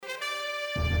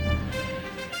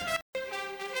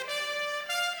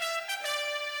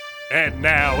And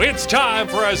now it's time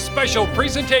for a special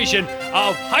presentation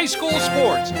of high school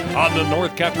sports on the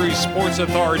North Country Sports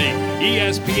Authority,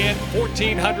 ESPN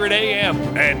 1400 AM.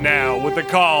 And now with the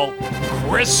call,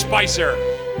 Chris Spicer.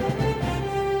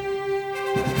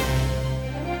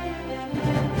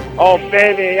 Oh,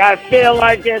 baby, I feel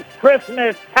like it's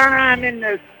Christmas time in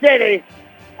the city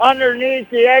underneath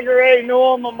the Edgar A.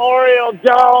 Newell Memorial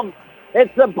Dome.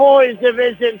 It's the boys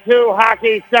Division II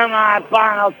hockey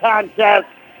semifinal contest.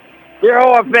 Your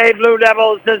OFA Blue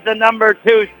Devils is the number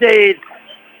 2 seed,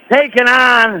 taking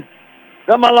on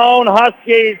the Malone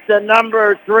Huskies, the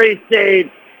number 3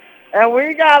 seed. And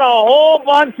we got a whole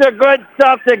bunch of good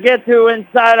stuff to get to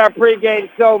inside our pregame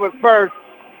show. But first,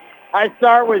 I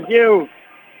start with you.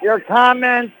 Your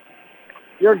comments,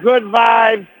 your good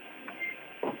vibes.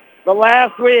 The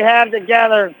last we had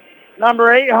together,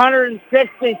 number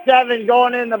 867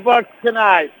 going in the books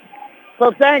tonight.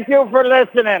 So thank you for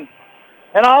listening.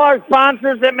 And all our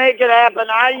sponsors that make it happen.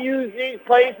 I use these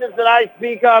places that I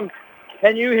speak of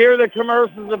and you hear the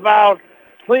commercials about.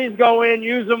 Please go in,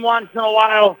 use them once in a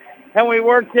while, and we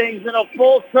work things in a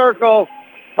full circle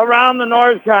around the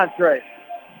North Country.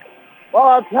 Well,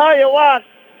 I'll tell you what,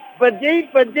 but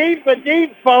deep,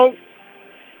 folks,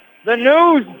 the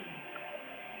news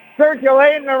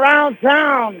circulating around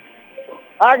town.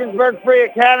 Ogdensburg Free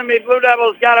Academy Blue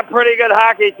Devils got a pretty good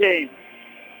hockey team.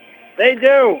 They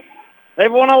do.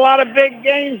 They've won a lot of big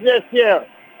games this year.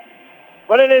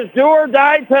 But it is do or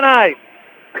die tonight.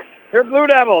 Your Blue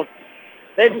Devils.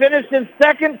 They finished in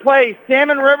second place.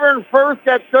 Salmon River in first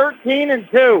at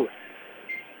 13-2.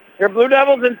 Your Blue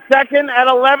Devils in second at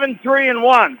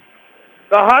 11-3-1.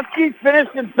 The Huskies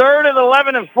finished in third at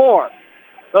 11-4.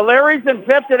 The Larrys in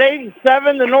fifth at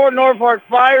 8-7. The Norfolk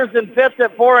Flyers in fifth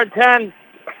at 4-10.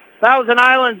 Thousand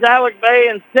Islands, Alec Bay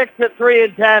in sixth at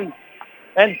 3-10.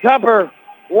 And Tupper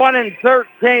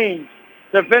 1-13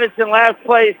 to finish in last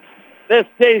place this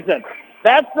season.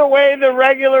 That's the way the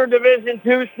regular Division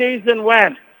II season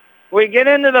went. We get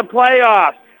into the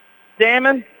playoffs.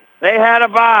 Salmon, they had a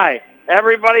bye.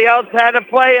 Everybody else had to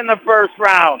play in the first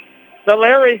round. The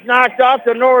Larrys knocked off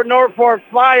the Norfolk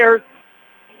Flyers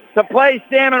to play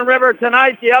Salmon River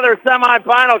tonight, the other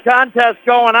semifinal contest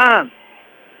going on.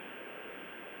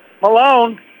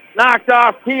 Malone knocked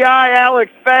off T.I.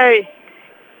 Alex Bay.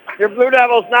 Your Blue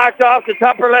Devils knocked off the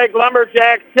Tupper Lake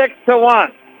Lumberjacks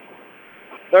 6-1.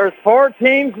 There's 4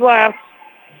 teams left.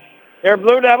 Your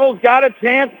Blue Devils got a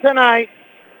chance tonight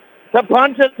to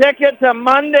punch a ticket to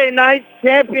Monday night's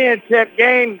championship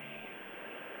game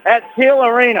at Teal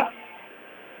Arena.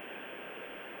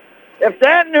 If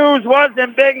that news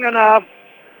wasn't big enough,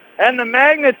 and the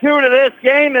magnitude of this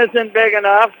game isn't big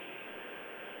enough,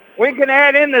 we can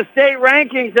add in the state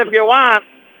rankings if you want.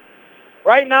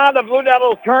 Right now, the Blue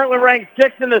Devils currently ranked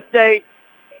 6th in the state,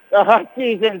 the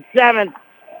Huskies in 7th,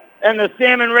 and the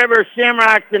Salmon River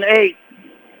Shamrocks in 8th.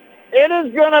 It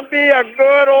is going to be a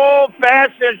good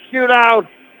old-fashioned shootout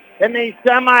in these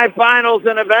semifinals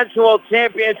and eventual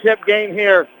championship game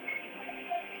here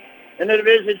in the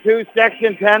Division II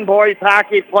Section 10 boys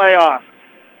hockey playoffs.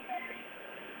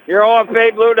 Your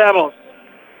OFA Blue Devils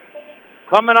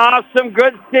coming off some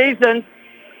good seasons.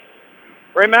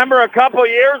 Remember, a couple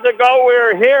years ago, we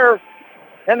were here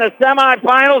in the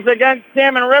semifinals against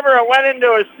Salmon River. It went into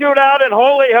a shootout in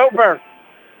Holy Hooper.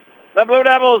 The Blue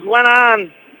Devils went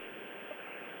on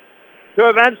to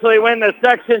eventually win the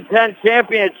Section 10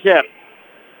 championship.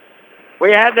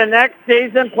 We had the next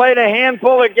season, played a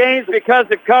handful of games because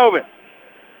of COVID.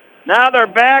 Now they're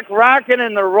back rocking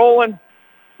and they're rolling,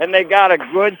 and they got a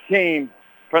good team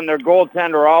from their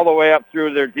goaltender all the way up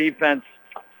through their defense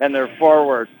and their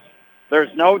forwards.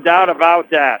 There's no doubt about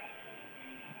that.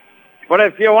 But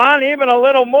if you want even a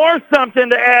little more something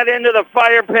to add into the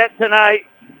fire pit tonight,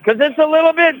 because it's a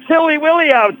little bit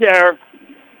chilly-willy out there,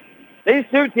 these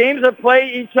two teams have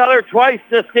played each other twice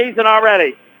this season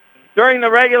already during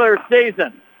the regular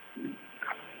season.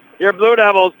 Your Blue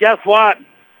Devils, guess what?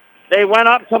 They went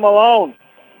up to Malone,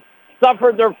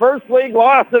 suffered their first league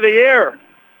loss of the year,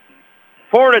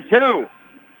 4-2.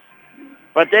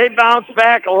 But they bounced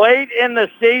back late in the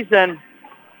season.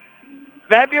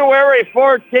 February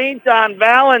 14th on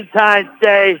Valentine's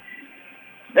Day,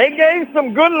 they gave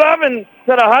some good loving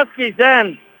to the Huskies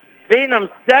then, beating them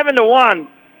 7-1.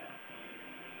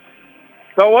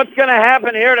 So what's going to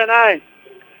happen here tonight?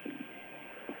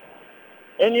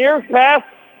 In years past,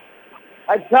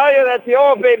 I tell you that the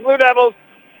OFA Blue Devils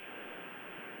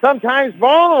sometimes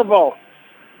vulnerable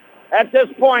at this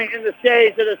point in the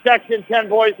stage of the Section 10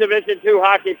 Boys Division II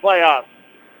hockey playoffs.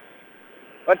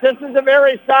 But this is a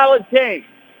very solid team.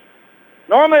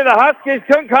 Normally the Huskies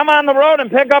couldn't come on the road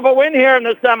and pick up a win here in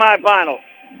the semifinals.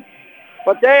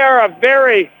 But they are a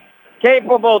very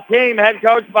capable team, head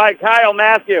coached by Kyle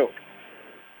Matthew.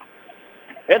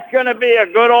 It's going to be a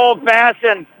good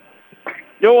old-fashioned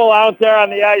duel out there on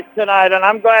the ice tonight, and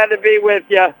I'm glad to be with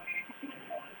you.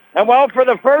 And, well, for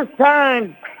the first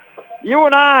time, you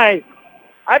and I've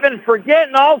been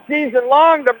forgetting all season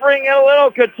long to bring in a little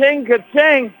ka-ching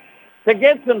to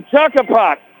get some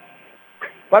chuck-a-puck.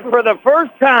 But for the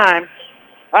first time,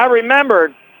 I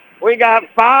remembered we got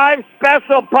 5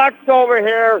 special pucks over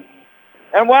here.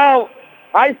 And, well,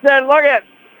 I said, look it,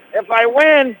 if I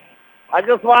win, I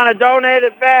just want to donate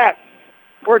it back.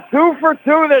 We're 2 for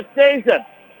 2 this season.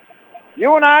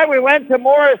 You and we went to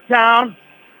Morristown,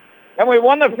 and we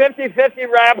won the 50-50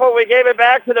 raffle. We gave it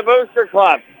back to the Booster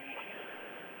Club.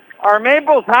 Our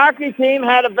Maples hockey team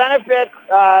had a benefit,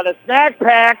 the snack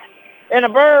pack in a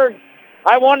bird.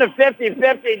 I won the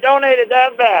 50-50, donated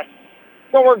that back.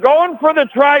 So we're going for the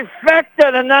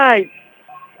trifecta tonight.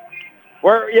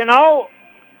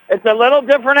 It's a little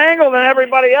different angle than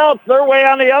everybody else. They're way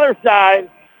on the other side.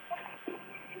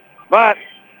 But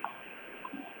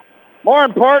more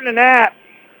important than that,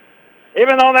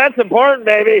 even though that's important,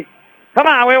 baby, come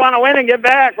on, we want to win and get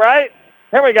back, right?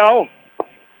 Here we go.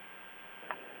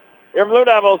 Your Blue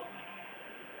Devils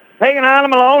taking on the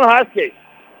Malone Huskies.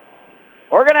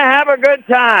 We're going to have a good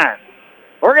time.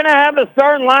 We're going to have the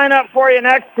starting lineup for you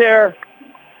next here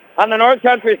on the North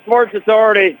Country Sports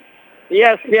Authority,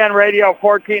 ESPN Radio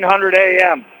 1400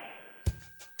 AM.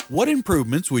 What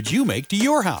improvements would you make to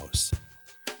your house?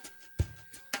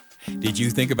 Did you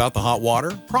think about the hot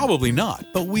water? Probably not,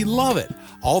 but we love it.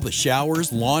 All the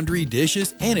showers, laundry,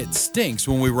 dishes, and it stinks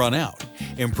when we run out.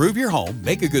 Improve your home,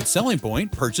 make a good selling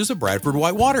point, purchase a Bradford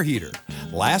White water heater.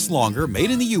 Last longer, made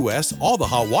in the U.S., all the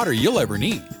hot water you'll ever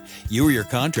need. You or your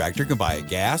contractor can buy a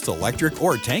gas, electric,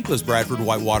 or tankless Bradford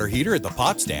White water heater at the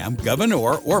Potsdam, Governor,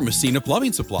 or Messina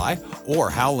Plumbing Supply, or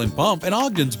Howland Pump in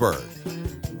Ogdensburg.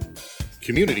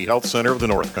 Community Health Center of the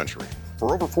North Country.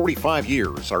 For over 45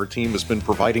 years, our team has been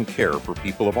providing care for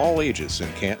people of all ages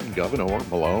in Canton, Governor,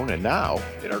 Malone, and now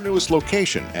in our newest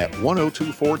location at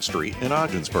 102 Ford Street in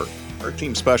Ogdensburg. Our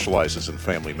team specializes in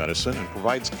family medicine and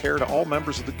provides care to all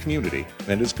members of the community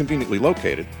and is conveniently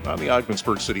located on the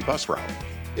Ogdensburg City bus route.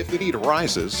 If the need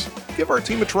arises, give our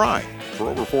team a try. For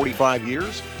over 45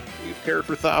 years, we've cared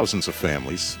for thousands of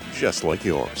families just like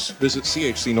yours. Visit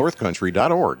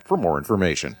chcnorthcountry.org for more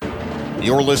information.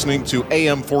 You're listening to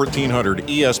AM 1400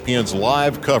 ESPN's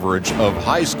live coverage of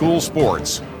high school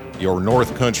sports. Your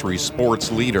North Country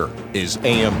sports leader is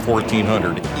AM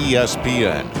 1400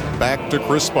 ESPN. Back to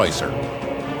Chris Spicer.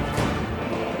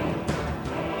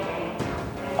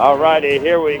 All righty,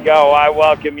 here we go. I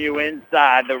welcome you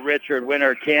inside the Richard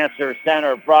Winter Cancer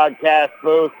Center broadcast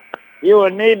booth. You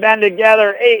and me been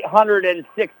together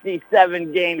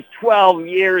 867 games, 12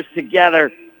 years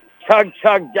together.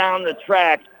 Chug down the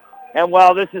track. And,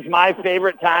 well, this is my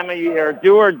favorite time of year,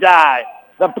 do or die.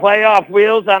 The playoff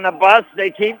wheels on the bus,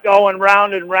 they keep going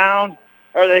round and round,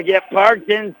 or they get parked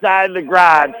inside the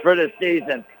garage for the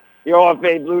season. The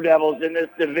OFA Blue Devils in this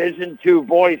Division II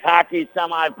boys hockey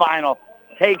semifinal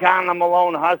take on the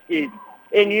Malone Huskies.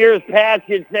 In years past,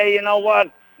 you'd say, you know what,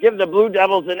 give the Blue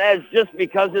Devils an edge just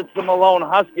because it's the Malone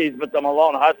Huskies, but the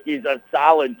Malone Huskies are a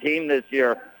solid team this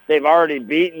year. They've already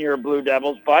beaten your Blue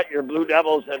Devils, but your Blue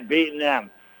Devils have beaten them.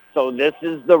 So this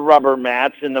is the rubber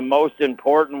match and the most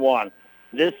important one.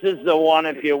 This is the one,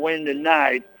 if you win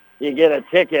tonight, you get a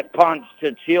ticket punch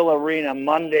to Cheel Arena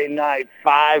Monday night,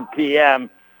 5 p.m.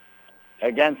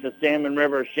 against the Salmon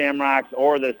River Shamrocks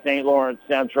or the St. Lawrence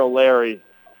Central Larrys.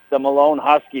 The Malone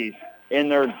Huskies in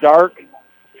their dark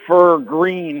fur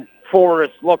green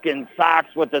forest-looking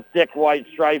socks with the thick white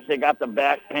stripes. They got the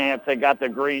back pants. They got the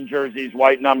green jerseys,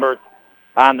 white numbers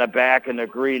on the back, and the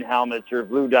green helmets. Your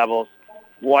Blue Devils.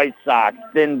 White socks,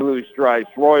 thin blue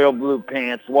stripes, royal blue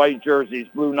pants, white jerseys,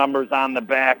 blue numbers on the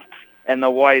back, and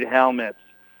the white helmets.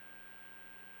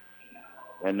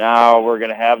 And now we're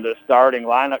going to have the starting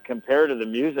lineup. Compared to the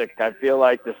music, I feel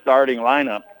like the starting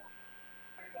lineup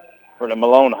for the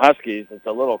Malone Huskies, it's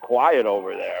a little quiet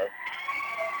over there.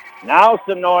 Now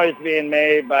some noise being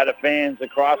made by the fans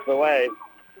across the way.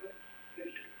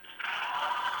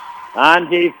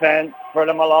 On defense for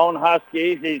the Malone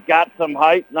Huskies, he's got some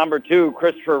height. Number 2,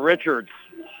 Christopher Richards.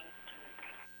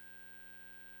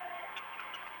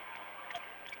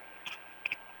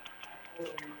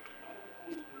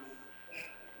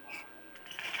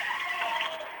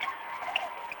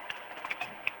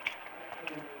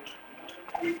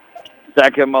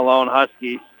 Second Malone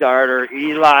Husky starter,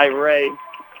 Eli Ray.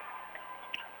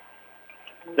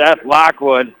 Seth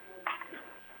Lockwood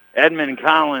Edmund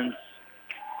Collins,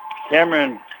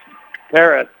 Cameron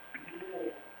Parrott.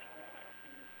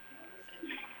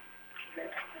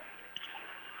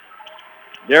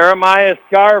 Jeremiah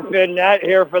Scarf in net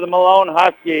here for the Malone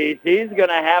Huskies. He's going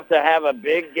to have a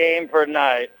big game for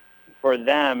tonight for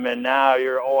them. And now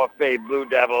your OFA Blue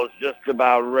Devils just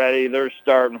about ready. They're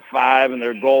starting 5 and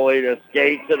their goalie to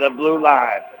skate to the blue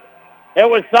line. It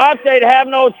was thought they'd have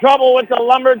no trouble with the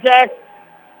Lumberjacks.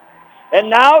 And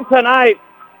now tonight,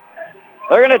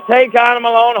 they're going to take on the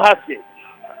Malone Huskies.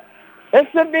 This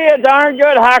should be a darn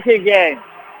good hockey game.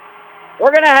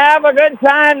 We're going to have a good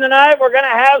time tonight. We're going to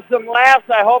have some laughs.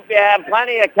 I hope you have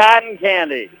plenty of cotton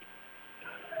candy.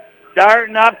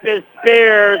 Starting up is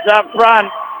Spears up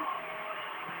front.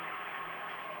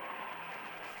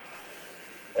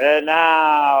 And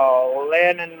now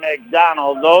Landon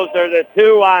McDonald. Those are the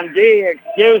two on D,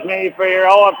 excuse me, for your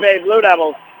OFA Blue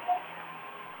Devils.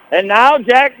 And now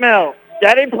Jack Mills,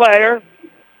 steady player,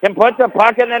 can put the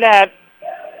puck in the net.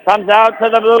 Comes out to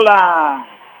the blue line.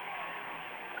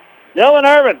 Dylan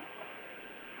Irvin,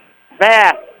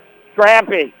 fast,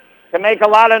 scrappy, can make a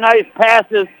lot of nice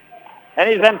passes, and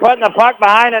he's been putting the puck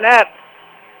behind the net.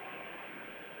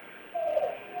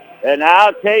 And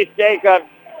now Chase Jacobs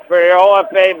for your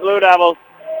OFA Blue Devils.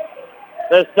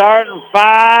 The starting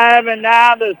 5, and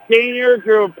now the senior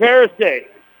Drew Piercy.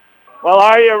 Well,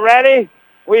 are you ready?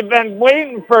 We've been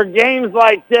waiting for games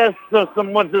like this with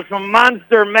some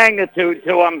monster magnitude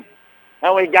to them,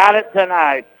 and we got it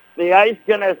tonight. The ice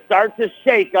going to start to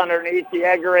shake underneath the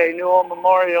Edgar A. Newell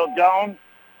Memorial Dome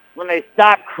when they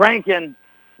stop cranking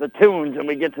the tunes and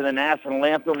we get to the national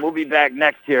anthem. We'll be back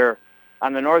next year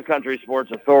on the North Country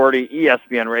Sports Authority,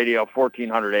 ESPN Radio,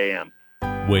 1400 AM.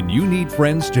 When you need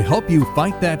friends to help you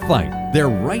fight that fight, they're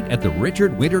right at the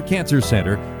Richard Winter Cancer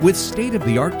Center with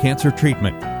state-of-the-art cancer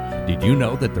treatment. Did you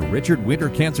know that the Richard Winter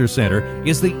Cancer Center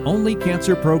is the only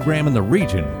cancer program in the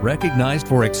region recognized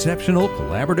for exceptional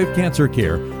collaborative cancer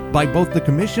care by both the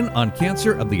Commission on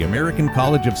Cancer of the American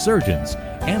College of Surgeons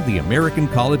and the American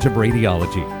College of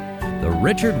Radiology? The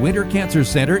Richard Winter Cancer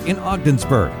Center in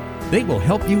Ogdensburg. They will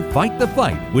help you fight the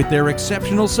fight with their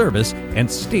exceptional service and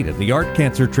state-of-the-art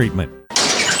cancer treatment.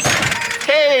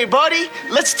 Hey, buddy,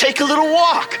 let's take a little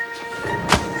walk.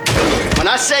 When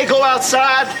I say go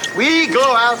outside, we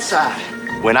go outside.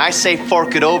 When I say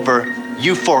fork it over,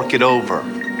 you fork it over.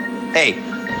 Hey,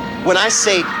 when I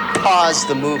say pause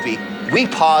the movie, we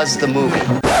pause the movie.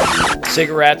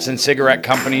 Cigarettes and cigarette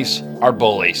companies are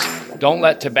bullies. Don't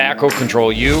let tobacco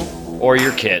control you or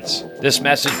your kids. This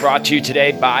message brought to you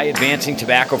today by Advancing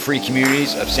Tobacco-Free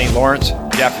Communities of St. Lawrence,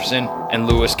 Jefferson, and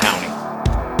Lewis County.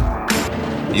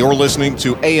 You're listening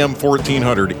to AM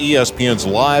 1400 ESPN's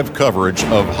live coverage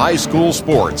of high school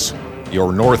sports.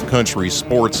 Your North Country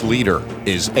sports leader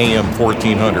is AM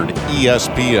 1400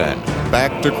 ESPN.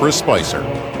 Back to Chris Spicer.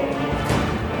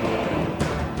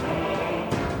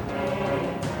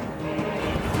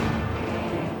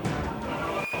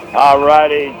 All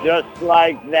righty, just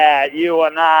like that, you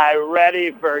and I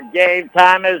ready for game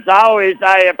time. As always,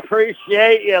 I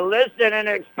appreciate you listening,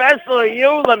 especially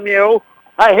you, Lemieux.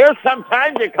 I hear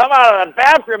sometimes you come out of the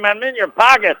bathroom and I'm in your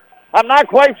pocket. I'm not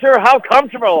quite sure how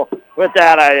comfortable with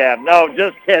that I am. No,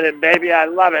 just kidding, baby. I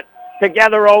love it.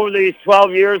 Together over these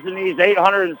 12 years and these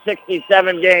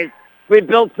 867 games, we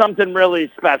built something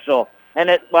really special. And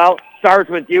it, well, starts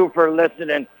with you for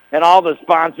listening and all the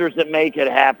sponsors that make it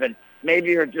happen. Maybe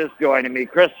you're just joining me.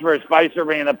 Christopher Spicer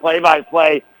being the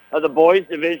play-by-play of the boys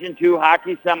Division II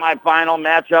hockey semifinal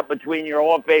matchup between your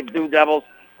OFA Blue Devils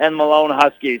and Malone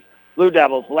Huskies. Blue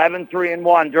Devils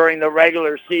 11-3-1 during the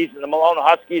regular season. The Malone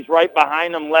Huskies right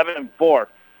behind them 11-4.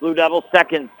 Blue Devils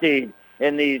second seed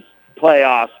in these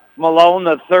playoffs. Malone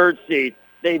the third seed.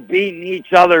 They've beaten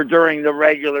each other during the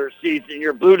regular season.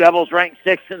 Your Blue Devils ranked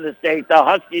 6th in the state. The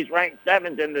Huskies ranked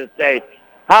 7th in the state.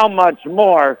 How much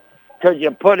more could you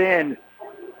put in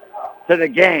to the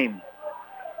game?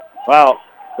 Well,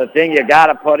 the thing you got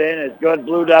to put in is good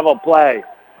Blue Devil play.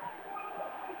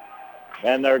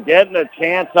 And they're getting a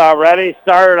chance already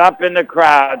started up in the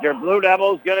crowd. Your Blue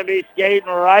Devils going to be skating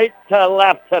right to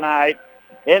left tonight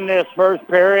in this first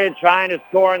period, trying to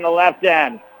score in the left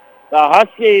end. The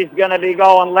Huskies going to be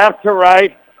going left to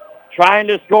right, trying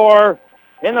to score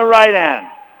in the right end.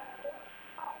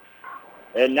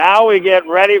 And now we get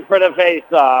ready for the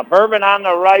face-off. Urban on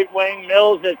the right wing,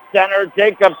 Mills at center,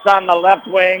 Jacobs on the left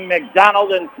wing,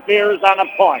 McDonald and Spears on the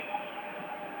point.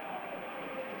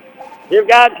 You've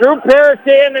got Drew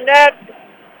Piercy in the net,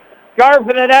 Scarf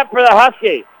in the net for the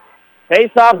Huskies.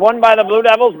 Face-off won by the Blue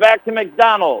Devils, back to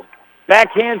McDonald.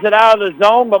 Backhands it out of the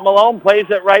zone, but Malone plays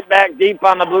it right back deep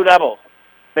on the Blue Devils.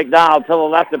 McDonald to the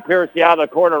left of Piercy out of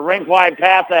the corner. Rink wide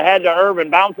pass ahead to Urban.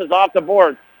 Bounces off the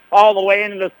board. All the way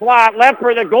into the slot. Left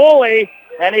for the goalie.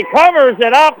 And he covers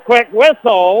it up. Quick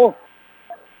whistle.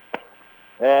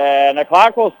 And the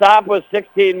clock will stop with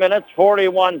 16 minutes,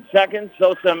 41 seconds.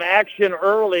 So some action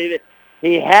early.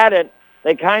 He had it.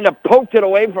 They kind of poked it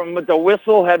away from him, but the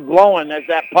whistle had blown as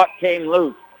that puck came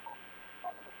loose.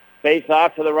 Face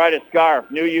off to the right of Scarf.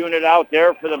 New unit out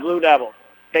there for the Blue Devils.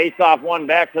 Face off one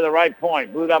back to the right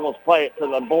point. Blue Devils play it to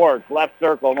the boards. Left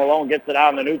circle. Malone gets it out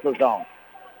in the neutral zone.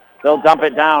 They'll dump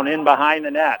it down in behind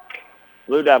the net.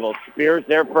 Blue Devils. Spears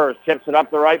there first. Tips it up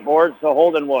the right boards to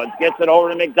Holden Woods. Gets it over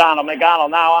to McDonald.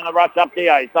 McDonald now on the rush up the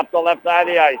ice. Up the left side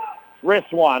of the ice.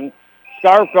 Wrist one.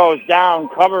 Scarf goes down.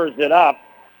 Covers it up.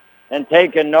 And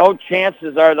taking no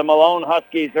chances are the Malone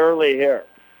Huskies early here.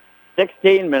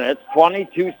 16 minutes,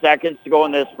 22 seconds to go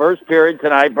in this first period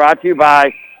tonight. Brought to you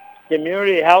by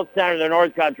Community Health Center of the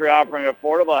North Country, offering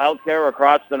affordable health care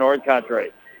across the North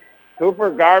Country.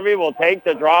 Cooper Garvey will take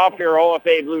the draw for your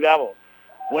OFA Blue Devils.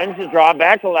 Wins the draw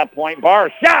back to left point. Bar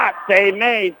shot. Save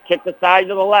made. Kick the side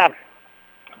to the left.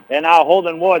 And now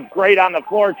Holden Woods. Great on the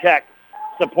floor check.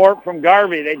 Support from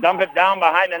Garvey. They dump it down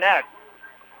behind the net.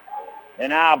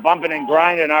 And now bumping and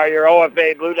grinding are your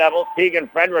OFA Blue Devils. Tegan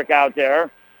Frederick out there.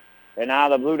 And now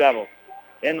the Blue Devils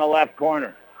in the left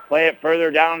corner. Play it further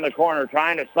down in the corner,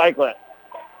 trying to cycle it.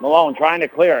 Malone trying to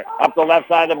clear it. Up the left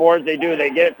side of the boards, they do. They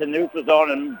get it to neutral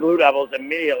zone, and Blue Devils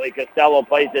immediately. Costello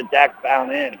plays it deck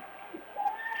down in.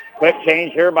 Quick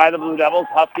change here by the Blue Devils.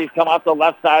 Huskies come up the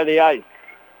left side of the ice.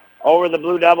 Over the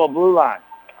Blue Devil blue line.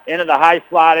 Into the high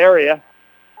slot area.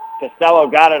 Costello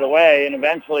got it away and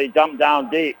eventually dumped down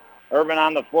deep. Urban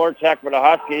on the floor check for the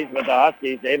Huskies, but the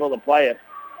Huskies able to play it.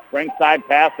 Ringside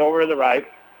pass over to the right.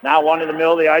 Now one in the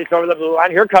middle of the ice over the blue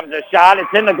line. Here comes a shot. It's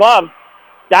in the glove.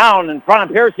 Down in front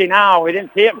of Piercy now. We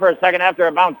didn't see it for a second after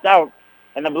it bounced out.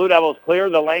 And the Blue Devils clear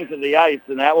the length of the ice,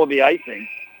 and that will be icing.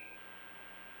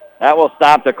 That will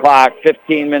stop the clock.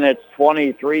 15 minutes,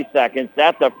 23 seconds.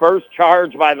 That's the first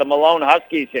charge by the Malone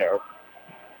Huskies here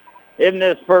in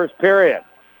this first period.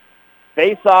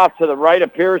 Face off to the right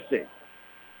of Piercy.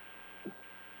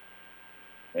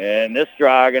 And this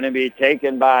draw going to be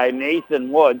taken by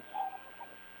Nathan Woods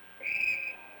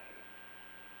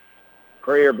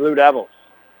for your Blue Devils.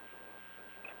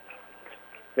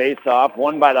 Face off,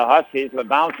 won by the Huskies, but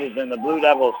bounces in the Blue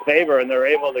Devils' favor, and they're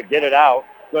able to get it out.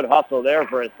 Good hustle there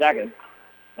for a second.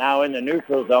 Now in the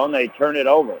neutral zone, they turn it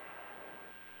over.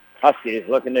 Huskies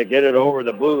looking to get it over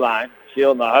the blue line.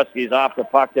 Shielding the Huskies off the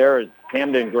puck there is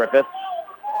Camden Griffith.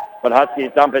 But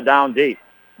Huskies dump it down deep.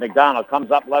 McDonald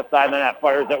comes up left side of the net,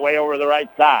 fires it way over the right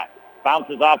side.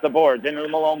 Bounces off the boards into the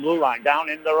Malone blue line, down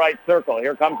into the right circle.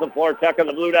 Here comes the floor check of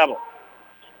the Blue Devils.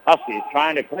 Huskies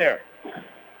trying to clear.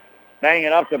 Bang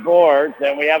it up the boards,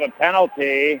 and we have a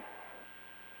penalty.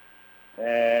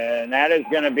 And that is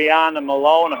going to be on the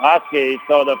Malone Huskies.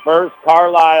 So the first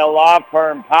Carlisle Law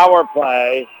Firm power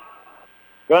play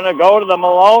going to go to the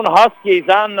Malone Huskies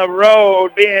on the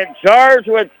road, being charged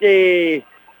with the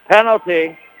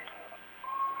penalty.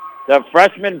 The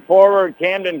freshman forward,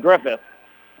 Camden Griffith.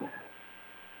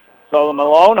 So the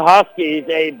Malone Huskies,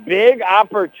 a big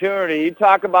opportunity. You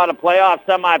talk about a playoff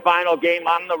semifinal game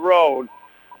on the road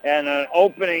and an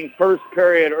opening first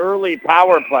period early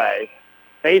power play.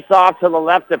 Face off to the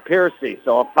left of Piercy.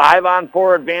 So a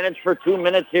 5-on-4 advantage for 2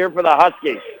 minutes here for the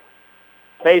Huskies.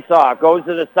 Face off, goes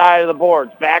to the side of the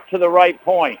boards, back to the right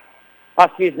point.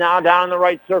 Huskies now down in the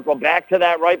right circle, back to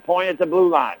that right point at the blue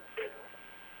line.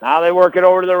 Now they work it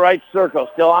over to the right circle,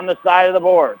 still on the side of the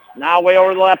boards. Now way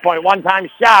over the left point. One-time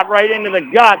shot right into the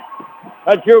gut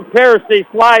of Drew Piercy,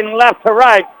 sliding left to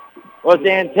right. Was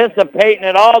anticipating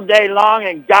it all day long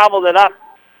and gobbled it up.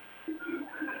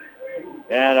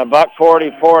 And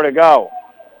 $1:44 to go.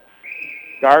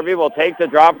 Garvey will take the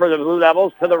drop for the Blue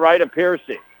Devils to the right of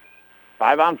Piercy.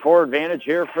 5-on-4 advantage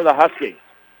here for the Huskies.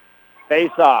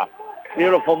 Face off.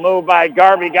 Beautiful move by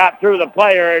Garvey. Got through the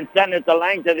player and sent it the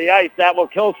length of the ice. That will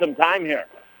kill some time here.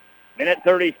 Minute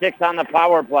 36 on the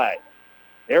power play.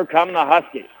 Here come the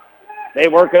Huskies. They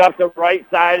work it up the right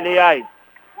side of the ice.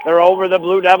 They're over the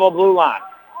Blue Devil blue line.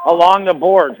 Along the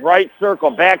boards, right circle.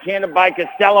 Backhanded by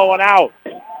Costello and out.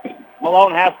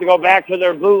 Malone has to go back to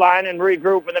their blue line and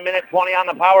regroup with a minute 20 on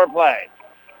the power play.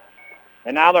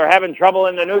 And now they're having trouble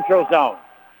in the neutral zone.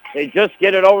 They just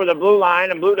get it over the blue line,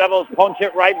 and Blue Devils punch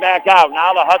it right back out.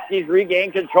 Now the Huskies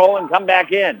regain control and come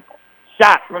back in.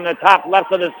 Shot from the top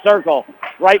left of the circle.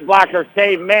 Right blocker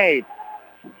save made.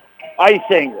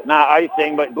 Icing, not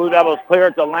icing, but Blue Devils clear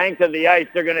at the length of the ice.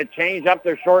 They're going to change up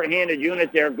their shorthanded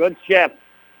unit there. Good shift.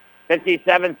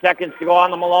 57 seconds to go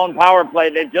on the Malone power play.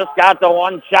 They just got the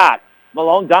one shot.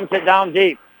 Malone dumps it down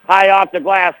deep. High off the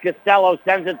glass. Costello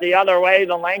sends it the other way,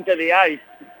 the length of the ice.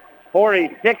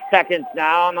 46 seconds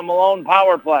now on the Malone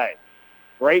power play.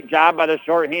 Great job by the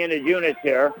shorthanded units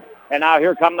here. And now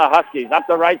here come the Huskies. Up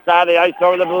the right side of the ice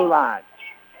over the blue line.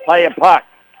 Play a puck.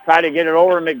 Try to get it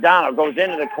over McDonald. Goes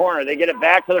into the corner. They get it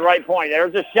back to the right point.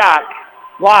 There's a shot.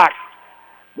 Blocked.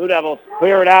 Blue Devils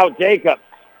clear it out. Jacobs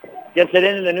gets it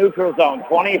into the neutral zone.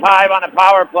 25 on the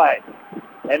power play.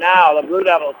 And now the Blue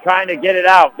Devils trying to get it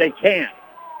out. They can't.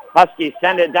 Huskies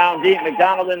send it down deep.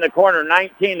 McDonald in the corner.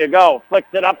 19 to go. Flicks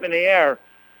it up in the air.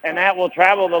 And that will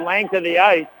travel the length of the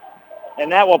ice.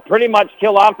 And that will pretty much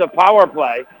kill off the power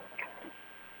play.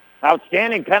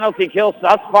 Outstanding penalty kill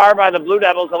thus far by the Blue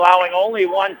Devils, allowing only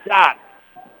one shot.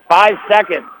 5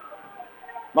 seconds.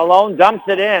 Malone dumps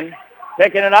it in.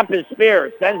 Picking it up is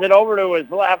Spears. Sends it over to his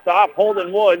left off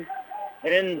Holden Woods.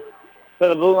 And in to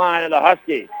the blue line of the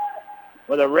Huskies.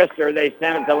 With a wrister, they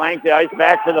send it to length the ice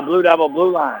back to the Blue Devil blue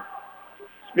line.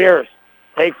 Spears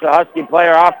takes the Husky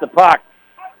player off the puck.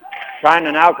 Trying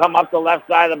to now come up the left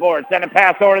side of the board. Send a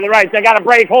pass over to the right. They got a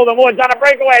break. Holden Woods on a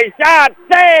breakaway. Shot.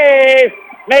 Save.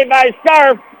 Made by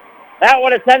Scarf. That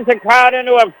would have sent the crowd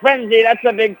into a frenzy. That's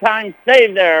a big-time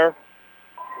save there.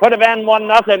 Could have been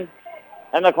 1-0.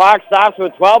 And the clock stops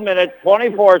with 12 minutes,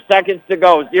 24 seconds to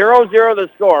go. 0-0 the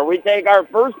score. We take our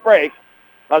first break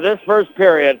of this first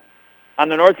period on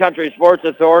the North Country Sports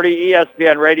Authority,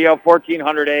 ESPN Radio,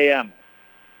 1400 AM.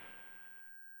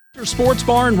 Sports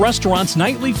Bar and Restaurant's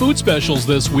nightly food specials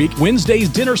this week. Wednesday's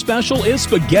dinner special is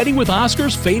spaghetti with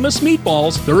Oscar's famous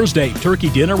meatballs. Thursday, turkey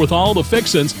dinner with all the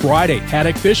fixins. Friday,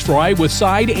 haddock fish fry with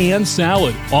side and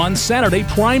salad. On Saturday,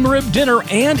 prime rib dinner,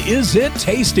 and is it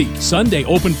tasty? Sunday,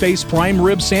 open-faced prime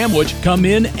rib sandwich. Come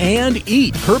in and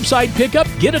eat. Curbside pickup,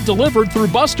 get it delivered through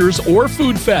Buster's or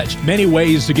Food Fetch. Many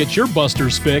ways to get your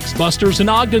Buster's fix. Buster's in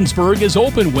Ogdensburg is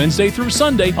open Wednesday through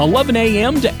Sunday, 11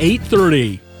 a.m. to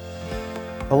 8:30.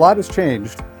 A lot has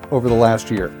changed over the last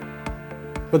year,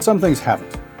 but some things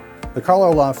haven't. The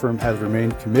Carlisle Law Firm has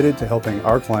remained committed to helping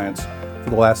our clients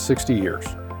for the last 60 years.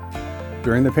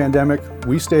 During the pandemic,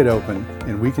 we stayed open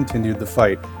and we continued the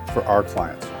fight for our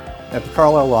clients. At the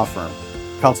Carlisle Law Firm,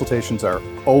 consultations are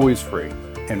always free,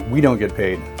 and we don't get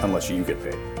paid unless you get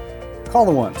paid. Call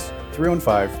the ones,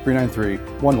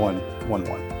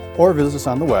 315-393-1111, or visit us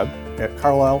on the web at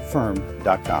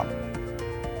carlislefirm.com.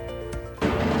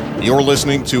 You're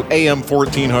listening to AM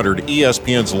 1400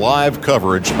 ESPN's live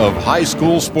coverage of high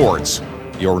school sports.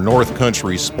 Your North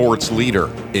Country sports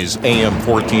leader is AM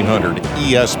 1400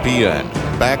 ESPN.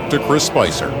 Back to Chris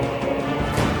Spicer.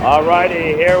 All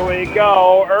righty, here we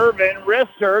go. Irvin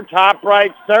Rister, top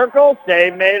right circle.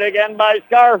 Save made again by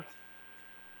Scarf.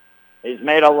 He's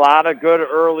made a lot of good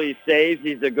early saves.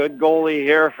 He's a good goalie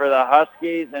here for the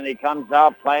Huskies, and he comes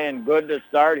out playing good to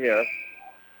start here.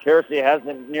 Kersey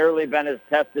hasn't nearly been as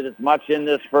tested as much in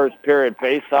this first period.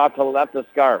 Face off to the left of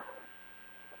Scarf.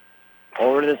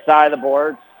 Over to the side of the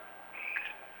boards.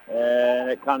 And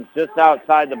it comes just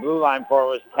outside the blue line for it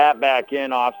was tapped back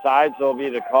in. Offsides will be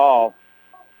the call.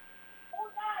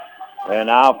 And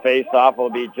now face off will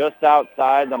be just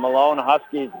outside the Malone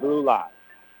Huskies blue line.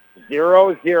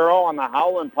 0-0 on the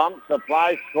Howland Pump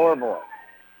Supply scoreboard.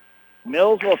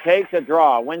 Mills will take the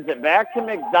draw, wins it back to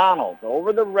McDonald.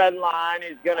 Over the red line,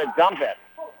 he's going to dump it.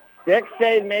 Stick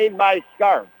save made by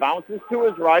Scarf. Bounces to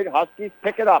his right. Huskies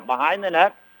pick it up behind the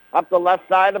net, up the left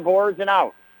side of the boards and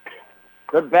out.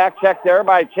 Good back check there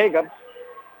by Jacobs.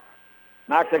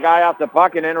 Knock the guy off the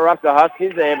puck and interrupt the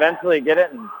Huskies. They eventually get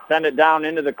it and send it down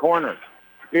into the corner.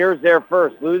 Spears there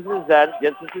first, loses his edge,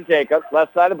 gets it to Jacobs.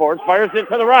 Left side of the boards, fires it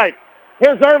to the right.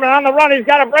 Here's Irvin on the run. He's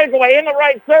got a breakaway in the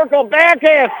right circle.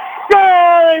 Backhand.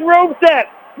 Score! He roofs it.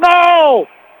 No!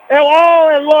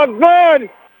 It looked good.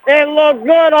 It looked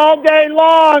good all day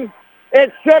long.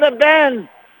 It should have been.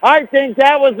 I think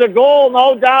that was a goal,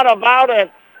 no doubt about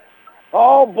it.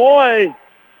 Oh, boy.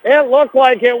 It looked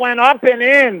like it went up and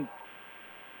in.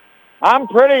 I'm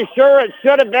pretty sure it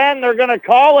should have been. They're going to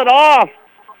call it off.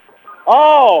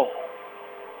 Oh.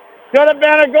 Should have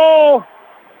been a goal.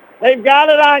 They've got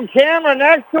it on camera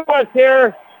next to us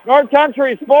here,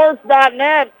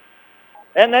 NorthCountrySports.net,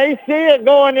 and they see it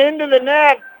going into the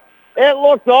net. It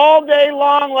looked all day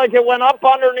long like it went up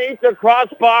underneath the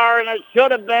crossbar, and it should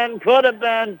have been, could have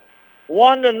been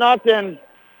 1-0.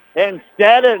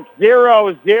 Instead, it's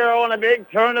 0-0 in a big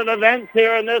turn of events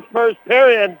here in this first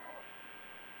period.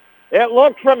 It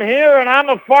looked from here, and I'm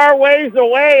a far ways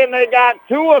away, and they got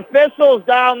two officials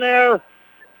down there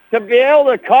to be able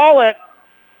to call it.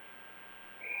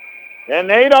 And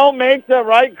they don't make the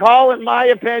right call, in my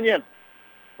opinion.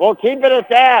 We'll keep it at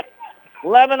that.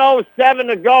 11:07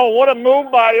 to go. What a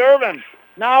move by Irvin.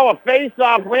 Now a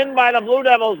face-off win by the Blue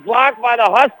Devils, blocked by the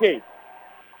Huskies.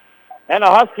 And the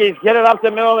Huskies get it up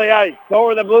the middle of the ice.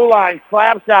 Over the blue line.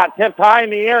 Slap shot tipped high in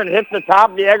the air and hits the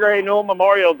top of the Egaré Newell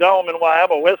Memorial Dome, and we'll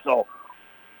have a whistle.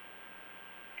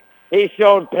 He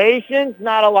showed patience.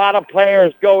 Not a lot of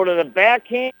players go to the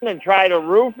backhand and try to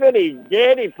roof it. He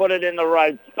did. He put it in the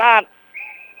right spot.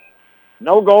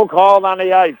 No goal called on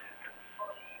the ice.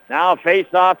 Now a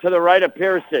face-off to the right of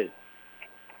Piercy.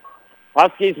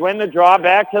 Huskies win the draw.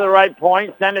 Back to the right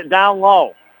point. Send it down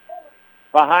low.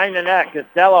 Behind the net.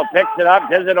 Costello picks it up.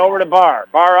 Gives it over to Barr.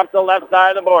 Barr up the left side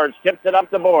of the boards. Chips it up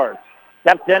the boards.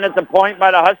 Stepped in at the point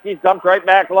by the Huskies. Dumped right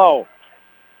back low.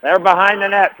 They're behind the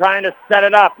net trying to set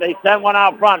it up. They send one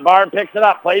out front. Barr picks it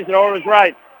up. Plays it over his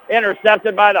right.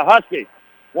 Intercepted by the Huskies.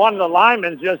 One of the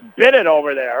linemen just bit it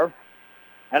over there.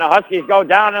 And the Huskies go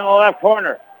down in the left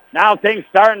corner. Now things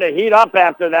starting to heat up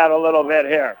after that a little bit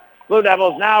here. Blue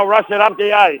Devils now rush it up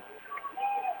the ice.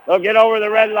 They'll get over the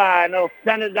red line. They'll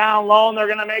send it down low, and they're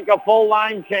going to make a full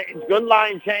line change. Good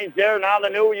line change there. Now the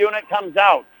new unit comes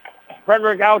out.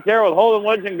 Frederick out there with Holden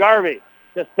Woods and Garvey.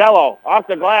 Costello off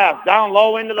the glass, down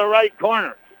low into the right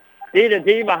corner. D to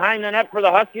D behind the net for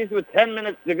the Huskies with 10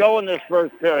 minutes to go in this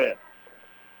first period.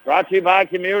 Brought to you by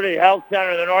Community Health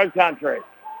Center, the North Country.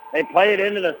 They play it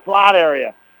into the slot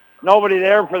area. Nobody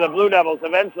there for the Blue Devils.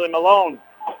 Eventually Malone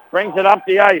brings it up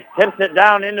the ice, tips it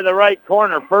down into the right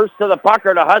corner. First to the puck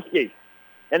are the Huskies.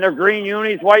 In their green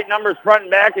unis, white numbers front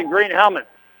and back, and green helmets.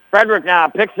 Frederick now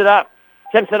picks it up.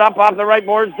 Tips it up off the right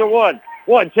boards to Wood.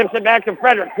 Wood tips it back to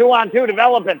Frederick. 2-on-2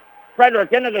 developing.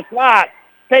 Frederick into the slot.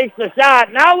 Takes the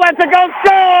shot. Now lets it go.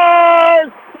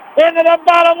 Scores! Into the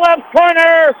bottom left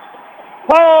corner.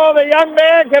 Oh, the young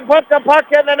man can put the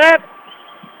puck in the net.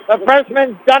 The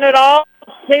freshman's done it all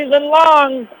season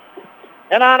long.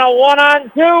 And on a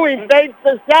 1-on-2, he fakes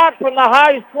the shot from the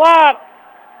high slot.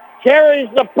 Carries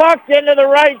the puck into the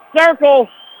right circle.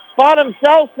 Bought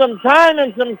himself some time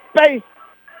and some space.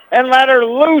 And let her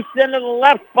loose into the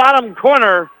left bottom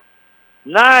corner.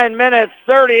 9 minutes,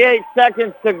 38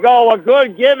 seconds to go. A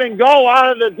good give and go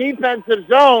out of the defensive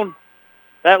zone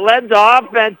that led to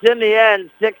offense in the end.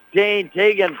 16,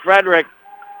 Tegan Frederick.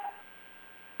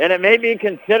 And it may be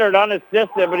considered unassisted,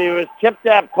 but he was chipped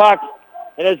that puck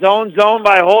in his own zone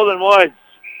by Holden Woods.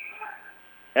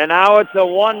 And now it's a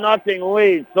 1-0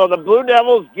 lead. So the Blue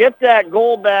Devils get that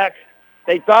goal back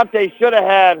they thought they should have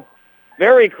had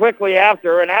very quickly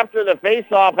after. And after the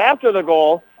face-off, after the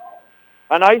goal,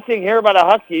 an icing here by the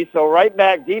Huskies, so right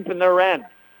back deep in their end.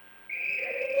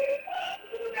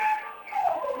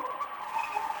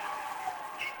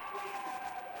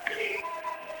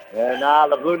 And now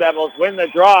the Blue Devils win the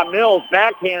draw. Mills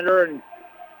backhander,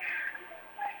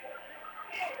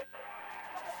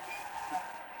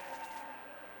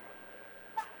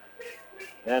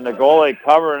 and the goalie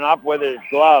covering up with his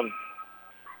glove.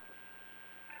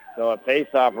 So a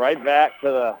face-off right back to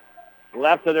the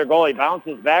left of their goalie.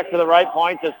 Bounces back to the right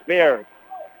point to Spears.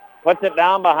 Puts it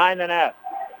down behind the net.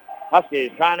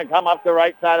 Huskies trying to come up the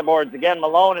right side of the boards. Again,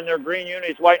 Malone in their green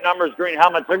unis, white numbers, green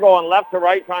helmets. They're going left to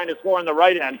right trying to score in the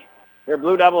right end. Their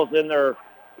Blue Devils in their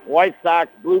white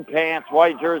socks, blue pants,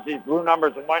 white jerseys, blue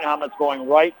numbers, and white helmets going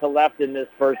right to left in this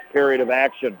first period of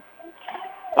action.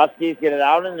 Huskies get it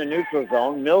out in the neutral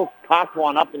zone. Mills pops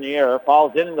one up in the air,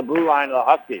 falls into the blue line of the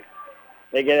Huskies.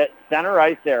 They get it center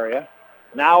ice area,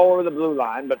 now over the blue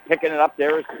line, but picking it up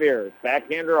there is Spears.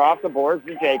 Backhander off the boards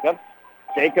to Jacobs.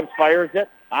 Jacobs fires it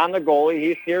on the goalie.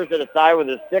 He steers it aside with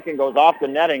his stick and goes off the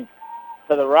netting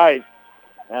to the right.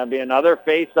 That'll be another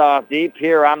face-off deep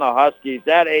here on the Huskies.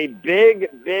 That a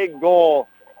big, big goal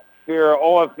for your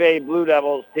OFA Blue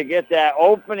Devils to get that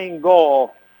opening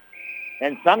goal.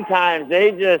 And sometimes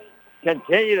they just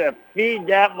continue to feed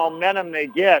that momentum they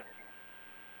get.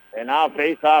 And now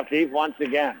face-off deep once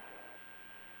again.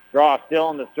 Draw still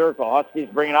in the circle. Huskies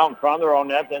bring it out in front of their own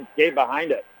net, then skate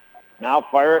behind it. Now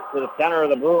fire it to the center of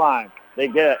the blue line. They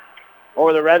get it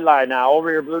over the red line now.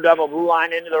 Over your Blue Devil blue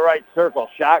line into the right circle.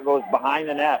 Shot goes behind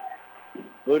the net.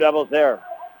 Blue Devils there.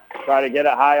 Try to get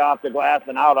it high off the glass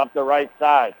and out up the right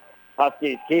side.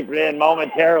 Huskies keep it in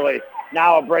momentarily.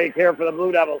 Now a break here for the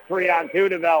Blue Devils. 3-on-2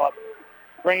 develop.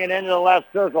 Bring it into the left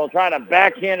circle. Trying to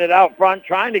backhand it out front.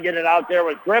 Trying to get it out there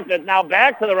with Griffith. Now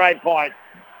back to the right point.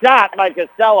 Shot by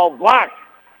Costello. Blocked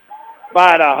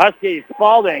by the Huskies.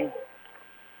 Spalding.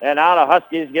 And now the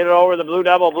Huskies get it over the Blue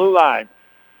Devil blue line.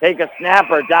 Take a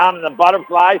snapper down in the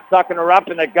butterfly. Sucking her up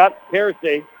in the guts.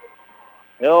 Piercy.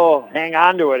 He'll hang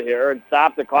on to it here and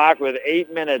stop the clock with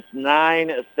 8 minutes,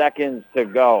 9 seconds to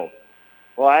go.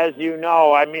 Well, as you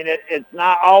know, I mean, it's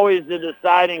not always the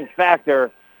deciding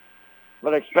factor,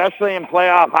 but especially in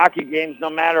playoff hockey games, no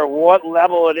matter what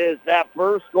level it is, that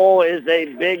first goal is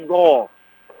a big goal.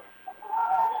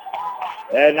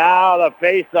 And now the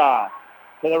face-off.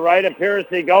 To the right of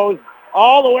Piercy goes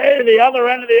all the way to the other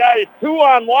end of the ice.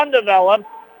 2-on-1 developed.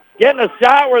 Getting a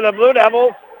shot where the Blue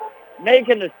Devils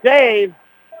making the save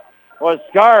was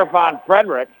Scarf on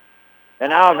Frederick. And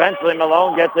now eventually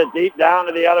Malone gets it deep down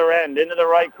to the other end, into the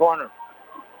right corner.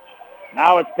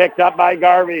 Now it's picked up by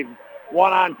Garvey.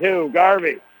 1-on-2.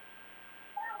 Garvey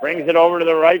brings it over to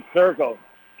the right circle.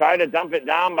 Try to dump it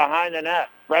down behind the net.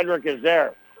 Frederick is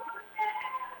there.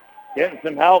 Getting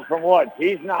some help from Woods.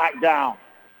 He's knocked down.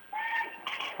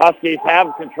 Huskies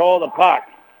have control of the puck.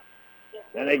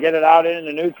 Then they get it out in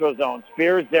the neutral zone.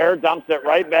 Spears there, dumps it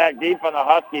right back deep on the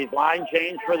Huskies. Line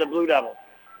change for the Blue Devils.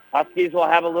 Huskies will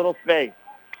have a little space.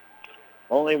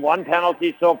 Only one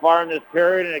penalty so far in this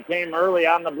period, and it came early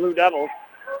on the Blue Devils,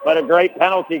 but a great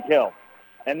penalty kill.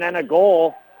 And then a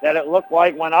goal that it looked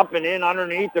like went up and in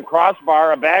underneath the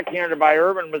crossbar. A backhander by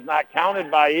Urban was not counted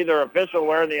by either official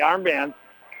wearing the armband.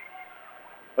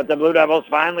 But the Blue Devils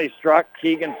finally struck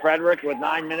Keegan Frederick with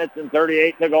 9 minutes and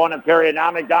 38 to go in the period.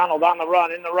 Now McDonald on the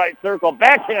run in the right circle.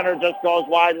 Backhander just goes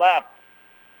wide left.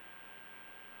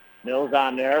 Mills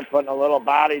on there, putting a little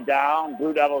body down.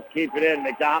 Blue Devils keep it in.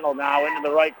 McDonald now into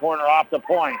the right corner off the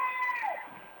point.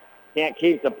 Can't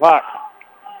keep the puck.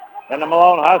 And the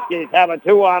Malone Huskies have a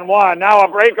 2-on-1. Now a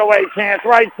breakaway chance.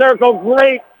 Right circle.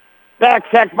 Great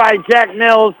back check by Jack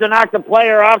Mills to knock the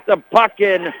player off the puck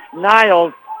in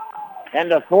Niles. And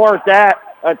to thwart that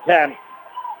attempt,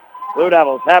 Blue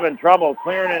Devils having trouble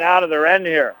clearing it out of their end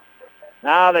here.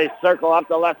 Now they circle up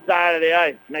the left side of the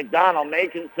ice. McDonald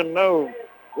making some moves.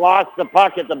 Lost the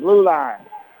puck at the blue line.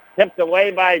 Tipped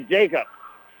away by Jacob.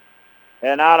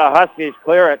 And now the Huskies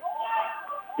clear it.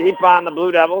 Deep on the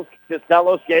Blue Devils.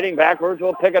 Costello skating backwards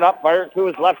will pick it up. Fire it to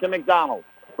his left to McDonald.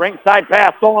 Rink side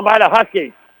pass stolen by the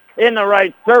Huskies. In the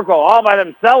right circle. All by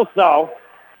themselves, so.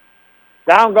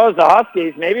 Down goes the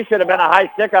Huskies. Maybe should have been a high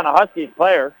stick on a Huskies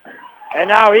player. And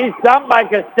now he's dumped by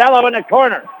Costello in the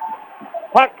corner.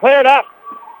 Puck cleared up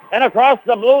and across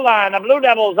the blue line. The Blue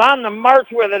Devils on the march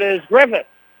with it is Griffith.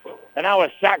 And now a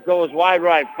shot goes wide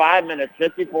right. 5 minutes,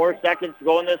 54 seconds to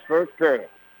go in this first period.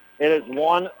 It is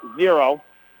 1-0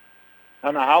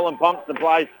 on the Howland Pump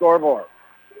Supply scoreboard.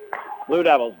 Blue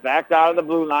Devils backed out of the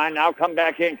blue line. Now come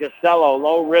back in. Costello,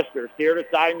 low wrister. Steered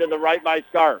aside to the right by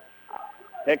Scarf.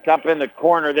 Picked up in the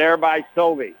corner there by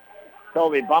Sobey.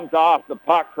 Sobey bumped off the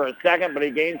puck for a second, but he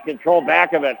gains control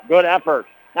back of it. Good effort.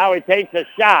 Now he takes a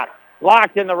shot.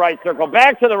 Locked in the right circle.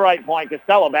 Back to the right point.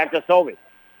 Costello back to Sobey.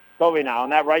 Sobey now in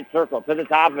that right circle to the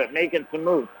top of it, making some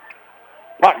moves.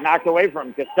 Puck knocked away from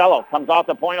him. Costello comes off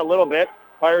the point a little bit.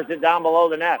 Fires it down below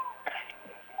the net.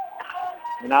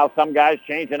 And now some guys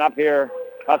changing up here.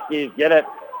 Huskies get it.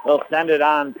 They'll send it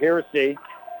on Piercy.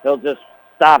 They'll just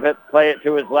stop it, play it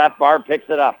to his left. Barr picks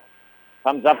it up.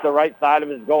 Comes up the right side of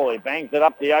his goalie. Bangs it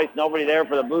up the ice. Nobody there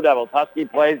for the Blue Devils. Husky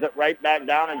plays it right back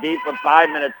down and deep with 5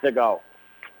 minutes to go.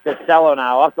 Costello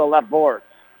now up the left board.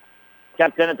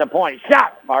 Kept in at the point.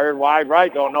 Shot. Fired wide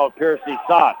right. Don't know if Piercy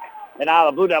saw it. And now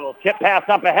the Blue Devils chip pass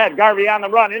up ahead. Garvey on the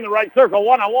run in the right circle.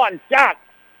 1-on-1. Shot.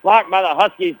 Blocked by the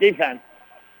Huskies defense.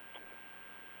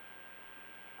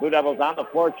 Blue Devils on the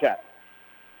floor check.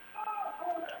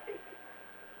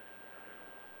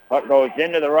 Puck goes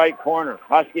into the right corner.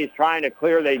 Huskies trying to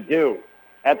clear. They do.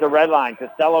 At the red line.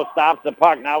 Costello stops the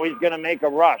puck. Now he's going to make a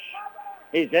rush.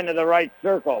 He's into the right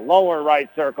circle. Lower right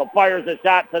circle. Fires a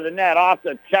shot to the net off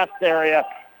the chest area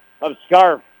of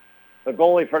Scarf, the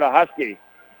goalie for the Huskies.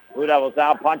 Blue Devils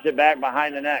now punch it back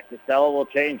behind the net. Costello will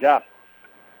change up.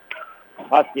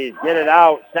 Huskies get it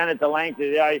out. Send it to length of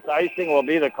the ice. Icing will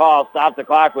be the call. Stop the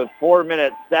clock with 4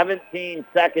 minutes, 17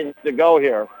 seconds to go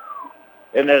here.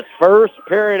 In this first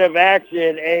period of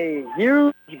action, a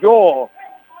huge goal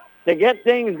to get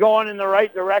things going in the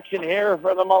right direction here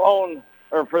for the Malone,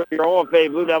 or for your OFA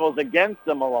Blue Devils against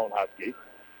the Malone Huskies.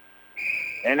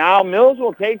 And now Mills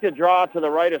will take the draw to the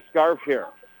right of Scarf here.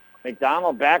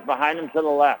 McDonald back behind him to the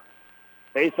left.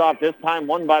 Face-off this time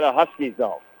won by the Huskies,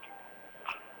 though.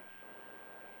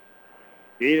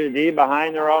 D to D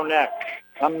behind their own net.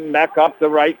 Coming back up the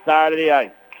right side of the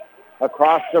ice.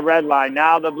 Across the red line.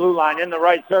 Now the blue line in the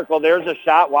right circle. There's a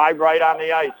shot wide right on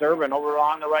the ice. Urban over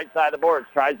along the right side of the boards.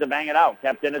 Tries to bang it out.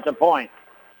 Kept in at the point.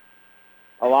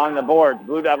 Along the boards.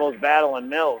 Blue Devils battling.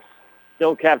 Mills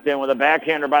still kept in with a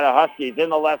backhander by the Huskies in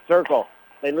the left circle.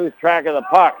 They lose track of the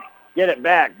puck. Get it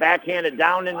back. Backhanded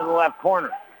down into the left corner.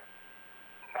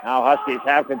 Now Huskies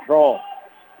have control.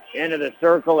 Into the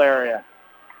circle area.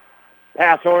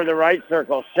 Pass over the right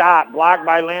circle. Shot. Blocked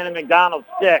by Landon McDonald.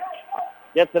 Stick.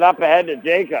 Gets it up ahead to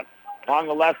Jacob. On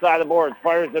the left side of the board.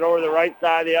 Fires it over the right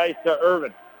side of the ice to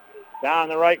Irvin. Down in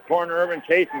the right corner, Irvin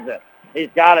chases it. He's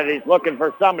got it. He's looking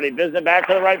for somebody. Visit back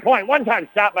to the right point. One-time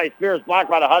shot by Spears. Blocked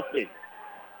by the Huskies.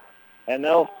 And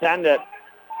they'll send it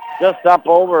just up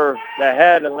over the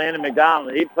head of Landon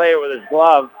McDonald. He played it with his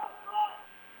glove.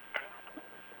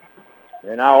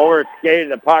 They're now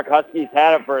over-skated the puck. Huskies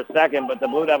had it for a second, but the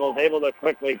Blue Devils able to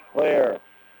quickly clear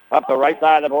up the right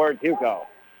side of the board, Tuco.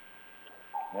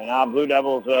 And now Blue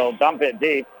Devils will dump it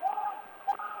deep.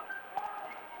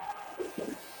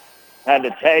 Had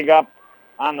to tag up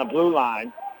on the blue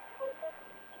line.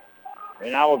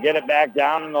 And now we'll get it back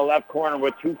down in the left corner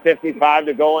with 2:55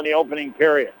 to go in the opening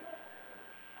period.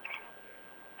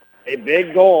 A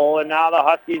big goal, and now the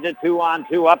Huskies a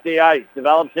 2-on-2 up the ice.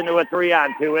 Develops into a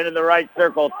 3-on-2 into the right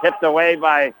circle. Tipped away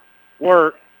by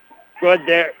Wirt. Good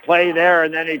there, play there,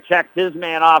 and then he checks his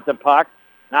man off the puck.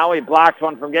 Now he blocks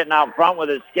one from getting out front with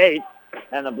his skates,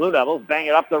 and the Blue Devils bang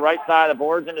it up the right side of the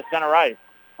boards into center ice.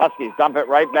 Huskies dump it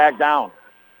right back down.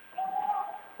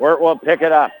 Wirt will pick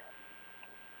it up.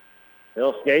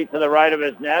 He'll skate to the right of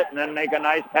his net and then make a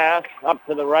nice pass up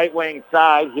to the right wing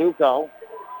side. Hugo.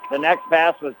 The next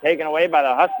pass was taken away by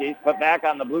the Huskies, put back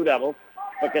on the Blue Devils.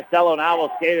 But Costello now will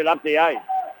skate it up the ice.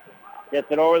 Gets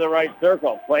it over the right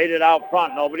circle. Played it out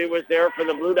front. Nobody was there for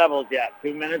the Blue Devils yet.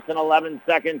 2 minutes and 11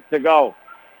 seconds to go.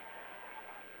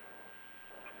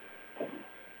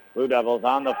 Blue Devils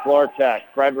on the floor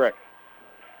check. Frederick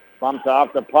bumps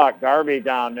off the puck. Garvey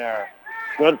down there.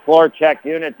 Good floor check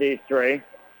unit, these three.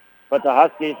 But the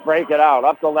Huskies break it out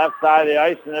up the left side of the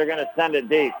ice, and they're going to send it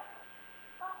deep.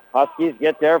 Huskies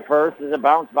get there first as it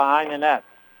bounces behind the net.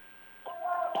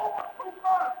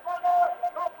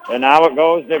 And now it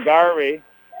goes to Garvey.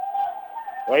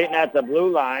 Waiting at the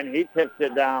blue line. He tips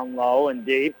it down low and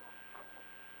deep.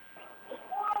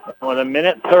 With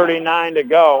 1:39 to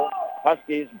go,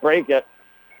 Huskies break it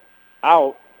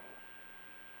out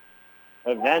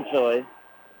eventually.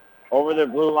 Over the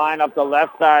blue line up the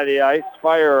left side of the ice.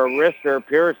 Fire a wrister.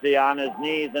 Piercy on his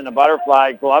knees in the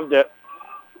butterfly. Gloved it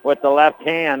with the left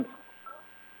hand.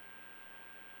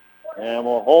 And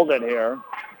we'll hold it here.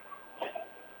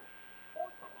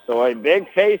 So a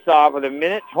big face-off with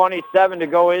 1:27 to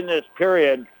go in this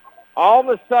period. All of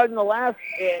a sudden, the last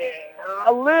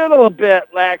a little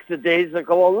bit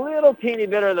lackadaisical, a little teeny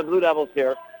bit of the Blue Devils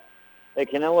here. They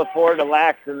can ill afford to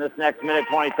lax in this next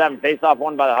 1:27. Face-off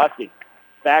won by the Huskies.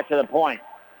 Back to the point.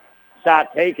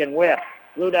 Shot taken, whip.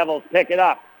 Blue Devils pick it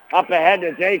up. Up ahead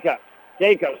to Jacobs.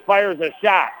 Jacobs fires a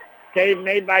shot. Save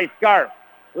made by Scarf.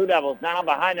 Blue Devils now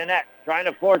behind the net, trying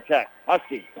to forecheck.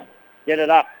 Huskies get it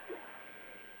up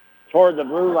toward the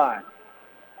blue line.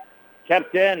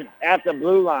 Kept in at the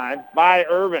blue line by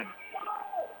Irvin.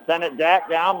 Sent it back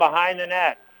down behind the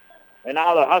net. And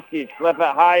now the Huskies flip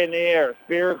it high in the air.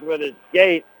 Spears with his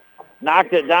skate.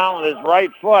 Knocked it down with his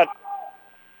right foot.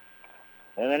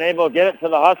 And then able to get it to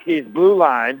the Huskies' blue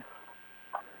line.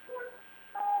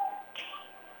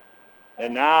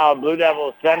 And now Blue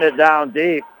Devils send it down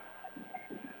deep.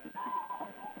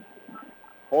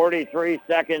 43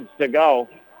 seconds to go.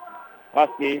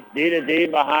 Huskies D to D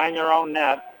behind their own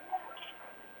net.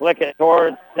 Flick it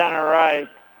towards center ice.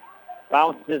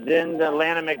 Bounces into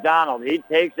Landon McDonald. He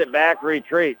takes it back,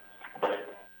 retreats.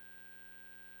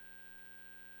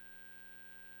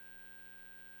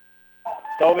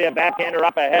 Stovey, a backhander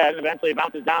up ahead. Eventually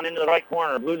bounces down into the right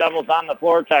corner. Blue Devils on the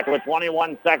floor check with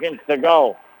 21 seconds to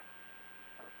go.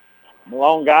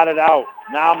 Malone got it out.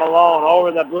 Now Malone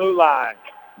over the blue line.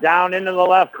 Down into the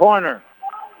left corner.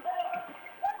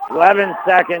 11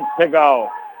 seconds to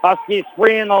go. Huskies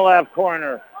free in the left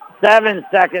corner. 7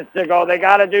 seconds to go. They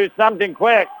got to do something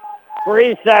quick.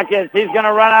 3 seconds. He's going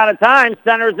to run out of time.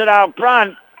 Centers it out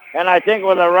front. And I think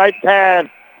with a right pad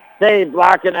save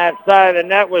blocking that side of the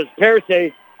net was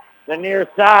Piercy, the near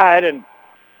side. And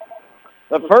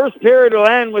the first period will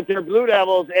end with your Blue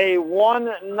Devils a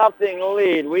 1-0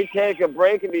 lead. We take a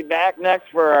break and be back next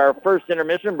for our first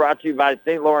intermission, brought to you by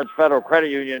St. Lawrence Federal Credit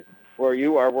Union, where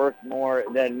you are worth more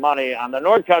than money on the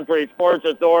North Country Sports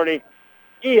Authority,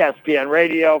 ESPN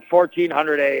Radio,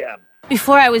 1400 AM.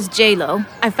 Before I was J-Lo,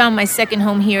 I found my second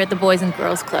home here at the Boys and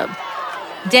Girls Club.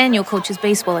 Daniel coaches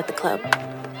baseball at the club.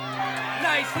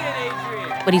 Nice hit,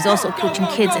 Adrian. But he's also coaching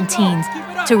kids and teens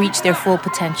to reach their full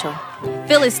potential.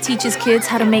 Phyllis teaches kids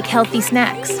how to make healthy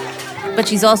snacks, but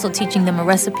she's also teaching them a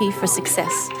recipe for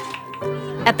success.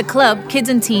 At the club, kids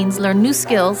and teens learn new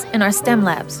skills in our STEM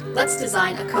labs. Let's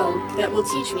design a code that will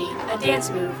teach me a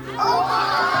dance move.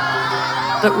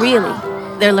 But really,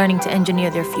 they're learning to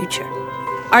engineer their future.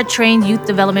 Our trained youth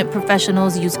development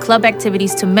professionals use club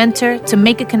activities to mentor, to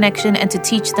make a connection, and to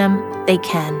teach them they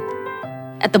can.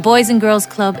 At the Boys and Girls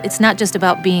Club, it's not just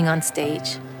about being on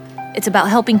stage. It's about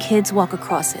helping kids walk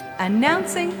across it.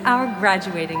 Announcing our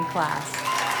graduating class.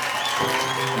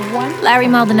 Larry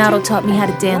Maldonado taught me how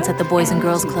to dance at the Boys and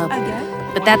Girls Club.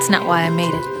 But that's not why I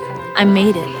made it. I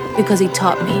made it because he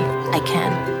taught me I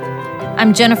can.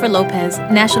 I'm Jennifer Lopez,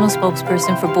 National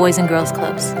Spokesperson for Boys and Girls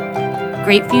Clubs.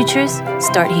 Great futures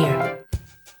start here.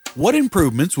 What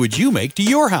improvements would you make to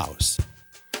your house?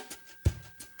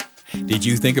 Did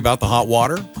you think about the hot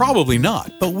water? Probably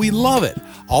not, but we love it.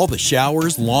 All the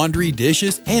showers, laundry,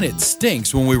 dishes, and it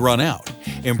stinks when we run out.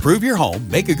 Improve your home,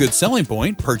 make a good selling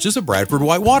point, purchase a Bradford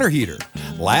White water heater.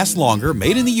 Lasts longer,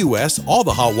 made in the U.S., all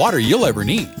the hot water you'll ever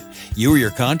need. You or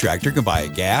your contractor can buy a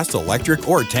gas, electric,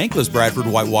 or tankless Bradford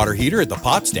White water heater at the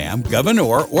Potsdam, Governor,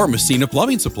 or Messina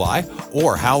Plumbing Supply,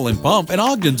 or Howland Pump in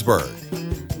Ogdensburg.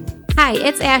 Hi,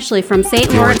 it's Ashley from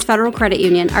St. Lawrence Federal Credit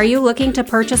Union. Are you looking to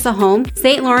purchase a home?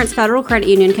 St. Lawrence Federal Credit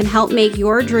Union can help make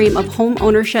your dream of home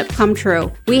ownership come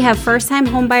true. We have first-time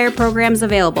homebuyer programs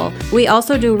available. We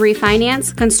also do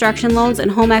refinance, construction loans, and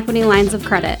home equity lines of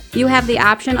credit. You have the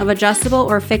option of adjustable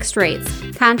or fixed rates.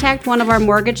 Contact one of our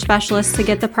mortgage specialists to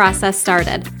get the process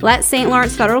started. Let St.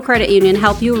 Lawrence Federal Credit Union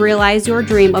help you realize your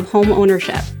dream of home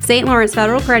ownership. St. Lawrence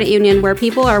Federal Credit Union, where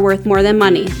people are worth more than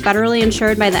money. Federally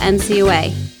insured by the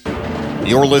NCUA.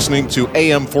 You're listening to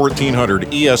AM 1400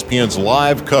 ESPN's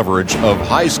live coverage of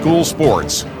high school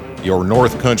sports. Your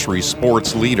North Country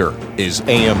sports leader is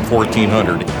AM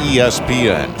 1400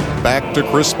 ESPN. Back to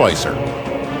Chris Spicer.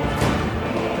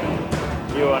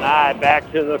 You and I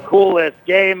back to the coolest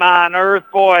game on earth,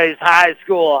 boys. High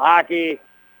school hockey,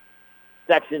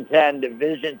 Section 10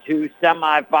 Division II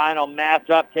semifinal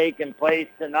matchup taking place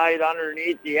tonight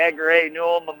underneath the Edgar A.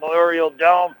 Newell Memorial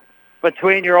Dome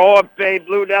between your OFA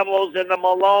Blue Devils and the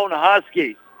Malone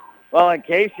Huskies. Well, in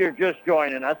case you're just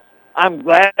joining us, I'm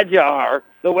glad you are.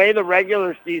 The way the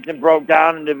regular season broke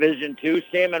down in Division II,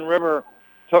 Salmon River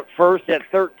took first at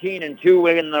 13-2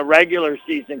 winning the regular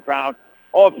season crown.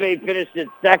 OFA finished in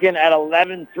second at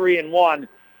 11-3-1.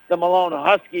 The Malone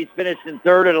Huskies finished in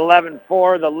third at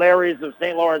 11-4. The Larrys of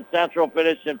St. Lawrence Central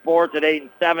finished in fourth at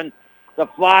 8-7. The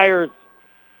Flyers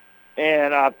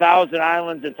and Thousand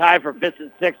Islands a tie for fifth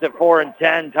and sixth at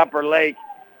 4-10. Tupper Lake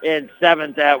in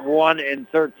seventh at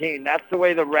 1-13. That's the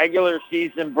way the regular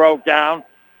season broke down.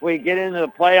 We get into the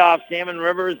playoffs. Salmon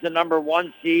River is the number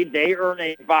one seed. They earn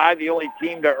a bye, the only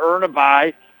team to earn a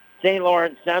bye. St.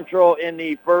 Lawrence Central in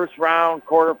the first round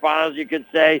quarterfinals, you could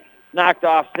say, knocked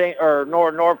off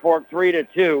Norfolk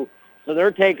 3-2. So they're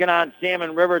taking on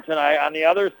Salmon River tonight. On the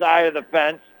other side of the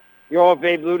fence, your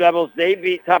OFA Blue Devils, they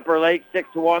beat Tupper Lake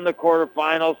 6-1 the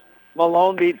quarterfinals.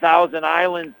 Malone beat Thousand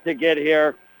Islands to get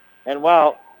here. And,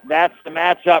 well, that's the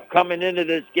matchup coming into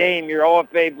this game. Your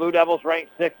OFA Blue Devils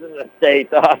ranked 6th in the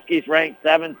state. The Huskies ranked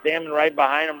 7th. Salmon right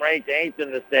behind them ranked 8th in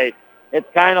the state. It's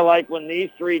kind of like when these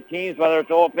three teams, whether it's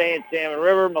OFA and Salmon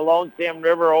River, Malone, Salmon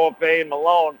River, OFA and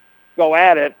Malone, go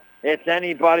at it. It's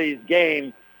anybody's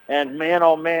game. And, man,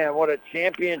 oh, man, what a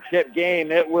championship game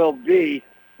it will be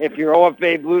if your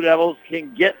OFA Blue Devils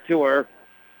can get to her.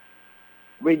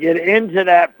 We get into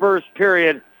that first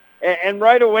period. And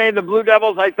right away, the Blue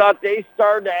Devils, I thought they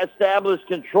started to establish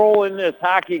control in this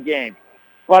hockey game.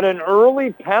 But an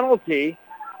early penalty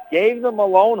gave the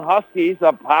Malone Huskies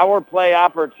a power play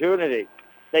opportunity.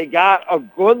 They got a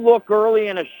good look early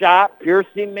in a shot.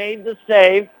 Piercy made the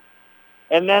save.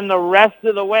 And then the rest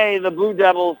of the way, the Blue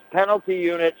Devils penalty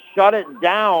unit shut it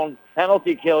down,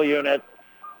 penalty kill unit,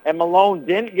 and Malone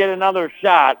didn't get another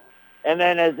shot. And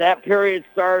then as that period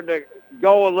started to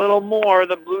go a little more,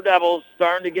 the Blue Devils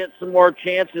starting to get some more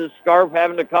chances, Scarf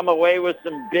having to come away with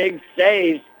some big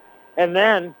saves. And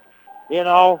then,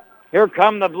 here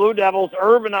come the Blue Devils.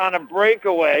 Irvin on a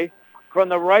breakaway from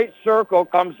the right circle,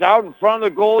 comes out in front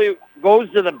of the goalie,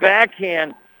 goes to the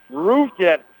backhand, roofed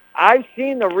it. I've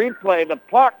seen the replay. The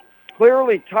puck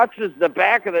clearly touches the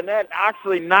back of the net,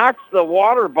 actually knocks the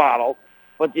water bottle,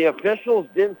 but the officials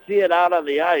didn't see it out on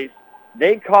the ice.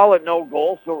 They call it no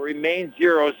goal, so it remains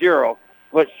 0-0.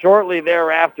 But shortly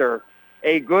thereafter,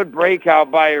 a good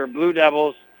breakout by your Blue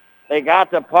Devils. They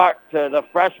got the puck to the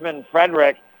freshman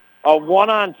Frederick, a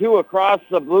 1-on-2 across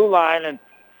the blue line, and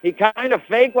he kind of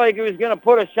faked like he was going to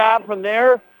put a shot from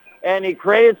there, and he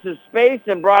created some space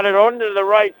and brought it onto the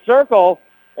right circle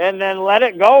and then let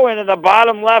it go into the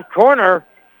bottom left corner,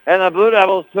 and the Blue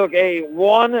Devils took a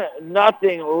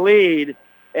 1-0 lead,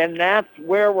 and that's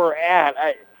where we're at.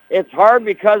 It's hard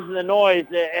because of the noise,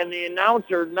 and the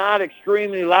announcer not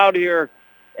extremely loud here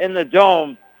in the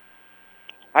dome.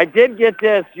 I did get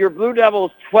this. Your Blue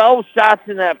Devils, 12 shots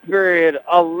in that period,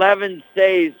 11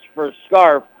 saves for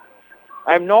Scarf.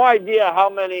 I have no idea how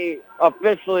many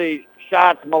officially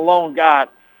shots Malone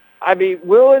got. I'd be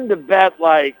willing to bet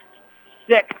like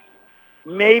 6,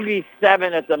 maybe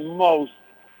 7 at the most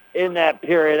in that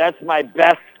period. That's my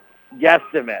best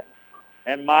guesstimate.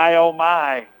 And my, oh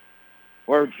my,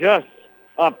 we're just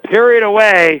a period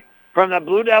away from the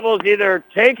Blue Devils either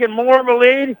taking more of a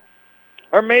lead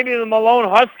or maybe the Malone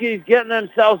Huskies getting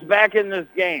themselves back in this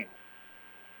game.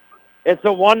 It's a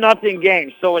 1-0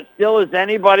 game, so it still is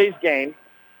anybody's game.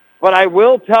 But I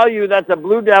will tell you that the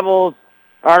Blue Devils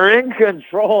are in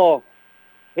control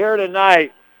here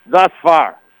tonight thus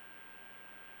far.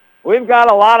 We've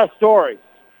got a lot of stories.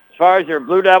 As far as your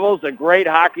Blue Devils, a great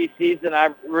hockey season. I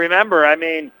remember,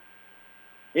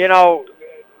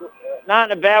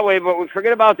 not in a bad way, but we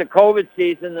forget about the COVID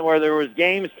season where there was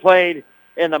games played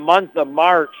in the month of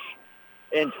March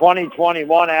in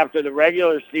 2021 after the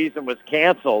regular season was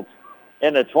canceled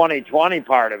in the 2020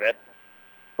 part of it.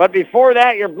 But before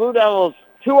that, your Blue Devils,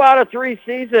 2 out of 3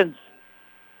 seasons,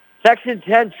 Section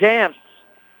 10 champs.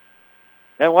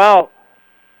 And, well,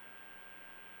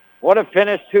 what a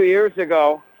finish 2 years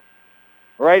ago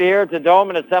right here at the Dome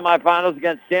in the semifinals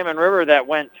against Salmon River that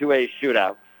went to a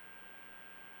shootout.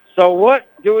 So what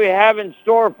do we have in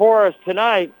store for us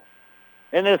tonight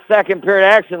in this second period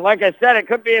action? Like I said, it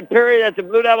could be a period that the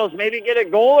Blue Devils maybe get a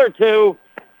goal or two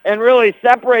and really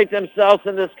separate themselves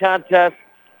in this contest.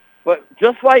 But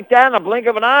just like that, in a blink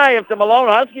of an eye, if the Malone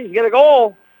Huskies get a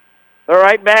goal, they're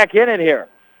right back in it here.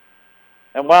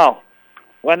 And, well,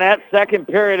 when that second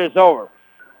period is over,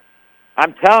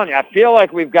 I'm telling you, I feel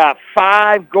like we've got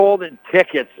 5 golden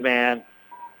tickets, man,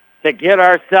 to get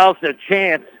ourselves a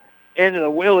chance into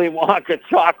the Willy Wonka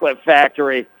chocolate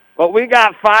factory. But we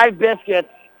got 5 biscuits,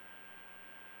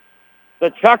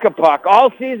 the Chuck-a-Puck.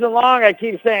 All season long, I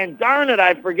keep saying, darn it,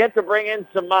 I forget to bring in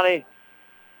some money.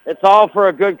 It's all for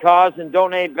a good cause and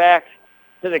donate back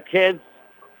to the kids.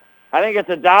 I think it's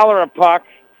 $1 a puck.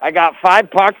 I got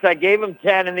 5 pucks. I gave them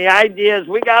 10. And the idea is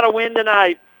we got to win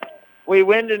tonight. We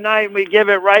win tonight and we give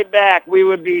it right back. We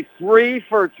would be 3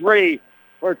 for 3.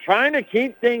 We're trying to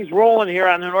keep things rolling here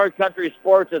on the North Country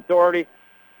Sports Authority.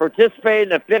 Participate in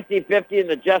the 50-50 in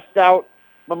the Just Out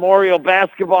Memorial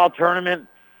Basketball Tournament.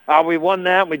 We won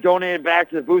that. We donated back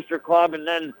to the Booster Club. And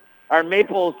then our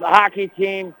Maples hockey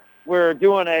team, we're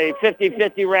doing a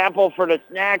 50-50 raffle for the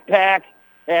snack pack.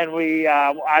 And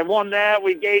I won that.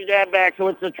 We gave that back. So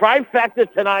it's a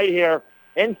trifecta tonight here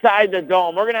inside the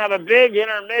Dome. We're going to have a big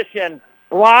intermission,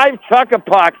 live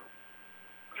Chuck-a-Puck,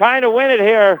 trying to win it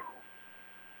here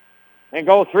and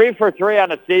go 3 for 3 on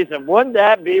the season. Wouldn't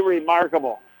that be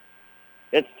remarkable?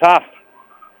 It's tough.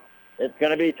 It's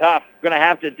going to be tough. Going to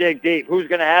have to dig deep. Who's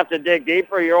going to have to dig deep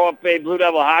for your OFA Blue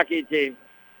Devil hockey team?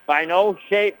 By no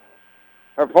shape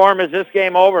or form is this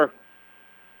game over.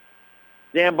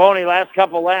 Zamboni, last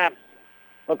couple laps.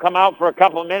 He'll come out for a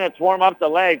couple minutes, warm up the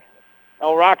legs.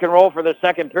 He'll rock and roll for the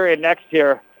second period next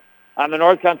here on the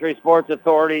North Country Sports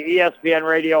Authority, ESPN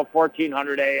Radio,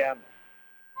 1400 AM.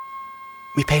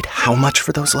 We paid how much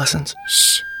for those lessons?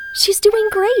 Shh. She's doing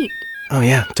great. Oh,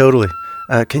 yeah, totally.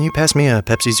 Can you pass me a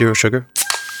Pepsi Zero Sugar?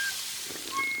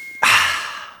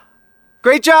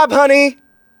 Great job, honey!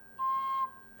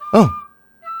 Oh,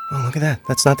 look at that.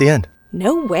 That's not the end.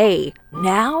 No way.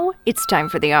 Now it's time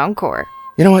for the encore.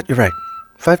 You know what? You're right.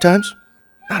 5 times?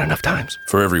 Not enough times.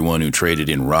 For everyone who traded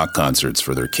in rock concerts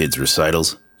for their kids'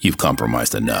 recitals, you've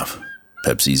compromised enough.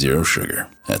 Pepsi Zero Sugar.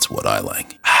 That's what I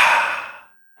like.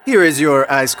 Here is your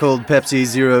ice-cold Pepsi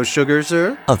Zero Sugar,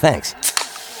 sir. Oh, thanks.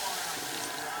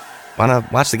 Wanna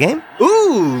watch the game?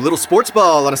 Ooh, little sports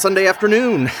ball on a Sunday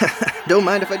afternoon. Don't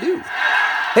mind if I do.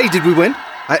 Hey, did we win?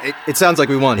 It sounds like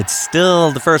we won. It's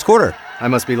still the first quarter. I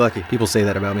must be lucky. People say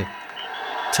that about me.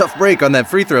 Tough break on that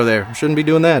free throw there. Shouldn't be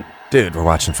doing that. Dude, we're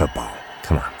watching football.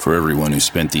 Come on. For everyone who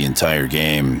spent the entire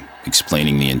game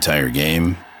explaining the entire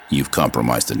game, you've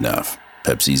compromised enough.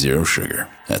 Pepsi Zero Sugar.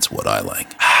 That's what I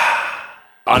like.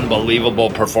 Unbelievable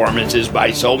performances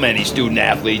by so many student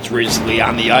athletes recently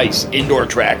on the ice, indoor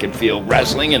track and field,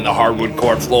 wrestling, and the hardwood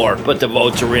court floor. But the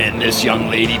votes are in. This young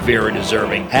lady, very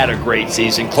deserving, had a great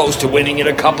season, close to winning it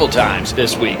a couple times.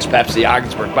 This week's Pepsi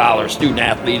Ogdensburg Fowler Student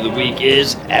Athlete of the Week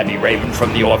is Abby Raven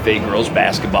from the OFA girls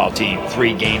basketball team.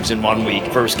 3 games in 1 week.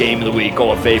 First game of the week,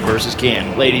 OFA versus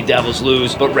Canton. Lady Devils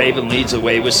lose, but Raven leads the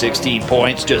way with 16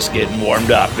 points, just getting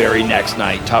warmed up. Very next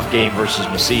night, tough game versus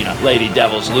Messina. Lady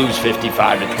Devils lose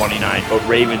 55-50. 35-29. But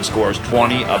Raven scores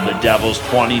 20 of the Devils'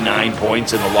 29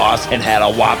 points in the loss and had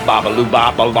a wop babaloo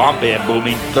bop a lomp and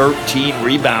booming 13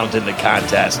 rebounds in the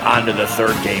contest. On to the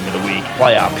third game of the week.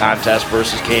 Playoff contest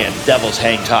versus Canton. Devils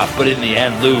hang tough, but in the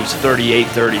end lose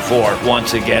 38-34.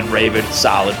 Once again, Raven,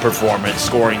 solid performance,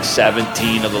 scoring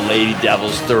 17 of the Lady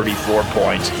Devils' 34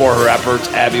 points. For her efforts,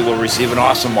 Abby will receive an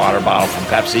awesome water bottle from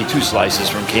Pepsi, 2 slices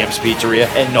from Camp's Pizzeria,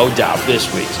 and no doubt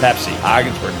this week's Pepsi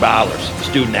Ogdensburg Bowlers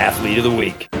Student Athlete of the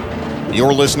Week.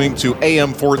 You're listening to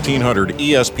AM 1400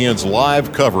 ESPN's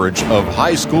live coverage of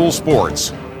high school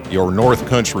sports. Your North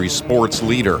Country sports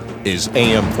leader is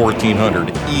AM 1400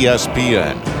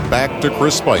 ESPN. Back to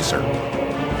Chris Spicer.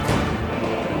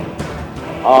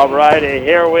 All righty,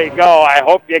 here we go. I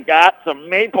hope you got some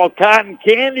maple cotton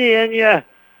candy in you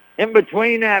in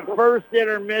between that first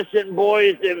intermission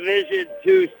boys Division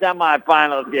II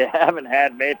semifinal. If you haven't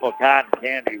had maple cotton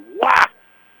candy, wow!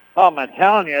 I'm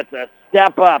telling you, it's a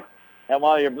step up. And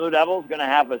while your Blue Devils going to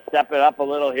have to step it up a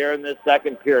little here in this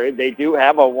second period, they do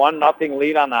have a 1-0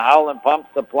 lead on the Howland Pump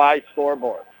Supply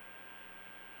scoreboard.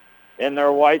 In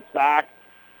their white socks,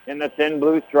 in the thin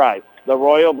blue stripes, the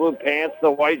royal blue pants,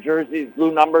 the white jerseys,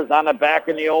 blue numbers on the back,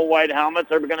 and the old white helmets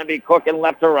are going to be cooking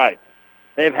left to right.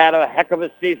 They've had a heck of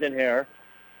a season here.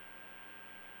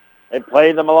 They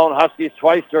played the Malone Huskies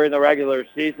twice during the regular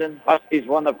season. Huskies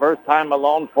won the first time,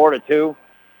 Malone 4-2.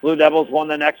 Blue Devils won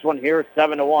the next one here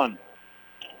 7-1.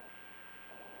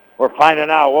 We're finding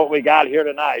out what we got here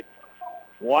tonight.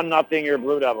 1-0 your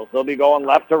Blue Devils. They'll be going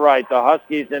left to right. The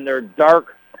Huskies in their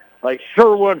dark, like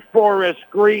Sherwood Forest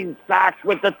green socks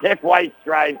with the thick white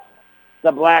stripes.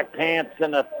 The black pants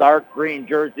and the dark green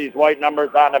jerseys, white numbers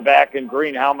on the back and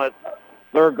green helmets.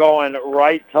 They're going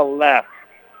right to left.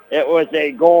 It was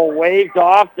a goal waved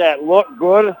off that looked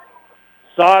good.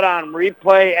 Saw it on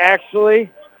replay,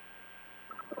 actually.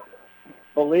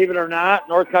 Believe it or not,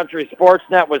 North Country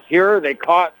Sportsnet was here. They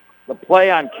caught the play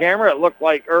on camera. It looked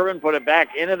like Irvin put it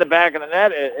back into the back of the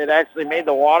net. It actually made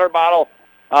the water bottle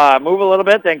move a little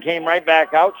bit, then came right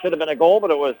back out. Should have been a goal,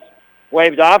 but it was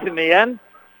waved off in the end.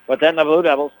 But then the Blue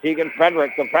Devils, Tegan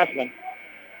Frederick, the freshman,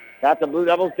 got the Blue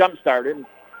Devils jump-started.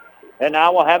 And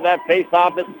now we'll have that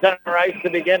face-off at center ice to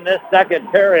begin this second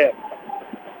period.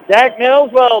 Jack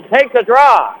Mills will take the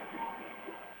draw.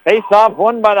 Face-off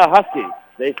won by the Huskies.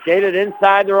 They skated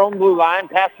inside their own blue line,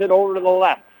 passed it over to the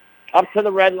left. Up to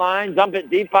the red line, dump it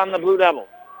deep on the Blue Devils.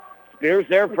 Spears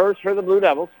there first for the Blue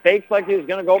Devils. Fakes like he was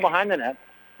going to go behind the net.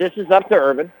 This is up to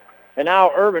Irvin. And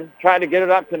now Irvin tried to get it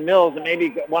up to Mills and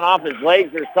maybe went off his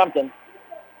legs or something.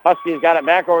 Huskies got it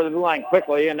back over the blue line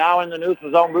quickly, and now in the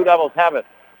neutral zone, Blue Devils have it.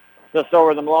 Just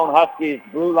over the Malone Huskies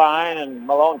blue line, and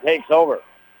Malone takes over.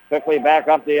 Quickly back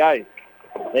up the ice.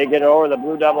 They get it over the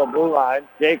Blue Devil blue line.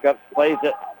 Jacobs plays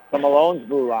it to Malone's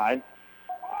blue line.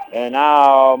 And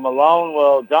now Malone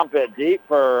will dump it deep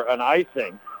for an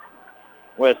icing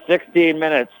with 16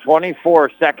 minutes,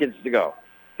 24 seconds to go.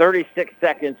 36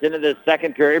 seconds into this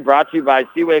second period, brought to you by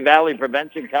Seaway Valley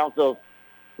Prevention Council's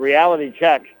Reality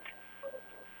Check.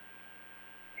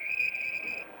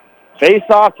 Face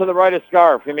off to the right of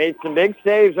Scarf. He made some big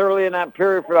saves early in that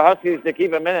period for the Huskies to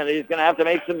keep him in it. He's going to have to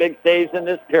make some big saves in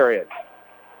this period.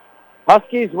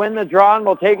 Huskies win the draw and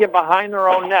will take it behind their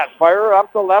own net. Fire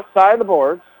up the left side of the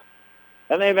boards.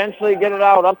 And they eventually get it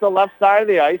out up the left side of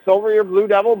the ice over your Blue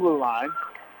Devil blue line.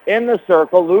 In the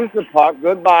circle, lose the puck.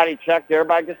 Good body check there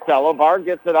by Costello. Bard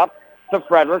gets it up to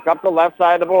Frederick up the left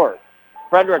side of the board.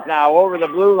 Frederick now over the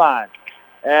blue line.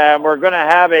 And we're going to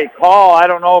have a call. I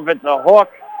don't know if it's a hook.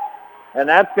 And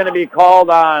that's going to be called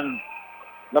on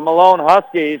the Malone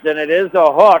Huskies, and it is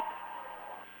a hook.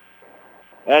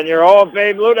 And your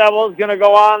OFA Blue Devils going to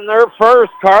go on their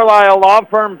first Carlisle Law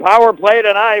Firm power play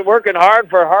tonight, working hard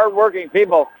for hard-working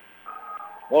people.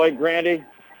 Lloyd Grandy,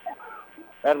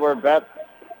 Edward Betts,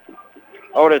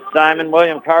 Otis Simon,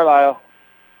 William Carlisle.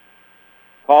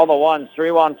 Call the ones,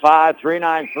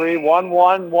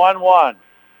 315-393-1111.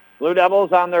 Blue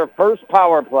Devils on their first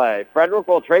power play. Frederick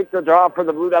will take the draw for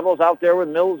the Blue Devils out there with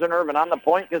Mills and Irvin on the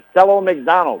point. Costello,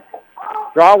 McDonald.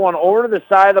 Draw one over to the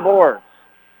side of the boards.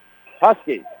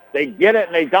 Huskies, they get it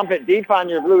and they dump it deep on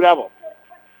your Blue Devils.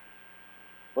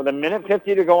 With a minute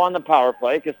 50 to go on the power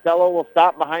play, Costello will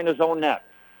stop behind his own net.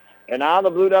 And now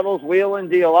the Blue Devils wheel and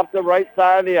deal up the right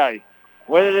side of the ice.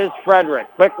 With it is Frederick,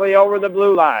 quickly over the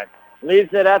blue line.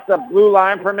 Leaves it at the blue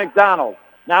line for McDonald.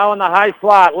 Now in the high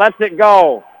slot, lets it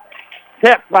go.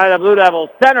 Tipped by the Blue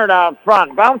Devils, centered out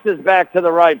front, bounces back to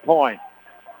the right point.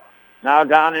 Now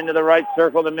down into the right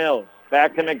circle to Mills.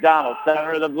 Back to McDonald,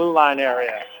 center of the blue line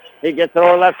area. He gets it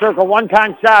over left circle,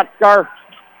 one-time shot, Scarf.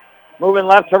 Moving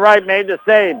left to right, made the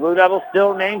save. Blue Devils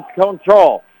still maintain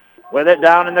control. With it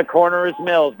down in the corner is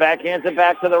Mills. Backhands it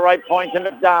back to the right point to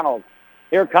McDonald.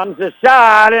 Here comes the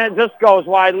shot, and it just goes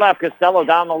wide left. Costello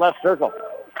down the left circle.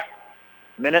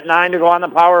 1:09 to go on the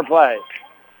power play.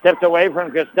 Tipped away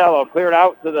from Costello. Cleared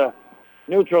out to the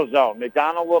neutral zone.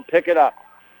 McDonald will pick it up.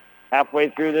 Halfway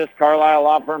through this Carlisle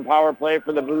Law Firm power play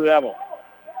for the Blue Devils.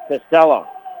 Costello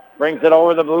brings it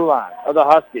over the blue line of the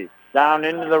Huskies. Down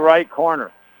into the right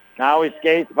corner. Now he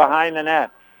skates behind the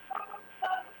net.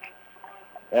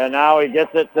 And now he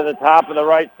gets it to the top of the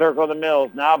right circle to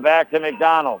Mills. Now back to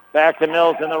McDonald. Back to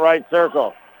Mills in the right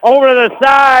circle. Over to the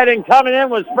side, and coming in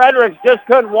was Fredericks. Just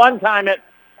couldn't one-time it.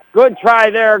 Good try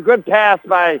there. Good pass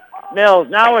by Mills.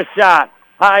 Now a shot.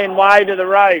 High and wide to the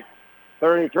right.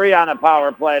 33 on the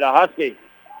power play. The Huskies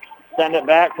send it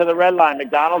back to the red line.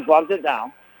 McDonald gloves it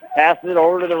down. Passes it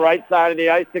over to the right side of the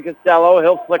ice to Costello.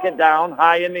 He'll flick it down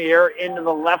high in the air into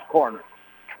the left corner.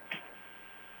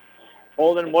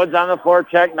 Holden Woods on the floor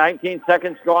check. 19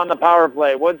 seconds to go on the power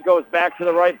play. Woods goes back to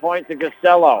the right point to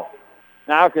Costello.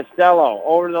 Now Costello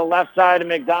over to the left side of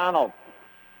McDonald.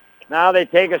 Now they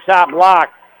take a shot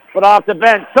blocked. But off the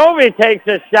bench, Sovey takes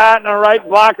a shot and a right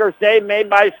blocker save made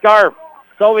by Scarf.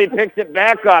 Sovey picks it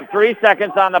back up. 3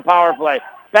 seconds on the power play.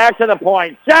 Back to the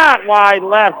point. Shot wide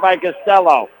left by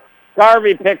Costello.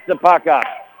 Garvey picks the puck up.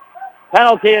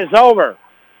 Penalty is over.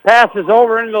 Passes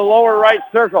over into the lower right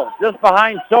circle, just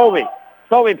behind Sovey.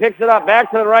 Sovey picks it up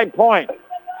back to the right point.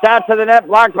 Shot to the net,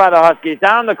 blocked by the Huskies.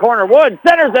 Down the corner, Woods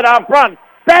centers it out front.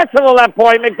 Back to the left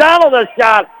point. McDonald a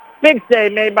shot. Big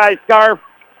save made by Scarf.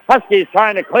 Huskies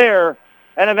trying to clear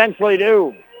and eventually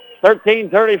do.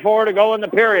 13:34 to go in the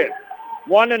period.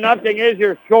 1-0 is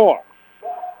your score.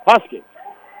 Huskies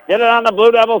get it on the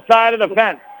Blue Devil side of the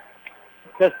fence.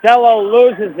 Costello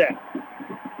loses it.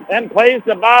 Then plays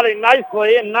the body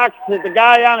nicely and knocks the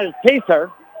guy on his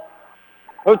teaser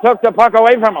who took the puck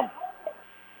away from him.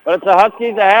 But it's the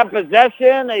Huskies that have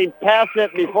possession. They pass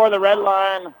it before the red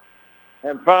line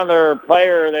in front of their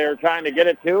player they were trying to get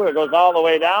it to. It goes all the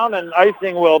way down, and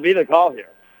icing will be the call here.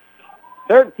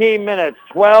 13 minutes,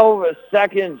 12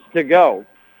 seconds to go.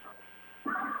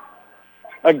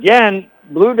 Again,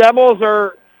 Blue Devils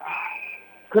are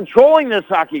controlling this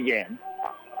hockey game.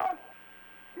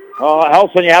 Oh, it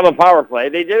helps when you have a power play.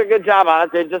 They did a good job on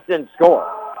it. They just didn't score.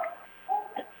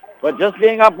 But just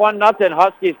being up 1-0,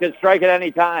 Huskies could strike at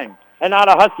any time. And now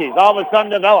the Huskies all of a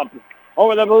sudden develop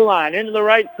over the blue line, into the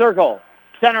right circle.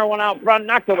 Center one out front,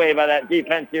 knocked away by that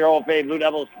defense here, OFA Blue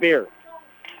Devils spear.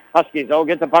 Huskies,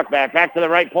 get the puck back to the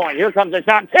right point. Here comes the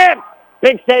shot. Tip!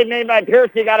 Big save made by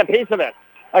Piercy, got a piece of it.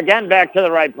 Again, back to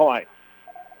the right point.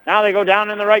 Now they go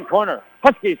down in the right corner.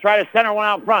 Huskies try to center one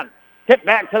out front. Tip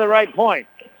back to the right point.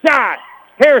 Shot!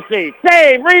 Piercy,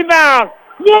 save, rebound!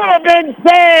 What a big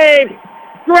save!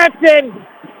 Gretchen,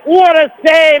 what a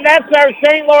save! That's our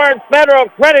St. Lawrence Federal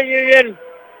Credit Union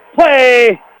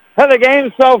play of the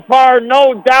game so far,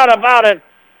 no doubt about it.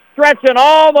 Stretching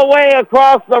all the way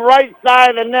across the right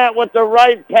side of the net with the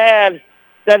right pad,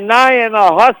 denying the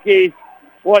Huskies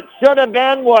what should have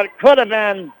been, what could have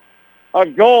been a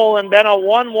goal and been a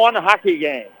 1-1 hockey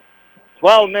game.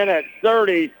 12 minutes,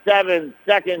 37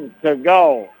 seconds to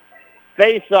go.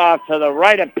 Face-off to the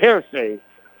right of Piercy.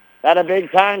 That a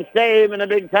big-time save in a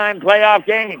big-time playoff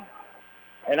game.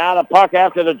 And now the puck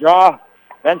after the draw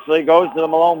eventually goes to the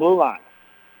Malone blue line.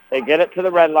 They get it to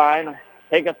the red line,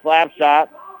 take a slap shot.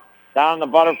 Down the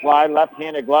butterfly,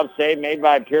 left-handed glove save made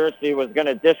by Piercy. Was going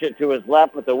to dish it to his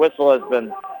left, but the whistle has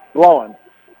been blowing.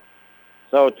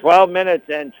 So 12 minutes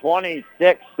and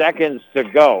 26 seconds to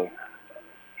go.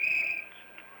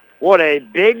 What a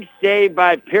big save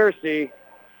by Piercy.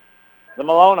 The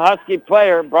Malone Husky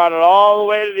player brought it all the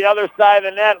way to the other side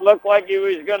of the net. Looked like he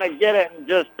was going to get it, and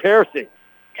just Piercy.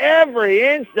 Every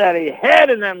inch that he had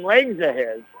in them legs of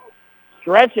his,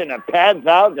 stretching the pads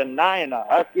out, denying the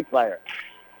Husky player.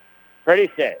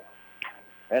 Pretty safe.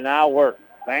 And now Work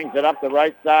bangs it up the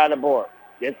right side of the board.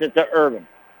 Gets it to Urban.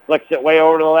 Flicks it way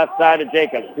over to the left side of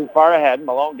Jacobs. Too far ahead.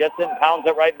 Malone gets it and pounds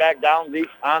it right back down deep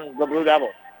on the Blue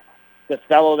Devils.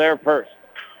 Costello there first.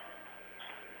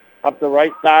 Up the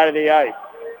right side of the ice.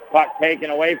 Puck taken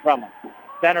away from him.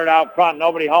 Centered out front.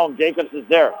 Nobody home. Jacobs is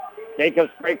there.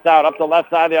 Jacobs breaks out up the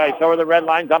left side of the ice. Over the red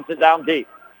line. Dumps it down deep.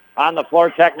 On the floor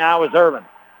check now is Urban.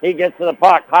 He gets to the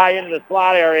puck. High into the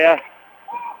slot area.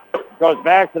 Goes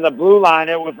back to the blue line.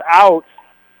 It was out.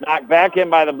 Knocked back in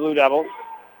by the Blue Devils.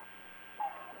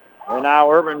 And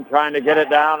now Urban trying to get it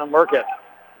down and work it.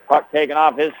 Puck taken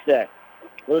off his stick.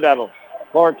 Blue Devils.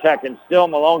 Floor check, and still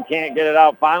Malone can't get it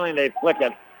out. Finally, they flick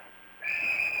it.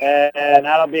 And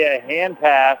that'll be a hand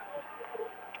pass.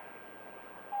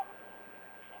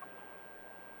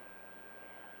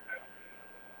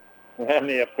 And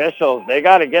the officials, they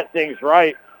got to get things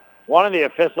right. One of the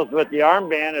officials with the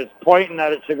armband is pointing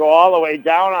that it should go all the way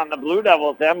down on the Blue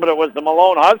Devils end, but it was the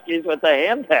Malone Huskies with the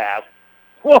hand pass.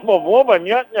 Whoop, whoop, and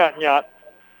yut.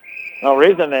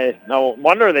 No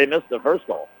wonder they missed the first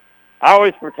goal. I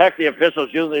always protect the officials.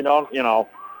 Usually don't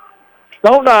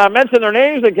mention their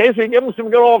names in case we give them some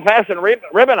good old-fashioned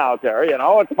ribbon out there.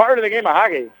 It's part of the game of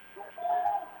hockey.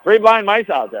 3 blind mice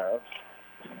out there.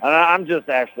 And I'm just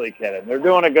actually kidding. They're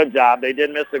doing a good job. They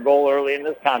did miss a goal early in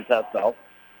this contest, though.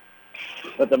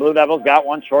 But the Blue Devils got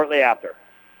one shortly after.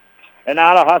 And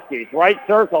now the Huskies. Right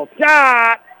circle.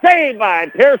 Shot! Saved by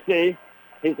Piercy.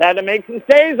 He's had to make some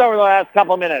saves over the last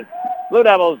couple minutes. Blue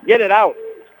Devils get it out.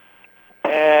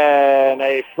 And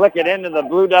they flick it into the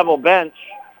Blue Devil bench.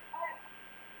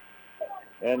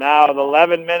 And now with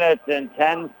 11 minutes and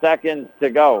 10 seconds to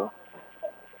go.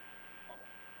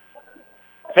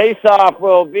 Face-off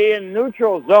will be in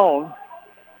neutral zone.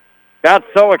 Got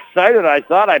so excited I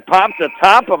thought I popped the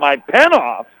top of my pen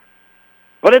off.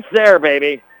 But it's there,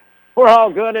 baby. We're all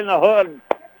good in the hood.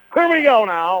 Here we go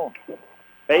now.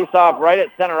 Face-off right at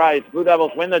center ice. Blue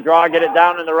Devils win the draw, get it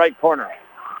down in the right corner.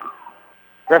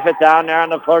 Griffith down there on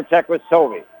the floor check with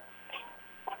Sovey.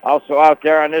 Also out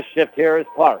there on this shift here is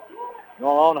Clark.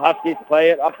 Malone Huskies play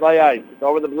it up the ice. It's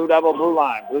over the Blue Devil blue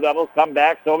line. Blue Devils come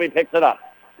back. Sovey picks it up.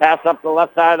 Pass up the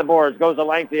left side of the boards. Goes the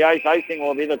length of the ice. Icing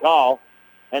will be the call.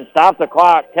 And stop the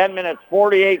clock. 10 minutes,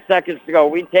 48 seconds to go.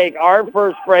 We take our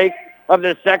first break of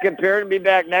the second period and be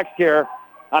back next year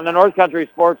on the North Country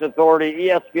Sports Authority,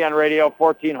 ESPN Radio,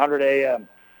 1400 AM.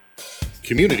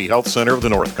 Community Health Center of the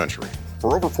North Country.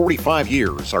 For over 45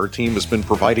 years, our team has been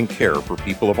providing care for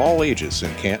people of all ages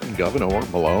in Canton, Gouverneur,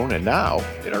 Malone, and now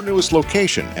in our newest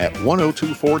location at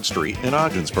 102 Ford Street in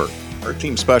Ogdensburg. Our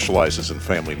team specializes in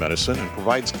family medicine and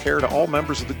provides care to all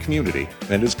members of the community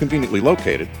and is conveniently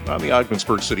located on the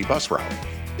Ogdensburg City bus route.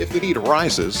 If the need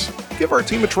arises, give our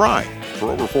team a try. For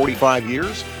over 45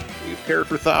 years, we've cared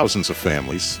for thousands of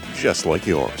families just like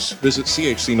yours. Visit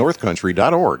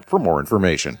chcnorthcountry.org for more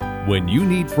information. When you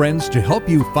need friends to help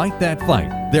you fight that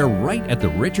fight, they're right at the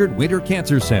Richard Winter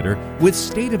Cancer Center with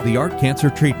state-of-the-art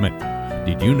cancer treatment.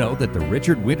 Did you know that the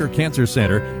Richard Winter Cancer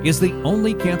Center is the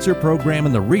only cancer program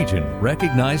in the region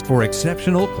recognized for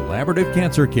exceptional collaborative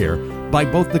cancer care by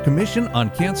both the Commission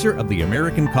on Cancer of the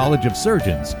American College of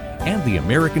Surgeons and the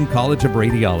American College of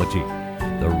Radiology?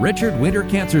 The Richard Winter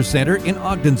Cancer Center in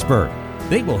Ogdensburg.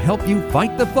 They will help you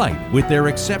fight the fight with their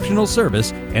exceptional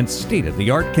service and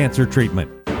state-of-the-art cancer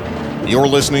treatment. You're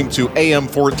listening to AM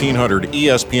 1400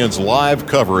 ESPN's live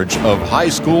coverage of high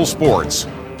school sports.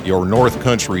 Your North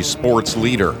Country sports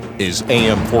leader is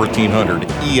AM 1400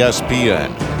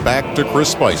 ESPN. Back to Chris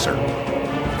Spicer.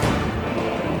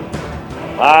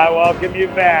 I welcome you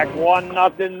back.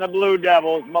 1-0 the Blue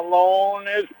Devils. Malone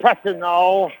is pressing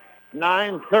though.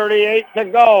 9:38 to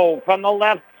go from the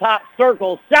left top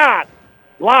circle. Shot.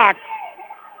 Blocked.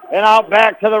 And out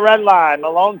back to the red line.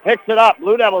 Malone picks it up.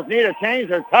 Blue Devils need a change.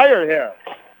 They're tired here.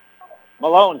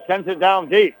 Malone sends it down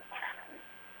deep.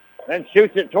 Then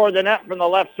shoots it toward the net from the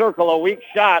left circle. A weak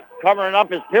shot. Covering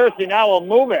up is Piercy. Now will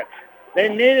move it. They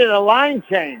needed a line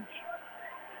change.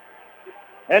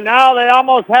 And now they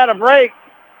almost had a break.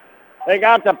 They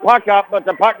got the puck up, but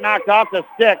the puck knocked off the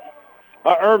stick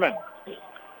of Urban.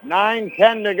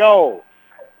 9:10 to go.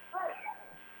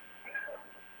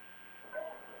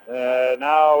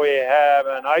 Now we have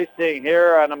an icing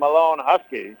here on the Malone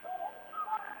Huskies.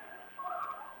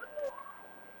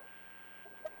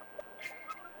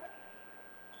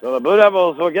 So the Blue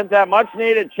Devils will get that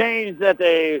much-needed change that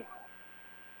they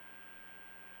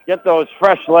get those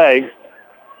fresh legs.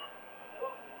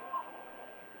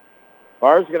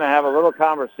 Barr's going to have a little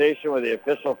conversation with the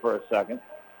official for a second.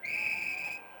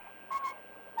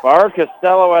 Barr,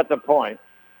 Costello at the point.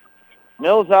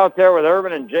 Mills out there with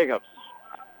Urban and Jacobs.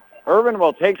 Urban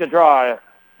will take the draw.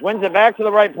 Wins it back to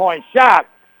the right point. Shot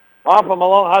off of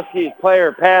Malone Huskies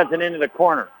player. Pads it into the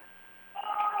corner.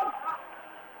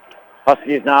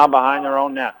 Huskies now behind their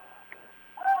own net.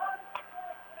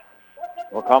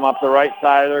 Will come up the right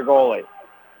side of their goalie.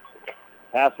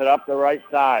 Pass it up the right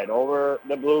side over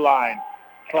the blue line.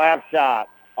 Slap shot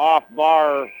off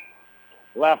Barr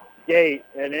left skate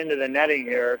and into the netting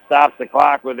here. Stops the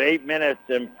clock with 8 minutes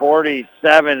and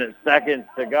 47 seconds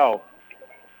to go.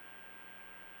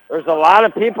 There's a lot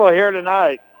of people here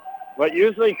tonight, but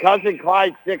usually Cousin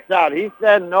Clyde sticks out. He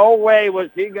said no way was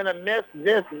he going to miss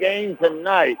this game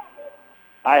tonight.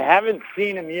 I haven't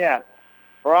seen him yet.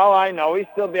 For all I know, he'll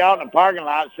still be out in the parking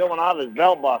lot showing off his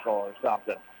belt buckle or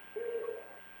something.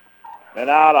 And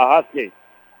now the Huskies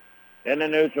in the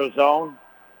neutral zone.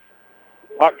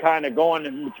 Puck kind of going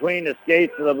in between the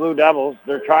skates of the Blue Devils.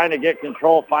 They're trying to get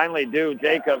control. Finally do.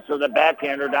 Jacobs with the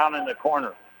backhander down in the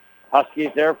corner.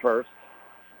 Huskies there first.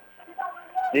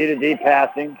 D-to-D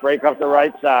passing. Break up the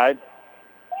right side.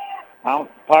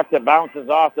 Puck that bounces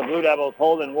off the Blue Devils.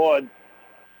 Holden Woods.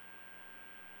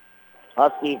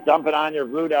 Huskies dumping on your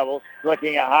Blue Devils.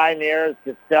 Flicking it high in the air is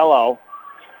Costello.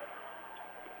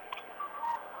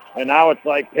 And now it's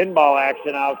like pinball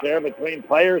action out there between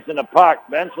players and the puck.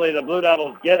 Eventually the Blue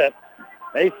Devils get it.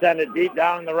 They send it deep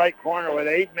down in the right corner with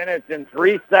 8 minutes and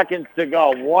 3 seconds to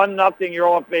go. 1-0 your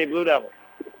OFA Blue Devils.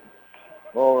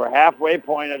 Over halfway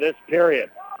point of this period.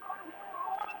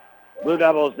 Blue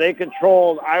Devils, they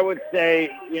controlled, I would say,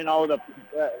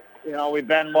 we've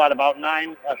been, about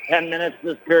 10 minutes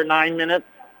this period, 9 minutes.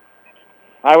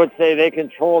 I would say they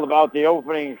controlled about the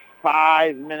opening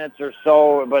 5 minutes or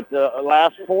so, but the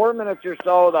last 4 minutes or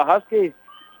so, the Huskies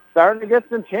starting to get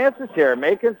some chances here,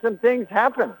 making some things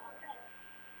happen.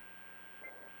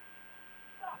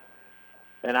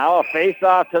 And now a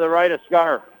face-off to the right of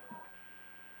Scarf.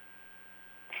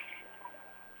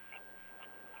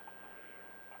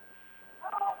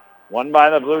 Won by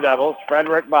the Blue Devils.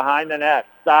 Frederick behind the net.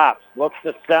 Stops. Looks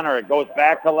to center. It goes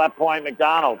back to left point.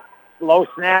 McDonald. Low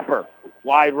snapper.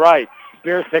 Wide right.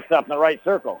 Spears picks up in the right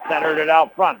circle. Centered it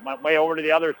out front. Went way over to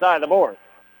the other side of the board.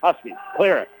 Huskies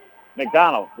clear it.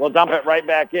 McDonald will dump it right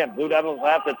back in. Blue Devils will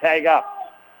have to tag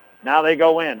up. Now they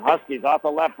go in. Huskies off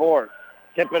the left board.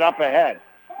 Tip it up ahead.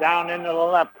 Down into the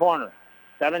left corner.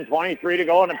 7:23 to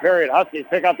go in the period. Huskies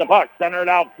pick up the puck. Center it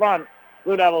out front.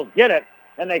 Blue Devils get it.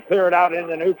 And they clear it out in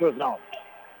the neutral zone.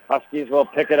 Huskies will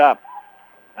pick it up.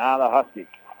 Now the Huskies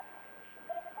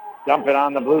dump it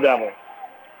on the Blue Devils.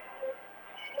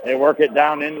 They work it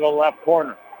down into the left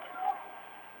corner.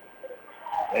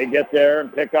 They get there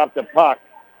and pick up the puck.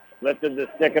 Lifted the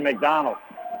stick of McDonald.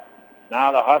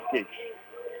 Now the Huskies.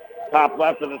 Top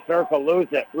left of the circle, lose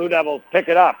it. Blue Devils pick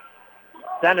it up.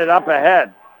 Send it up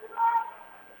ahead.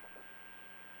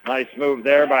 Nice move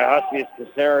there by Huskies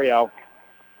Casario.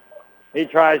 He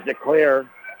tries to clear.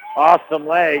 Off some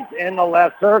legs in the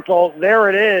left circle. There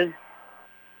it is.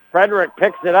 Frederick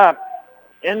picks it up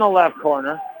in the left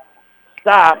corner.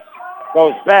 Stops.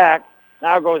 Goes back.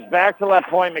 Now goes back to left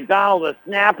point. McDonald, a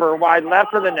snapper, wide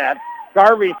left of the net.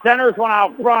 Garvey centers one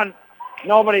out front.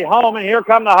 Nobody home. And here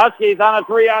come the Huskies on a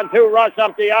 3-on-2 rush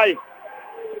up the ice.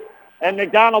 And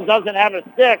McDonald doesn't have a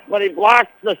stick, but he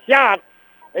blocks the shot.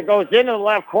 It goes into the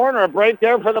left corner. A break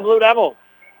there for the Blue Devils.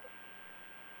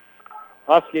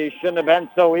 Huskies shouldn't have been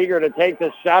so eager to take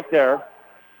this shot there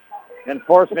and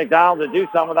force McDonald to do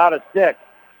something without a stick.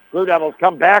 Blue Devils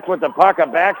come back with the puck, a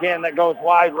backhand that goes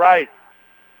wide right.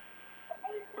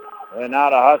 And now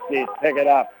the Huskies pick it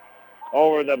up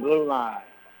over the blue line.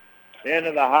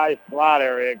 Into the high slot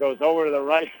area. It goes over to the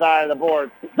right side of the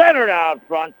board. Centered out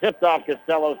front. Tipped off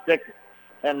Costello's stick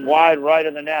and wide right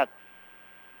of the net.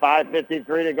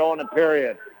 5:53 to go in the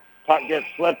period. Puck gets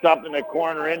flipped up in the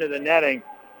corner into the netting.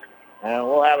 And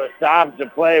we'll have a stoppage to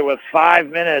play with 5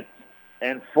 minutes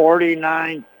and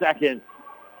 49 seconds.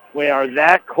 We are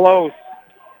that close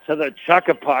to the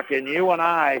Chuck-a-Puck, and you and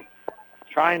I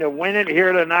trying to win it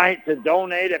here tonight to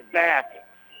donate it back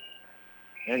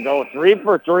and go 3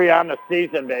 for 3 on the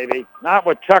season, baby. Not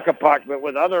with Chuck-a-Puck, but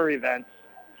with other events.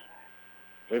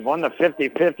 We've won the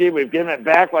 50-50. We've given it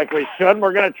back like we should.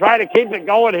 We're going to try to keep it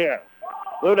going here.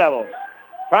 Blue Devils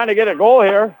trying to get a goal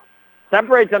here.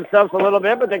 Separate themselves a little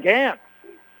bit, but they can't.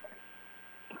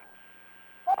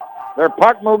 Their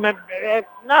puck movement,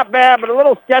 not bad, but a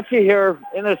little sketchy here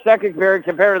in the second period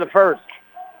compared to the first.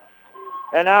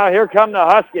 And now here come the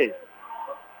Huskies.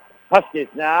 Huskies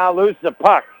now lose the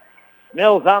puck.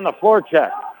 Mills on the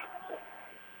forecheck.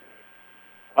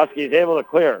 Huskies able to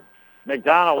clear.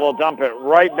 McDonald will dump it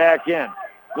right back in.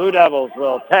 Blue Devils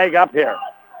will tag up here.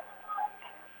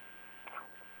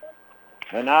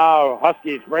 And now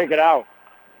Huskies break it out.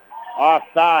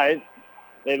 Offside.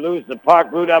 They lose the puck.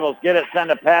 Blue Devils get it,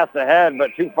 send a pass ahead,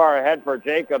 but too far ahead for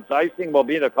Jacobs. Icing will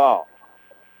be the call.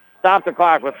 Stop the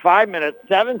clock with 5 minutes,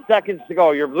 7 seconds to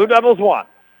go. Your Blue Devils 1.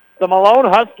 The Malone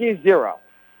Huskies 0.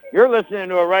 You're listening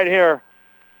to it right here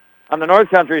on the North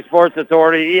Country Sports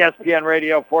Authority, ESPN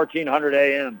Radio, 1400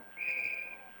 AM.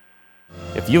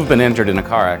 If you've been injured in a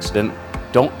car accident,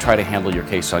 don't try to handle your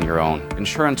case on your own.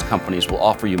 Insurance companies will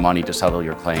offer you money to settle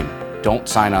your claim. Don't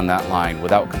sign on that line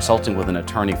without consulting with an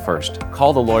attorney first.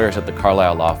 Call the lawyers at the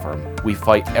Carlisle Law Firm. We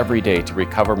fight every day to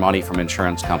recover money from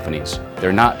insurance companies.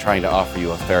 They're not trying to offer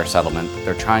you a fair settlement.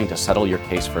 They're trying to settle your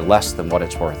case for less than what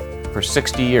it's worth. For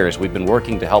 60 years, we've been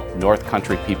working to help North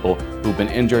Country people who've been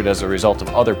injured as a result of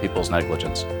other people's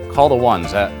negligence. Call the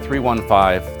ones at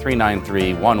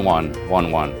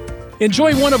 315-393-1111.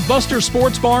 Enjoy one of Buster's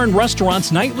Sports Bar and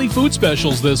Restaurant's nightly food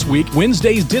specials this week.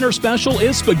 Wednesday's dinner special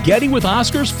is spaghetti with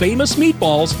Oscar's famous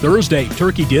meatballs. Thursday,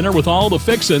 turkey dinner with all the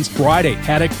fixins. Friday,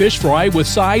 haddock fish fry with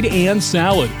side and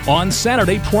salad. On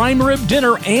Saturday, prime rib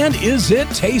dinner, and is it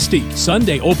tasty?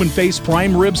 Sunday, open-faced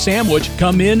prime rib sandwich.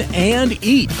 Come in and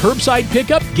eat. Curbside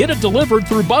pickup, get it delivered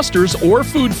through Buster's or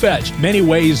Food Fetch. Many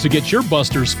ways to get your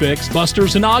Buster's fix.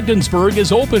 Buster's in Ogdensburg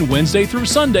is open Wednesday through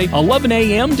Sunday, 11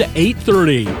 a.m. to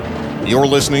 8:30. You're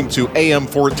listening to AM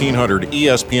 1400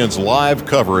 ESPN's live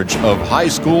coverage of high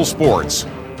school sports.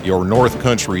 Your North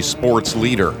Country sports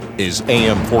leader is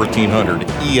AM 1400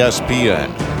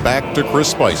 ESPN. Back to Chris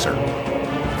Spicer.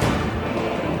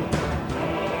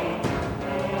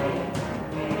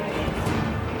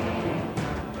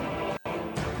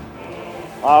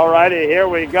 All righty, here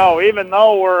we go. Even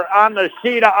though we're on the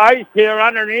sheet of ice here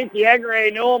underneath the Edgar A.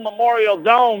 Newell Memorial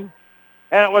Dome,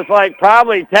 and it was like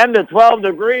probably 10 to 12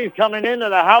 degrees coming into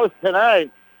the house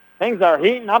tonight, things are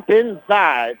heating up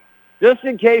inside. Just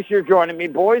in case you're joining me,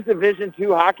 boys Division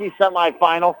II hockey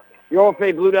semifinal. The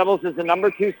OFA Blue Devils is the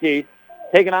number 2 seed,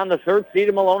 taking on the 3rd seed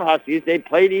of Malone Huskies. They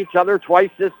played each other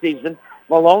twice this season.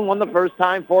 Malone won the first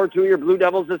time, 4-2. Your Blue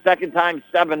Devils the second time,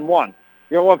 7-1.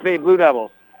 Your OFA Blue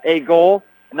Devils, a goal,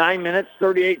 9 minutes,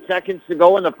 38 seconds to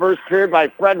go in the first period by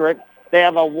Frederick. They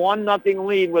have a 1-0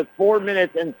 lead with 4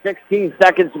 minutes and 16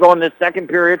 seconds to go in this second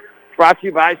period. Brought to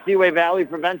you by Seaway Valley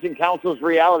Prevention Council's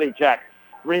Reality Check.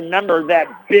 Remember that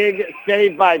big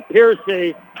save by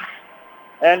Piercy.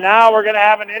 And now we're going to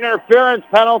have an interference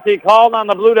penalty called on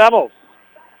the Blue Devils.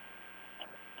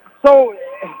 So,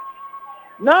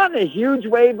 not in a huge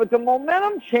way, but the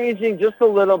momentum changing just a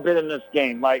little bit in this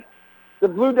game. Like, the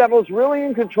Blue Devils really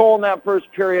in control in that first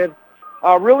period.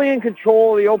 Really in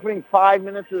control of the opening 5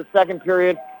 minutes of the second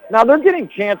period. Now, they're getting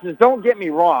chances, don't get me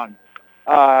wrong,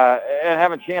 and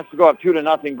have a chance to go up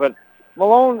 2-0. But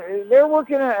Malone, they're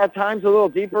working at times a little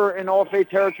deeper in OFA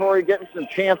territory, getting some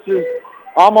chances.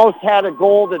 Almost had a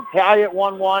goal to tie it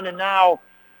 1-1, and now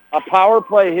a power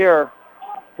play here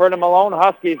for the Malone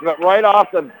Huskies. But right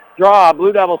off the draw,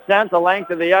 Blue Devils sent the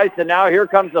length of the ice, and now here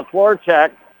comes the floor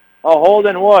check of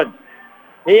Holden Woods.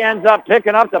 He ends up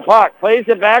picking up the puck, plays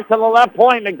it back to the left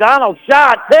point. McDonald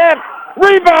shot, tip,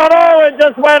 rebound. Oh, it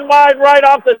just went wide right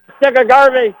off the stick of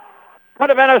Garvey. Could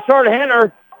have been a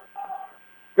short-hander.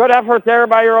 Good effort there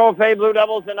by your OFA Blue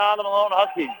Devils and on the Malone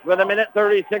Huskies with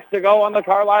 1:36 to go on the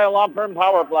Carlisle Law Firm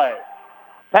power play.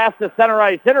 Pass to center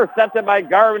ice, intercepted by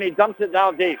Garvin. He dumps it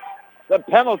down deep. The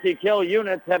penalty kill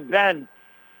units have been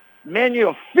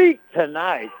magnifique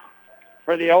tonight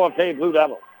for the OFA Blue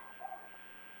Devils.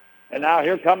 And now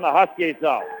here come the Huskies,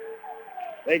 though.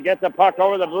 They get the puck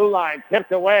over the blue line,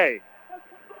 tipped away.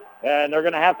 And they're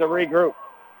going to have to regroup.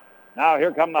 Now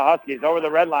here come the Huskies over the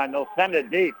red line. They'll send it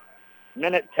deep.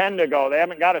 1:10 to go. They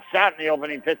haven't got a shot in the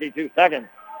opening 52 seconds.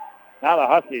 Now the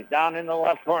Huskies down in the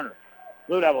left corner.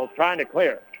 Blue Devils trying to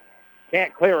clear.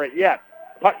 Can't clear it yet.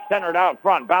 Puck centered out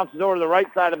front. Bounces over to the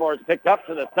right side of the boards. Picked up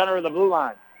to the center of the blue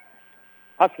line.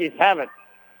 Huskies have it.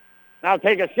 Now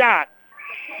take a shot.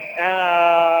 And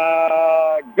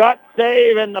a gut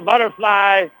save in the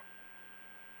butterfly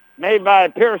made by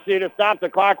Piercy to stop the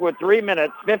clock with 3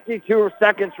 minutes. 52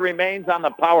 seconds remains on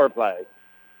the power play.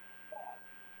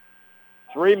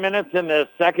 3 minutes in the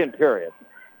second period.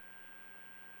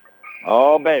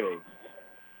 Oh, baby.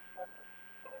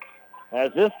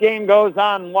 As this game goes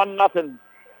on 1-0,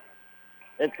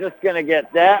 it's just going to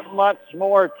get that much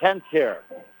more tense here.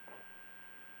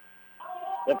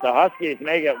 If the Huskies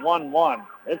make it 1-1,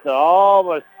 it's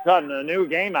all of a sudden a new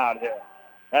game out here.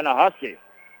 And the Huskies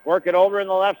work it over in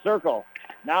the left circle.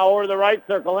 Now over the right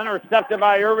circle, intercepted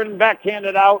by Irvin,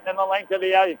 backhanded out in the length of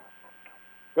the ice.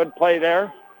 Good play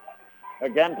there.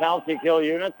 Again, penalty kill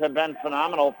units have been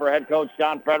phenomenal for head coach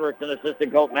John Fredericks and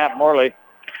assistant coach Matt Morley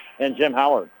and Jim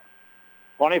Howard.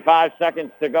 25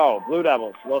 seconds to go. Blue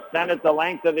Devils will send it the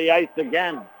length of the ice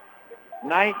again.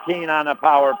 19 on the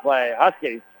power play.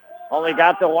 Huskies only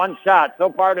got the one shot.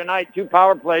 So far tonight, 2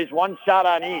 power plays, 1 shot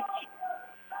on each.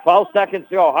 12 seconds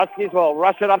to go. Huskies will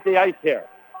rush it up the ice here.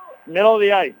 Middle of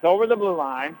the ice, over the blue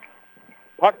line.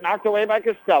 Puck knocked away by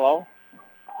Costello.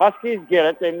 Huskies get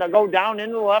it. They go down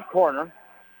into the left corner.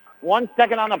 1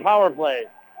 second on the power play.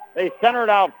 They center it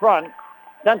out front.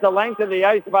 Sent the length of the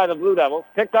ice by the Blue Devils.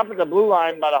 Picked up at the blue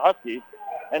line by the Huskies.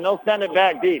 And they'll send it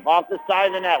back deep off the side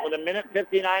of the net with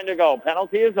 1:59 to go.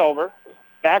 Penalty is over.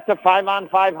 Back to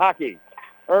 5-on-5 hockey.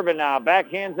 Urban now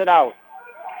backhands it out.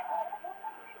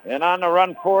 And on the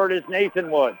run forward is Nathan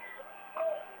Woods.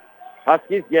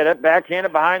 Huskies get it,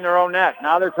 backhanded behind their own net.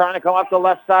 Now they're trying to come up the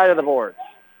left side of the boards.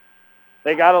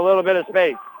 They got a little bit of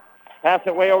space. Pass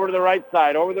it way over to the right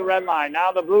side, over the red line,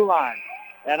 now the blue line.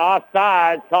 And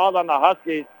offside called on the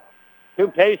Huskies. Too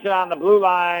patient on the blue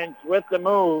lines with the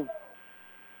move.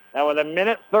 And with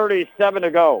 1:37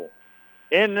 to go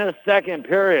in this second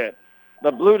period,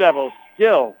 the Blue Devils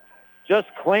still just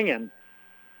clinging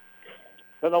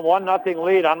to the 1-0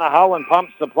 lead on the Howland Pump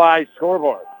Supply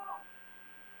scoreboard.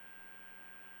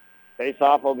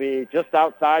 Face-off will be just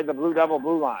outside the Blue Devil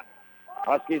blue line.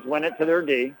 Huskies win it to their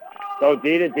D. Go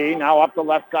D to D, now up the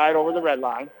left side over the red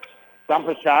line. Dump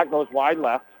a shot, goes wide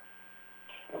left.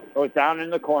 Goes down in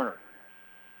the corner.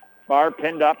 Barr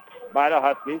pinned up by the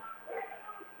Huskies.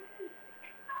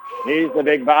 He's the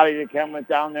big body that came with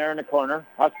down there in the corner.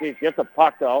 Huskies get the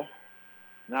puck, though.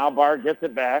 Now Barr gets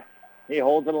it back. He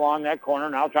holds it along that corner,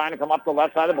 now trying to come up the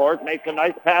left side of the boards. Makes a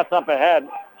nice pass up ahead.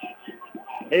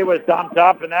 He was dumped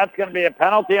up, and that's going to be a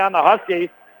penalty on the Huskies.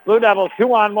 Blue Devils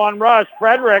 2-on-1 rush.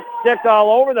 Frederick sticked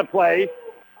all over the place.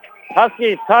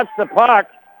 Huskies touch the puck,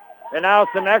 and now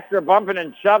some extra bumping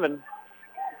and shoving.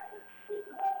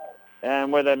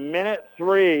 And with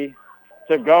 1:03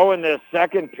 to go in this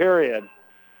second period,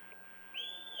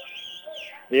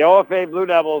 the OFA Blue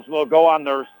Devils will go on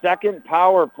their second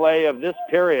power play of this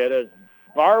period as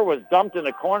Barr was dumped in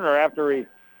the corner after he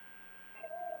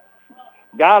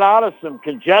got out of some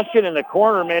congestion in the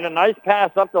corner, made a nice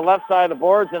pass up the left side of the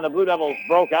boards, and the Blue Devils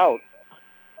broke out.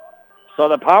 So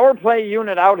the power play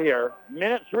unit out here,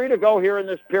 1:03 to go here in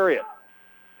this period.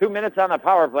 2 minutes on the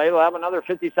power play. They'll have another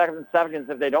 57 seconds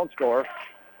if they don't score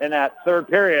in that third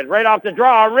period. Right off the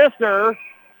draw, wrister.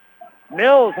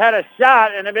 Mills had a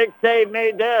shot, and a big save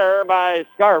made there by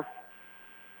Scarf.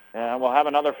 And we'll have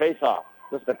another face-off.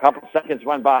 Just a couple seconds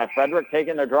went by. Frederick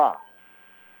taking the draw.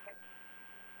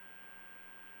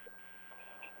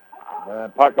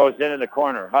 The puck goes in the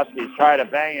corner. Huskies try to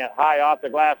bang it high off the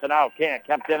glass and out. Can't.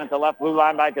 Kept in at the left blue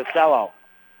line by Costello.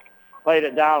 Played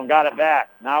it down, got it back.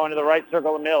 Now into the right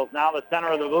circle of Mills. Now the center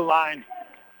of the blue line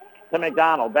to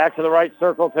McDonald. Back to the right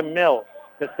circle to Mills.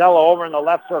 Costello over in the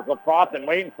left circle. Crofton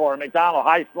waiting for him. McDonald,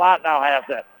 high slot now has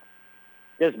it.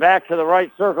 Gets back to the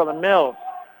right circle to Mills.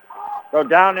 Go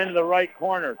down into the right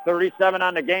corner. 37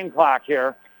 on the game clock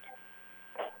here.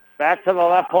 Back to the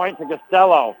left point to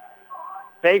Costello.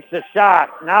 Fakes the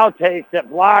shot. Now takes it.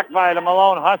 Blocked by the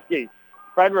Malone Huskies.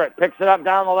 Frederick picks it up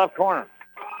down the left corner.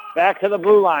 Back to the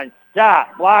blue line.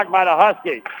 Shot. Blocked by the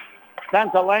Huskies.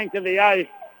 Sent the length of the ice.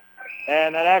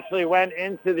 And it actually went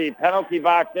into the penalty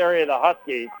box area of the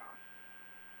Huskies.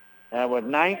 And with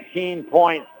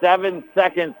 19.7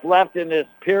 seconds left in this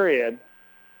period,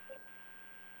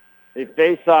 the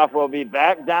faceoff will be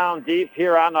back down deep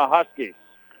here on the Huskies.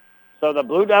 So the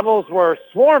Blue Devils were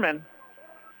swarming.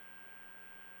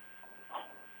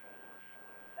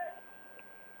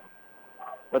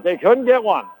 But they couldn't get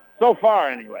one, so far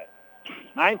anyway.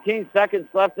 19 seconds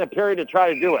left in the period to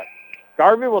try to do it.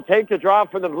 Garvey will take the draw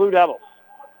for the Blue Devils.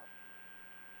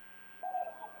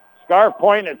 Scarf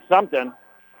pointed something.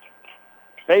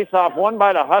 Face-off won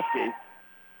by the Huskies.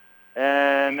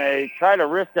 And they try to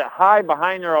wrist it high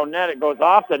behind their own net. It goes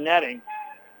off the netting.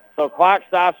 So clock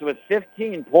stops with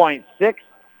 15.6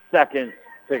 seconds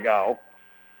to go.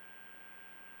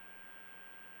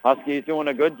 Huskies doing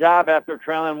a good job after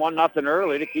trailing 1-0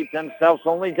 early to keep themselves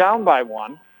only down by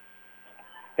one.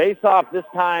 Face-off this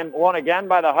time won again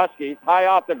by the Huskies. High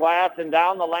off the glass and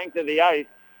down the length of the ice.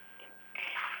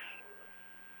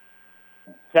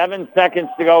 7 seconds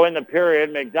to go in the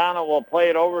period. McDonald will play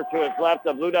it over to his left.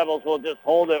 The Blue Devils will just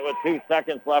hold it with 2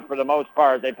 seconds left for the most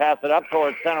part. They pass it up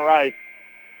towards center ice.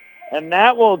 And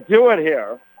that will do it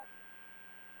here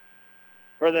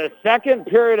for the second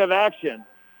period of action.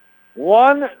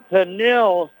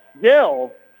 1-0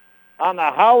 still on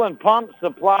the Howland Pump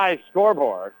Supply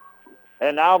scoreboard.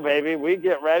 And now, baby, we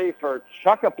get ready for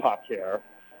Chuck-a-Puck here.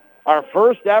 Our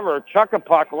first ever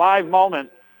Chuck-a-Puck live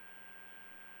moment.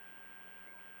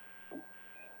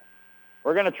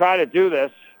 We're going to try to do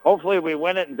this. Hopefully we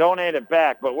win it and donate it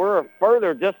back. But we're a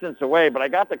further distance away. But I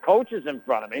got the coaches in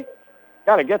front of me.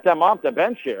 Got to get them off the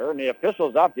bench here and the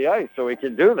officials off the ice so we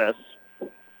can do this.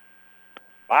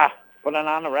 Putting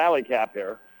on the rally cap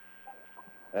here.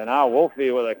 And now Wolfie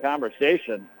with a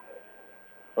conversation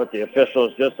with the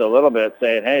officials just a little bit,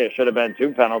 saying, hey, it should have been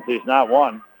 2 penalties, not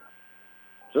 1.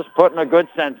 Just putting a good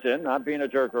sense in, not being a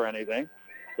jerk or anything.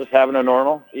 Just having a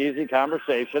normal, easy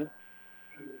conversation.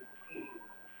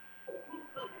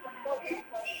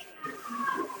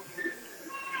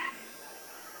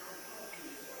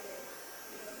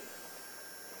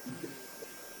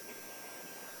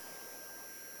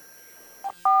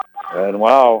 And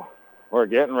wow, We're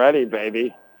getting ready,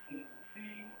 baby.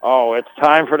 Oh, it's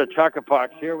time for the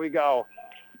Chuck-a-Pucks. Here we go.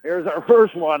 Here's our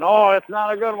first one. Oh, it's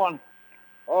not a good one.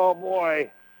 Oh,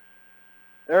 boy.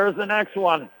 There's the next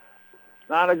one.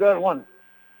 Not a good one.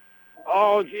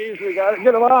 Oh, geez, we got to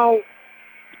get them out.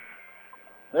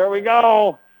 There we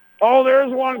go. Oh,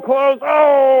 there's one close.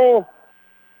 Oh,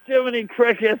 Jiminy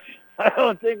Crickets. I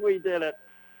don't think we did it.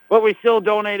 But we still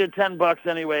donated $10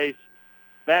 anyways.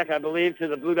 Back, I believe, to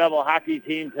the Blue Devil hockey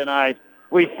team tonight.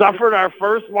 We suffered our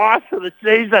first loss of the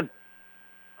season.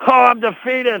 Oh, I'm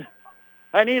defeated.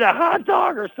 I need a hot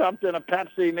dog or something, a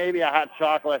Pepsi, maybe a hot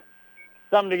chocolate.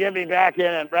 Something to get me back in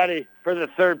and ready for the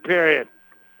third period.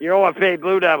 Your OFA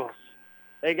Blue Devils,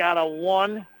 they got a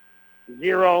 1-0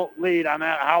 lead on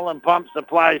that Howland Pump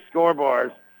Supply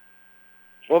scoreboard.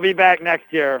 We'll be back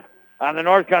next year on the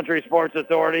North Country Sports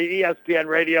Authority, ESPN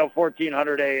Radio,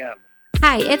 1400 AM.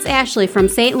 Hi, it's Ashley from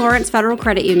St. Lawrence Federal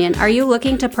Credit Union. Are you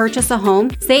looking to purchase a home?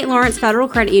 St. Lawrence Federal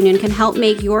Credit Union can help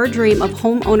make your dream of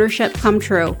home ownership come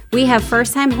true. We have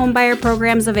first-time homebuyer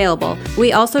programs available.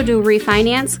 We also do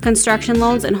refinance, construction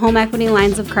loans, and home equity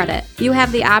lines of credit. You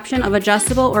have the option of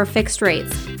adjustable or fixed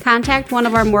rates. Contact one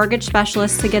of our mortgage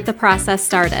specialists to get the process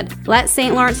started. Let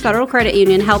St. Lawrence Federal Credit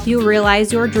Union help you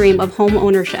realize your dream of home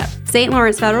ownership. St.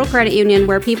 Lawrence Federal Credit Union,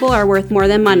 where people are worth more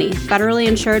than money. Federally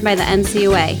insured by the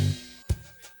NCUA.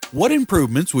 What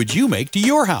improvements would you make to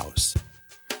your house?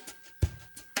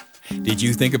 Did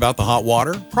you think about the hot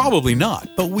water? Probably not,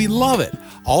 but we love it.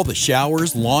 All the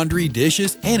showers, laundry,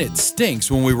 dishes, and it stinks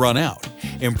when we run out.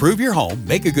 Improve your home,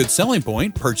 make a good selling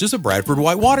point, purchase a Bradford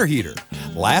White water heater.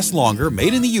 Lasts longer,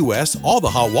 made in the U.S., all the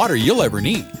hot water you'll ever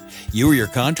need. You or your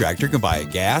contractor can buy a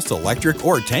gas, electric,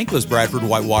 or tankless Bradford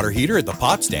White water heater at the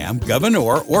Potsdam, Governor,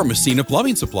 or Messina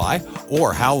Plumbing Supply,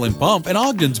 or Howland Pump in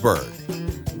Ogdensburg.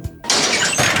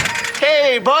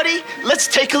 Hey, buddy, let's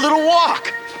take a little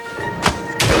walk.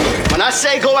 When I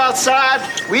say go outside,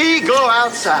 we go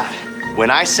outside. When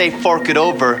I say fork it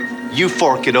over, you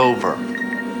fork it over.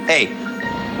 Hey,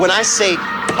 when I say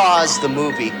pause the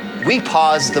movie, we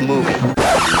pause the movie.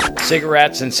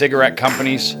 Cigarettes and cigarette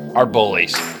companies are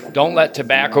bullies. Don't let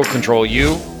tobacco control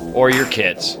you or your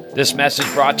kids. This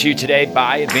message brought to you today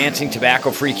by Advancing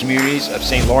Tobacco-Free Communities of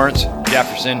St. Lawrence,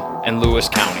 Jefferson, and Lewis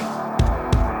County.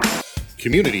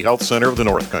 Community Health Center of the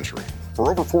North Country. For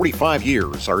over 45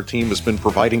 years, our team has been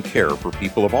providing care for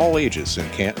people of all ages in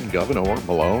Canton, Governor,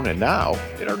 Malone, and now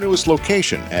in our newest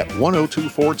location at 102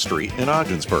 Ford Street in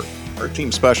Ogdensburg. Our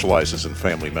team specializes in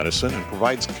family medicine and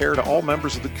provides care to all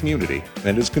members of the community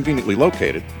and is conveniently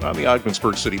located on the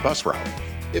Ogdensburg City bus route.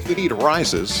 If the need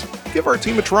arises, give our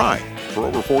team a try. For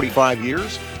over 45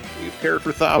 years, we've cared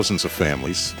for thousands of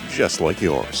families just like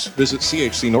yours. Visit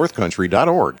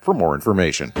chcnorthcountry.org for more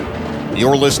information.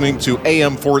 You're listening to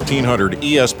AM 1400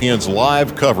 ESPN's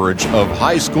live coverage of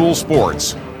high school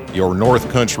sports. Your North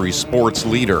Country sports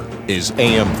leader is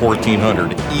AM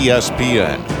 1400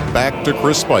 ESPN. Back to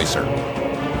Chris Spicer.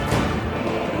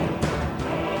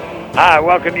 I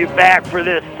welcome you back for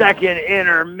this second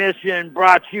intermission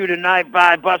brought to you tonight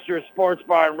by Buster's Sports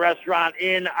Bar and Restaurant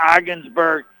in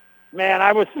Ogdensburg. Man,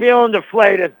 I was feeling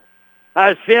deflated. We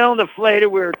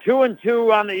were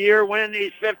 2-2 on the year, winning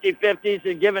these 50-50s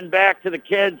and giving back to the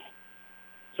kids.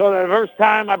 So the first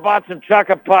time I bought some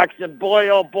Chuck-a-Pucks, and boy,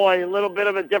 oh boy, a little bit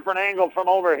of a different angle from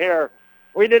over here.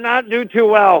 We did not do too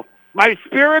well. My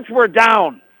spirits were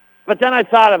down, but then I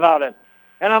thought about it.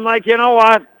 And I'm like, you know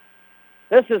what?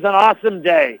 This is an awesome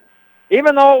day.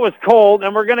 Even though it was cold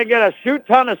and we're going to get a shoot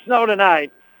ton of snow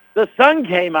tonight, the sun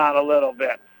came out a little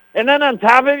bit. And then on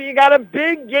top of it, you got a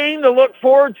big game to look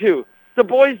forward to. The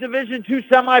boys Division II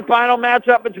semifinal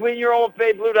matchup between your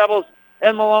OFA Blue Devils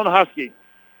and Malone Huskies.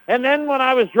 And then when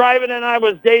I was driving and I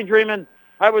was daydreaming,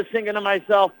 I was thinking to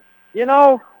myself, you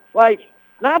know, like,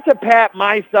 not to pat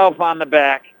myself on the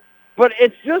back, but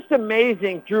it's just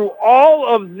amazing through all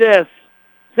of this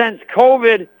since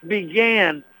COVID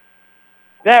began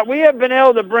that we have been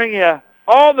able to bring you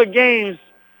all the games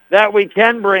that we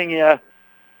can bring you.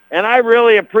 And I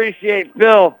really appreciate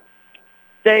Bill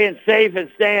staying safe and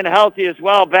staying healthy as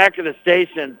well back to the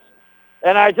stations.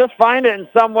 And I just find it in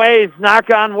some ways,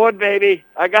 knock on wood, baby.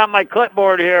 I got my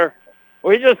clipboard here.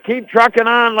 We just keep trucking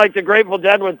on like the Grateful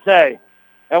Dead would say.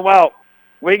 And, well,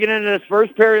 we get into this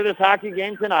first period of this hockey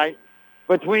game tonight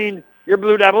between your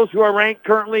Blue Devils, who are ranked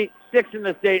currently 6th in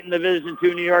the state in the Division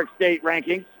II New York State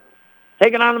rankings,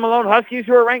 taking on the Malone Huskies,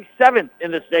 who are ranked 7th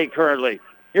in the state currently.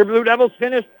 Your Blue Devils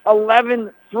finished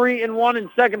 11-3-1 in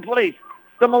second place.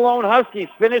 The Malone Huskies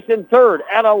finished in third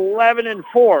at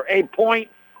 11-4, a point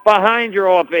behind your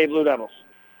OFA Blue Devils.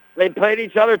 They played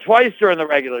each other twice during the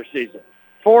regular season.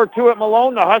 4-2 at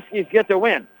Malone, the Huskies get the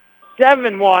win.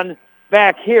 7-1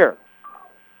 back here.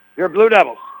 Your Blue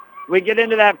Devils. We get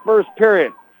into that first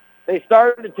period. They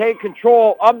started to take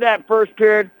control of that first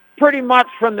period pretty much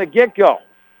from the get-go.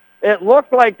 It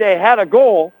looked like they had a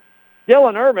goal.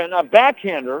 Dylan Urban, a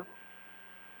backhander,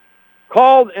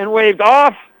 called and waved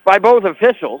off by both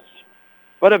officials.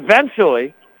 But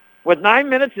eventually, with 9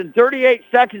 minutes and 38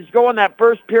 seconds to go in that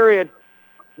first period,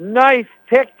 nice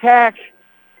tic-tac,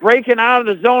 breaking out of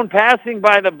the zone, passing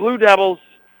by the Blue Devils.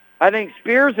 I think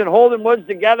Spears and Holden Woods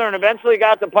together and eventually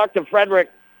got the puck to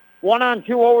Frederick. 1-on-2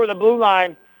 over the blue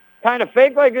line. Kind of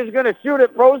faked like he was going to shoot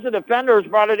it, froze the defenders,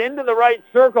 brought it into the right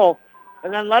circle,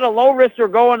 and then let a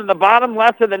low-wrister go into the bottom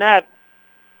left of the net.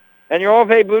 And your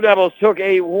OFA Blue Devils took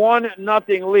a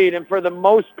 1-0 lead, and for the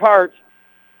most part,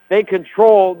 they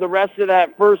controlled the rest of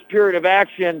that first period of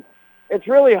action. It's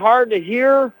really hard to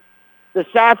hear the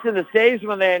shots and the saves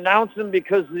when they announce them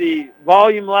because of the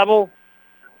volume level.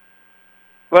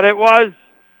 But it was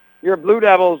your Blue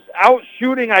Devils out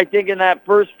shooting, I think, in that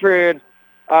first period,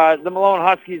 the Malone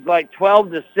Huskies like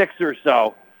 12-6 or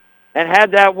so, and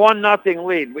had that 1-0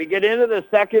 lead. We get into the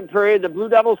second period. The Blue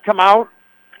Devils come out.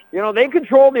 You know, they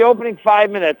control the opening 5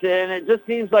 minutes, and it just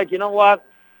seems like, you know what,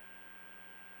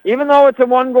 even though it's a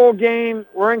one-goal game,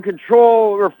 we're in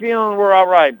control, we're feeling we're all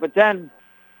right. But then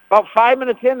about 5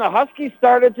 minutes in, the Huskies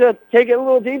started to take it a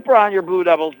little deeper on your Blue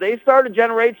Devils. They started to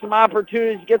generate some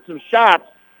opportunities to get some shots,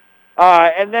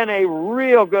 and then a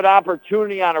real good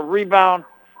opportunity on a rebound.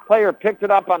 Player picked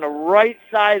it up on the right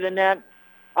side of the net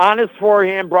on his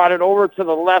forehand, brought it over to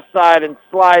the left side and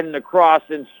sliding across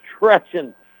and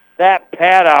stretching that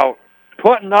pad out,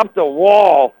 putting up the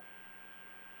wall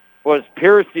was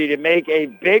Piercy to make a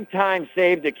big-time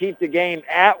save to keep the game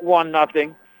at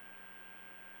 1-0.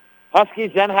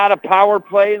 Huskies then had a power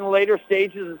play in the later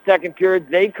stages of the second period.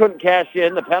 They couldn't cash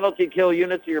in. The penalty kill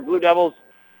units of your Blue Devils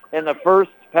in the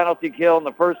first penalty kill in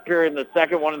the first period and the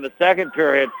second one in the second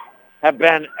period have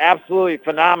been absolutely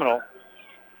phenomenal.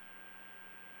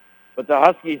 But the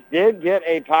Huskies did get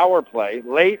a power play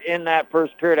late in that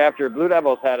first period after Blue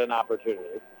Devils had an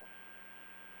opportunity.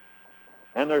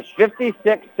 And there's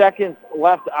 56 seconds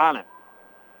left on it.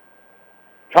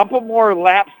 Couple more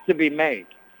laps to be made.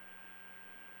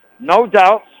 No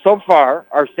doubt, so far,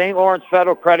 our St. Lawrence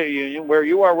Federal Credit Union, where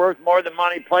you are worth more than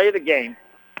money, play of the game,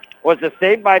 was a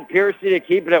save by Piercy to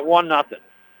keep it at 1-0.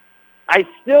 I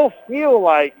still feel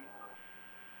like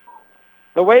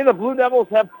the way the Blue Devils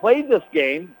have played this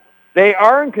game, they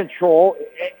are in control,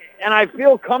 and I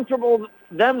feel comfortable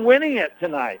them winning it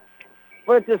tonight.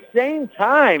 But at the same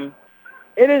time,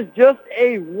 it is just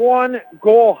a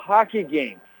one-goal hockey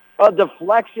game. A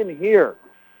deflection here.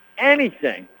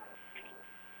 Anything.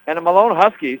 And the Malone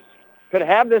Huskies could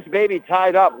have this baby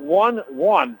tied up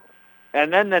 1-1,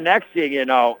 and then the next thing you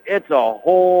know, it's a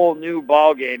whole new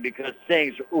ball game because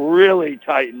things really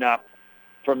tighten up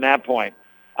from that point.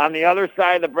 On the other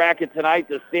side of the bracket tonight,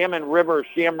 the Salmon River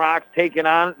Shamrocks taking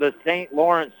on the St.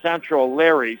 Lawrence Central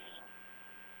Larrys.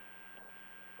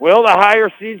 Will the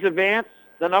higher seeds advance?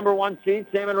 The number 1 seed,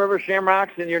 Salmon River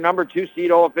Shamrocks, and your number 2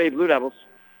 seed, OFA Blue Devils.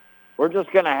 We're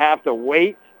just going to have to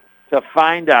wait to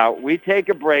find out. We take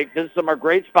a break. This is some of our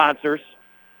great sponsors.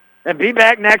 And be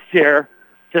back next year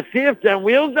to see if the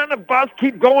wheels on the bus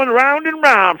keep going round and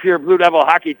round for your Blue Devil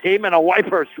hockey team and a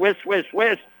wiper swish, swish,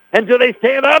 swish until they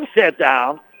stand up, sit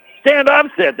down, stand up,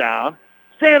 sit down,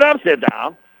 stand up, sit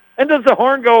down. And does the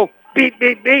horn go beep,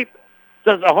 beep, beep?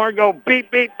 Does the horn go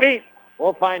beep, beep, beep?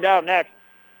 We'll find out next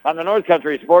on the North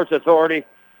Country Sports Authority,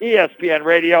 ESPN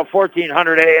Radio,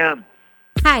 1400 AM.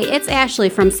 Hi, it's Ashley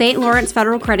from St. Lawrence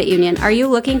Federal Credit Union. Are you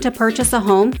looking to purchase a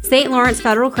home? St. Lawrence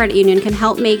Federal Credit Union can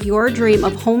help make your dream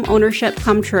of home ownership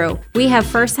come true. We have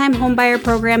first-time homebuyer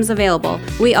programs available.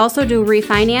 We also do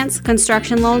refinance,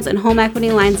 construction loans, and home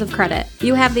equity lines of credit.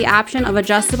 You have the option of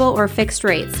adjustable or fixed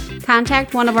rates.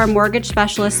 Contact one of our mortgage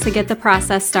specialists to get the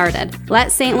process started.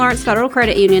 Let St. Lawrence Federal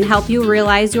Credit Union help you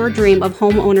realize your dream of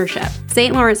home ownership.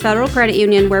 St. Lawrence Federal Credit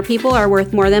Union, where people are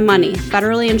worth more than money.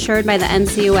 Federally insured by the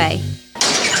NCUA.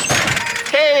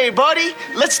 Hey, buddy,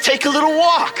 let's take a little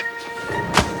walk.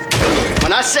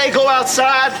 When I say go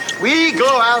outside, we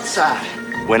go outside.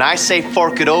 When I say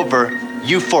fork it over,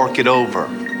 you fork it over.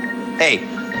 Hey,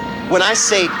 when I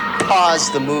say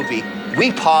pause the movie,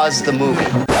 we pause the movie.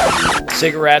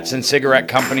 Cigarettes and cigarette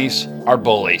companies are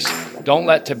bullies. Don't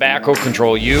let tobacco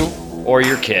control you or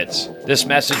your kids. This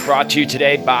message brought to you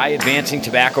today by Advancing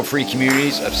Tobacco-Free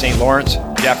Communities of St. Lawrence,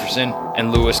 Jefferson,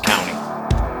 and Lewis County.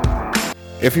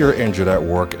 If you're injured at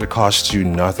work, it costs you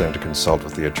nothing to consult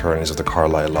with the attorneys of the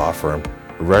Carlisle Law Firm.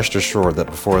 Rest assured that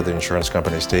before the insurance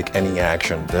companies take any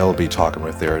action, they'll be talking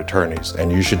with their attorneys,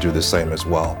 and you should do the same as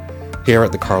well. Here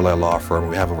at the Carlisle Law Firm,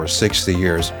 we have over 60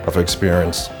 years of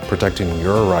experience protecting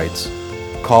your rights.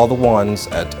 Call the ones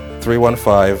at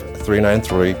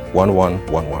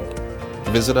 315-393-1111.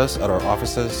 Visit us at our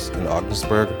offices in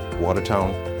Ogdensburg,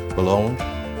 Watertown, Malone,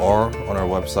 or on our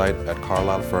website at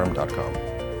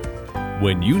carlislefirm.com.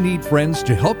 When you need friends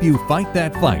to help you fight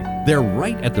that fight, they're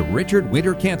right at the Richard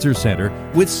Winter Cancer Center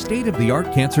with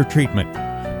state-of-the-art cancer treatment.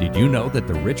 Did you know that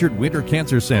the Richard Winter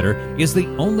Cancer Center is the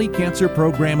only cancer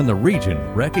program in the region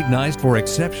recognized for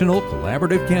exceptional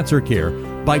collaborative cancer care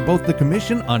by both the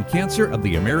Commission on Cancer of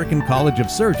the American College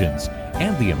of Surgeons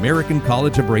and the American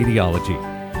College of Radiology?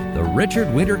 The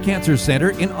Richard Winter Cancer Center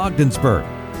in Ogdensburg.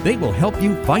 They will help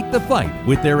you fight the fight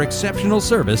with their exceptional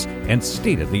service and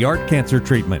state-of-the-art cancer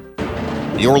treatment.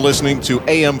 You're listening to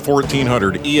AM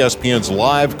 1400 ESPN's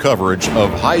live coverage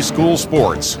of high school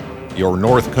sports. Your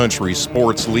North Country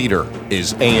sports leader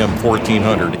is AM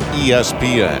 1400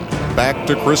 ESPN. Back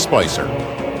to Chris Spicer.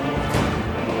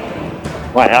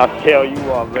 Well, I'll tell you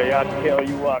what, baby. I'll tell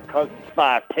you what, Cousin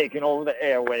Spice taking over the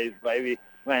airwaves, baby.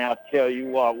 Man, I'll tell you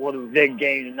what a big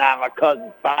game tonight, my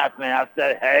Cousin Spice, man. I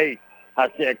said, hey,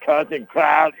 Cousin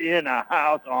Cloud in the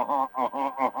house,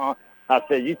 I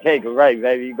said, you take a break,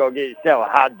 baby. You go get yourself a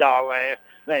hot dog, man.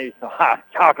 Maybe some hot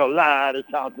chocolate or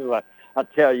something. But I'll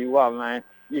tell you what, man.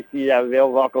 You see that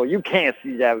veil buckle. You can't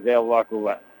see that veil buckle.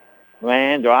 But,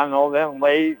 man, do I know them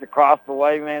ladies across the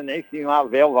way, man? They see my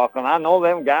veil buckle. And I know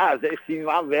them guys. They see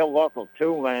my veil buckle,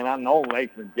 too, man. I know it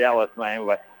makes them jealous, man.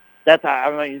 But that's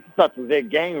how, I mean, it's such a big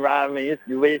game, right? I mean, it's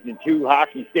Division II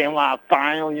hockey semifinal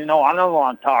final. You know, I know what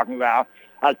I'm talking about.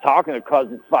 I was talking to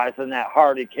Cousin Spice on that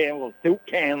Hardy Campbell soup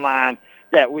can line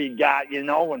that we got, you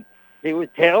know, and he was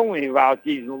telling me about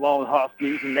these Malone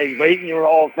Huskies, and they beating your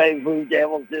OFA Blue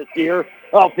Devils this year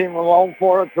up in Malone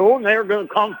 4-2, and they're going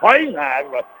to come play tonight.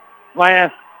 But,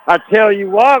 man, I tell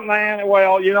you what, man,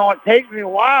 well, you know, it takes me a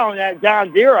while on that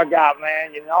John Deere I got,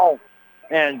 man, you know.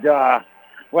 And,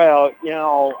 well, you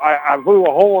know, I blew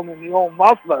a hole in the old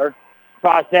muffler. So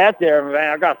I sat there,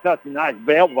 man, I got such a nice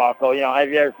belt buckle. You know, have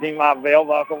you ever seen my belt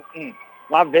buckle?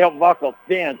 My belt buckle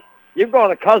spins. You go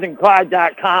to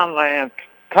CousinClyde.com, man.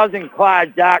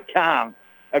 CousinClyde.com.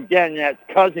 Again, that's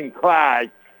Cousin Clyde.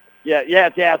 Yeah, you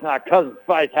have to ask my Cousin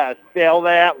Spice how to spell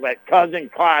that, but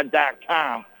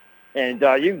CousinClyde.com. And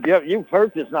you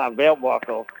purchase my belt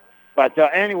buckle. But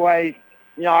anyway,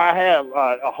 you know, I had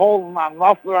a hole in my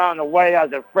muffler on the way. I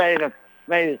was afraid of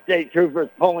maybe the state troopers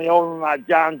pull me over my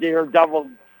John Deere double,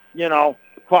 you know,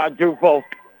 quadruple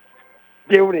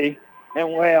duty.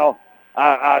 And, well,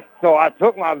 so I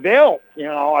took my belt, you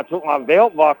know, I took my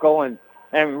belt buckle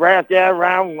and wrapped that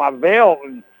around with my belt,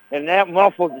 and that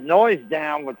muffled the noise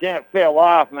down, but then it fell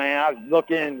off, man. I was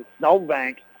looking in the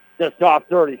snowbank just off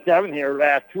 37 here the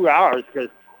last 2 hours because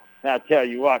I tell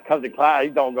you what, Cousin Clyde,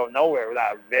 he don't go nowhere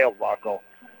without a belt buckle.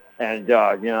 And,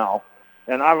 you know,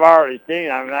 and I've already seen,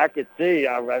 I mean, I could see,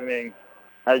 I mean,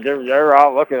 they're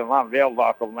all looking at my belt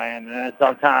buckle, man, and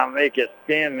sometimes I make it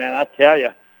spin, man. I tell you,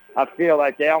 I feel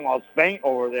like they almost faint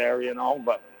over there, you know,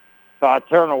 but so I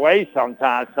turn away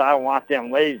sometimes, so I don't want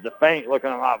them ladies to faint looking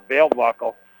at my belt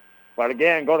buckle. But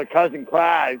again, go to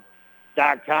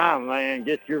CousinClyde.com, man,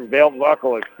 get your belt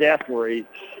buckle accessories.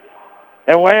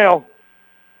 And, well,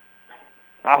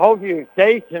 I hope you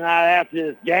stay tonight after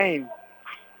this game.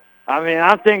 I mean,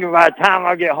 I'm thinking by the time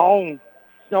I get home,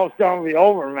 snowstorm will be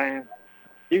over, man.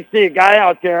 You see a guy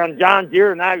out there on John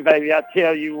Deere tonight, baby, I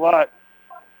tell you what.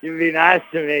 You be nice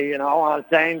to me, you know what I'm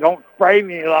saying? Don't spray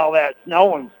me with all that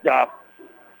snow and stuff,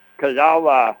 because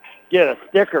I'll get a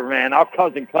sticker, man. I'll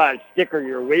Cousin Clyde sticker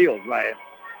your wheels, man.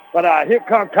 But here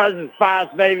comes Cousin Spice,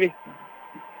 baby.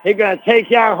 He's going to take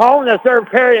you on home in the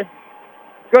third period.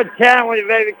 Good chatting with you,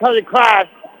 baby. Cousin Clyde.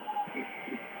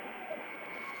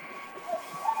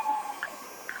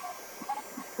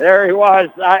 There he was.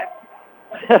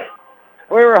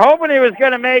 We were hoping he was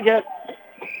going to make it.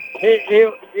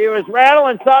 He was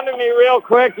rattling something to me real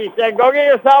quick. He said, go get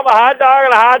yourself a hot dog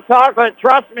and a hot chocolate.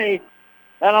 Trust me.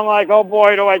 And I'm like, oh,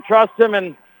 boy, do I trust him.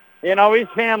 And, you know, he's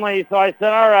family. So I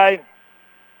said, all right.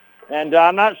 And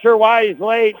I'm not sure why he's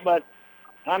late, but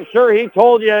I'm sure he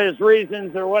told you his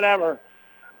reasons or whatever.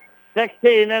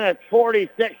 16 minutes,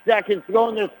 46 seconds to go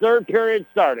in this third period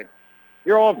starting.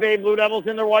 Your OFA Blue Devils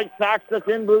in their white socks, the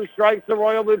thin blue stripes, the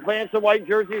royal blue pants, the white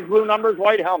jerseys, blue numbers,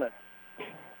 white helmets.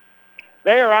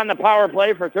 They are on the power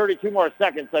play for 32 more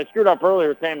seconds. I screwed up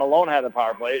earlier saying Malone had the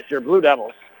power play. It's your Blue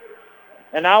Devils.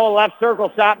 And now a left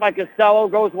circle shot by Costello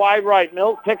goes wide right.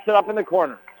 Mills picks it up in the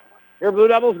corner. Your Blue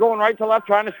Devils going right to left,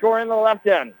 trying to score in the left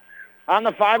end. On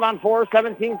the 5-on-4,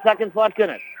 17 seconds left in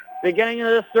it. Beginning of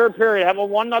this third period, have a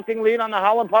 1-0 lead on the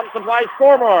Holland Pump Supply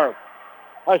scoreboard.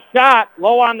 A shot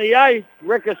low on the ice,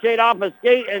 ricocheted off a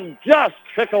skate and just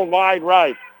tickled wide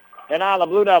right. And on the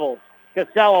Blue Devils,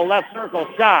 Costello left circle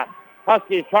shot.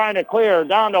 Huskies trying to clear,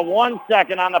 down to 1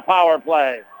 second on the power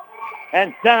play.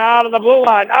 And sent out of the blue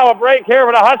line. Now a break here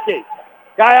for the Huskies.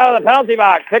 Guy out of the penalty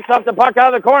box, picks up the puck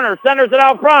out of the corner, centers it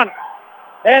out front.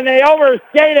 And they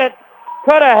overskate it.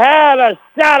 Could have had a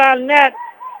shot on net.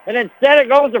 And instead it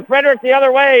goes to Frederick the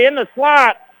other way in the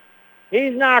slot.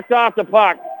 He's knocked off the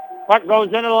puck. Puck goes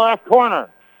into the left corner.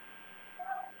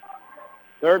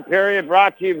 Third period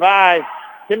brought to you by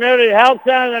Community Health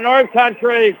Center in the North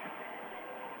Country,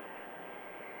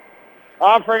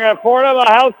 offering affordable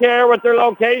health care with their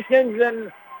locations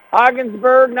in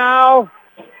Ogdensburg now,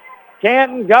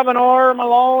 Canton, Gouverneur,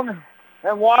 Malone,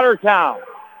 and Watertown.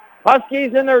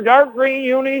 Huskies in their dark green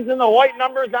unis and the white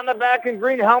numbers on the back and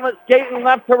green helmets skating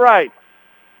left to right.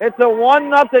 It's a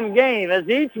 1-0 game. As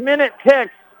each minute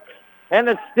ticks, and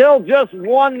it's still just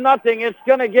 1-0, it's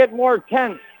going to get more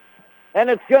tense. And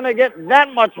it's going to get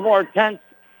that much more tense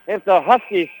if the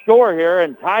Huskies score here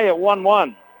and tie it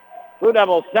 1-1. Blue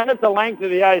Devils send it the length of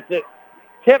the ice. It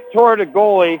tipped toward the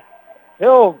goalie.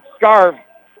 He'll scarf,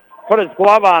 put his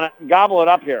glove on it, and gobble it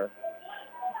up here.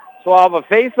 So I'll have a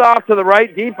face-off to the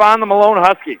right, deep on the Malone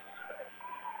Huskies.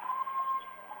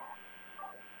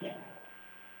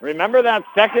 Remember that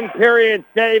second period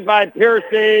save by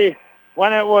Piercy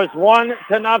when it was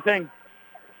 1-0.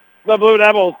 The Blue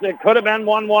Devils. It could have been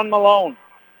 1-1 Malone.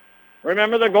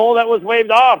 Remember the goal that was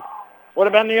waved off? Would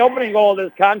have been the opening goal of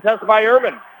this contest by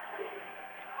Urban.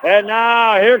 And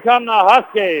now here come the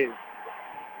Huskies.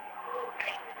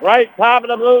 Right top of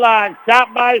the blue line.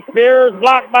 Stopped by Spears,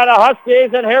 blocked by the Huskies,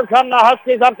 and here come the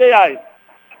Huskies up the ice.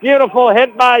 Beautiful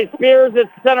hit by Spears at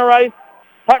center ice.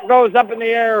 Puck goes up in the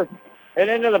air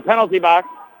and into the penalty box.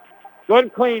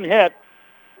 Good clean hit.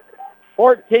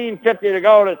 14:50 to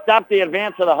go to stop the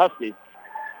advance of the Huskies.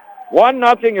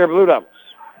 1-0 your Blue Devils.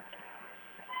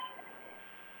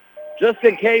 Just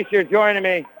in case you're joining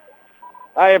me,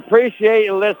 I appreciate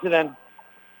you listening.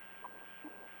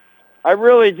 I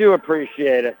really do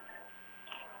appreciate it.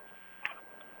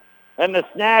 And the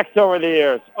snacks over the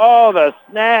years. Oh, the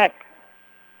snack.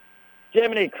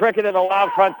 Jiminy Cricket at the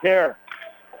Loud Frontier.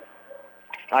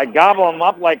 I gobble them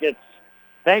up like it's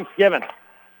Thanksgiving.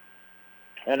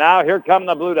 And now here come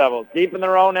the Blue Devils, deep in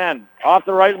their own end. Off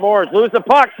the right boards, lose the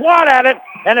puck, swat at it,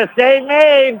 and a save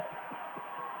made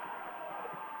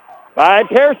by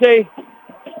Piercy,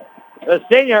 the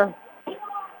senior.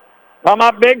 Come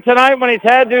up big tonight when he's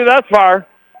had to thus far.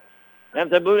 And if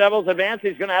the Blue Devils advance,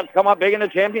 he's going to have to come up big in the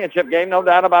championship game, no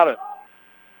doubt about it.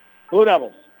 Blue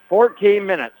Devils, 14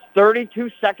 minutes, 32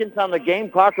 seconds on the game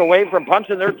clock away from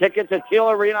punching their tickets at Teal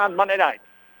Arena on Monday night.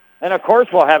 And, of course,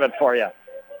 we'll have it for you.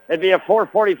 It'd be a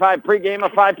 4:45 pregame, a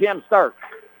 5 p.m. start.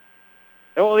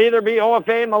 It will either be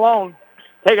OFA and Malone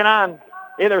taking on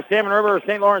either Salmon River or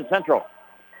St. Lawrence Central.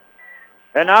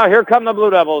 And now here come the Blue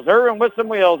Devils. Irvin with some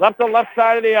wheels up the left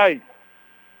side of the ice.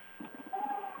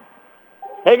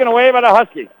 Taken away by the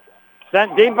Huskies.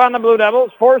 Sent deep on the Blue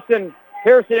Devils, forcing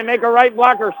Piercy to make a right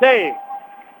blocker save.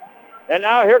 And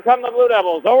now here come the Blue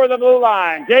Devils over the blue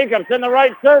line. Jacobs in the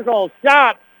right circle.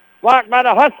 Shot blocked by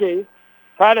the Huskies.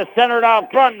 Try to center it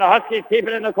out front, and the Huskies keep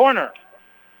it in the corner.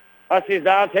 Huskies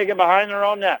now take it behind their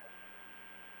own net.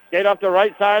 Skate up the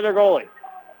right side of their goalie.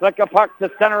 Flick a puck to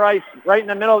center ice, right in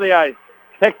the middle of the ice.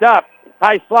 Picked up.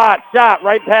 High slot, shot,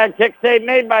 right pad, kick save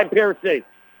made by Piercy.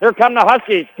 Here come the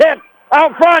Huskies. Tip,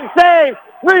 out front, save.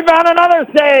 Rebound, another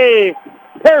save.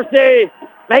 Piercy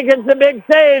making some big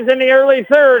saves in the early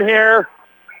third here.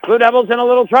 Blue Devils in a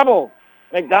little trouble.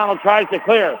 McDonald tries to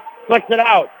clear. Flicks it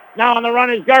out. Now on the run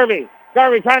is Garvey.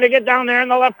 Garvey trying to get down there in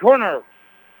the left corner.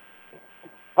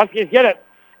 Huskies get it.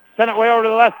 Send it way over to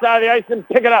the left side of the ice and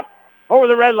pick it up over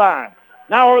the red line.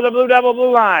 Now over the Blue Devil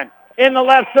blue line. In the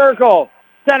left circle.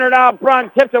 Centered out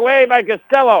front. Tipped away by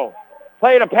Costello.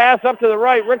 Played a pass up to the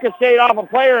right. Ricocheted off a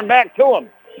player and back to him.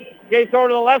 Skates over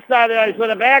to the left side of the ice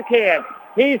with a backhand.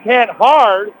 He's hit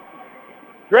hard.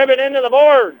 Driven into the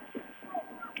board.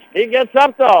 He gets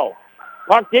up though.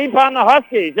 Puck deep on the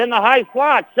Huskies in the high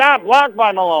slot. Shot blocked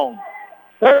by Malone.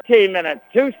 13 minutes,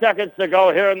 2 seconds to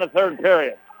go here in the third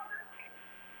period.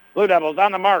 Blue Devils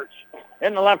on the march.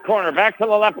 In the left corner, back to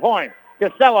the left point.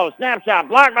 Costello, snapshot,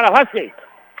 blocked by the Huskies.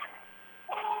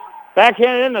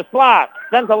 Backhanded in the slot.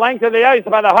 Sent the length of the ice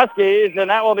by the Huskies, and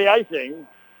that will be icing.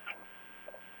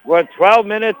 With 12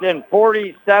 minutes and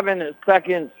 47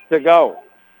 seconds to go.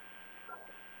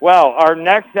 Well, our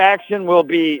next action will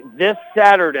be this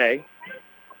Saturday.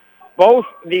 Both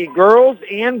the girls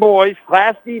and boys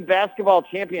Class D basketball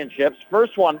championships.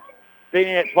 First one being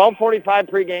at 12:45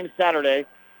 pregame Saturday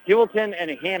Hewelton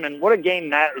and Hammond, what a game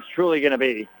that is truly going to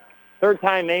be. Third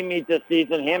time they meet this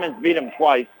season. Hammond's beat them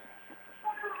twice.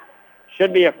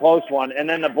 Should be a close one. And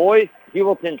then the boys,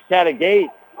 Hewelton Chattagate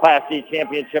Class C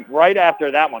championship right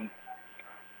after that one.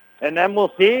 And then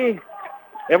we'll see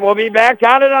if we'll be back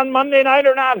on it on Monday night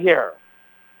or not here.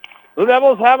 Blue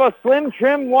Devils have a slim,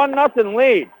 trim 1-0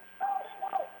 lead.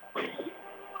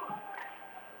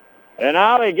 And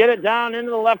now they get it down into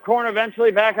the left corner,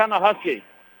 eventually back on the Huskies.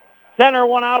 Center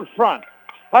one out front.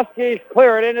 Huskies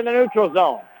clear it into the neutral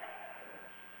zone.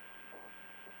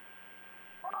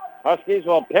 Huskies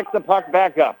will pick the puck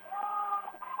back up.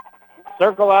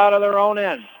 Circle out of their own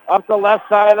end. Up the left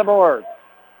side of the board.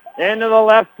 Into the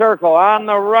left circle. On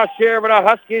the rush here, but the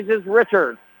Huskies is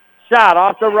Richards. Shot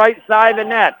off the right side of the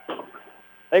net.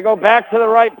 They go back to the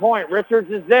right point.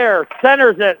 Richards is there.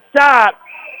 Centers it. Shot.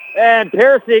 And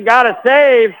Piercy got a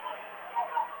save.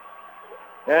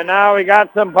 And now we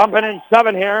got some bumping and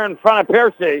shoving here in front of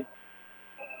Piercy.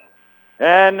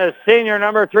 And the senior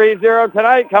number 30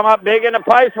 tonight come up big in the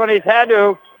pipes when he's had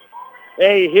to.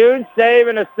 A huge save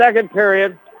in the second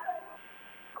period.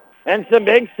 And some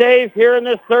big saves here in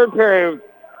this third period.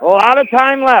 A lot of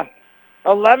time left.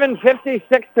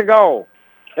 11:56 to go.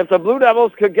 If the Blue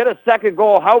Devils could get a second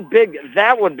goal, how big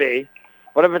that would be.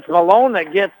 But if it's Malone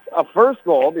that gets a first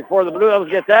goal before the Blue Devils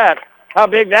get that, how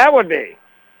big that would be.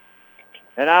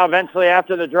 And now eventually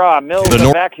after the draw, Mills,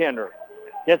 the backhander,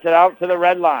 gets it out to the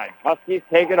red line. Huskies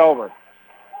take it over.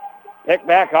 Picked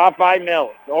back off by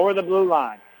Mills. Over the blue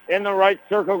line. In the right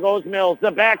circle goes Mills.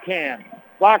 The backhand.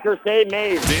 Blocker save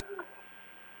made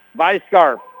by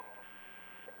Scarf.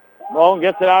 Malone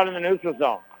gets it out in the neutral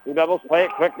zone. Blue Devils play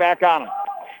it quick back on him.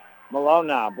 Malone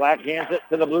now. Black hands it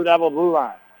to the Blue Devil blue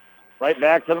line. Right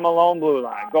back to the Malone blue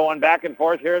line. Going back and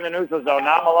forth here in the neutral zone.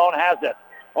 Now Malone has it.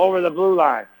 Over the blue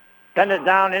line. Send it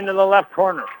down into the left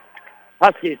corner.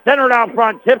 Huskies centered out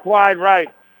front. Tipped wide right.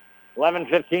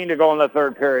 11:15 to go in the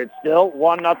third period. Still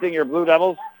 1-0 your Blue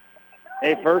Devils.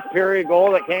 A first period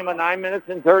goal that came with 9 minutes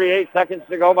and 38 seconds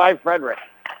to go by Frederick.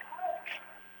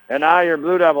 And now your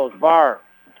Blue Devils, Barr.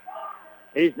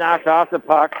 He's knocked off the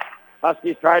puck.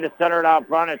 Huskies try to center it out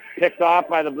front. It's picked off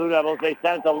by the Blue Devils. They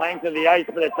send it the length of the ice,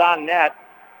 but it's on net.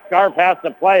 Scarf has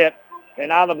to play it. And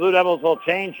now the Blue Devils will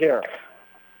change here.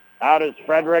 Out is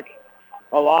Frederick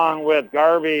along with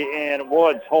Garvey and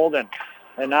Woods holding.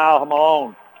 And now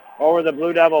Malone over the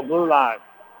Blue Devil blue line.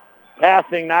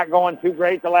 Passing not going too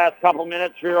great the last couple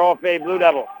minutes for your OFA Blue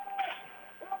Devils.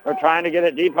 They're trying to get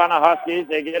it deep on the Huskies.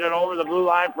 They get it over the blue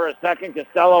line for a second.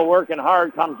 Costello working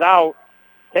hard, comes out.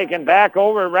 Taken back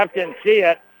over. Ref didn't see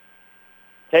it.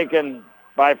 Taken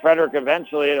by Frederick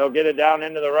eventually. He'll get it down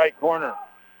into the right corner.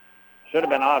 Should have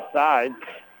been offside.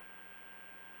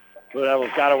 Blue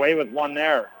Devils got away with one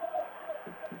there.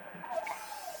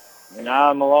 And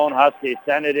now Malone Huskies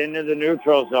send it into the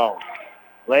neutral zone.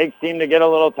 Legs seem to get a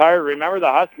little tired. Remember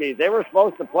the Huskies, they were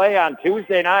supposed to play on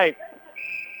Tuesday night.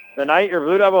 The night your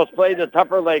Blue Devils played the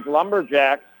Tupper Lake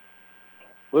Lumberjacks.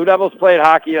 Blue Devils played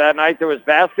hockey that night. There was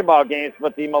basketball games,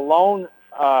 but the Malone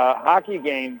hockey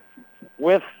game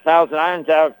with Thousand Islands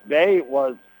Alex Bay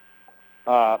was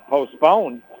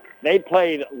postponed. They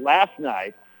played last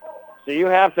night. So you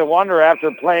have to wonder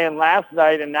after playing last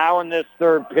night and now in this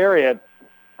third period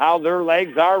how their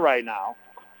legs are right now.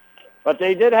 But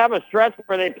they did have a stretch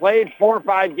where they played 4 or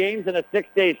 5 games in a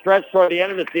 6-day stretch toward the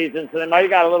end of the season, so they might have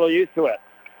got a little used to it.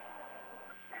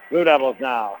 Blue Devils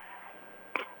now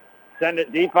send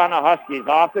it deep on the Huskies,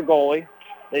 off the goalie.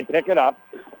 They pick it up,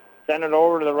 send it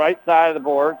over to the right side of the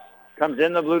boards. Comes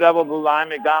in the Blue Devil blue line.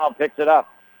 McDonald picks it up.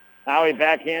 Now he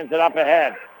backhands it up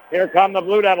ahead. Here come the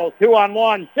Blue Devils,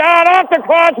 2-on-1. Shot off the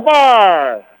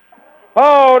crossbar.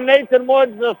 Oh, Nathan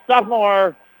Woods, the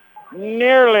sophomore,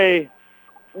 nearly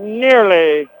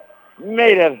made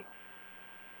it.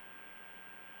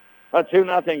 A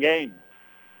 2-0 game.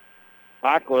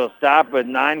 Puck will stop at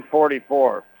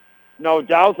 9:44. No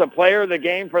doubt the player of the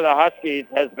game for the Huskies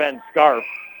has been Scarf.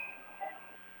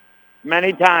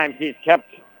 Many times he's kept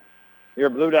your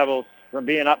Blue Devils from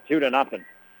being up 2-0.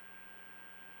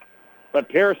 But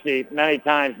Piercy, many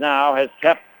times now, has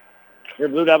kept your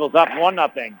Blue Devils up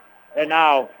 1-0. And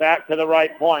now back to the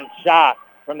right point. Shot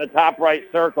from the top right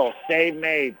circle. Save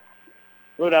made.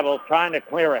 Blue Devils trying to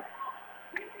clear it.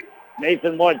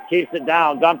 Nathan Woods keeps it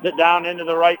down, dumps it down into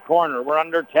the right corner. We're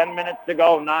under 10 minutes to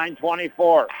go,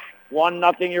 9:24.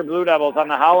 1-0 your Blue Devils on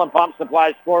the Howland Pump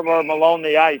Supply scoreboard. Malone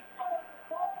the ice.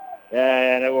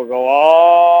 And it will go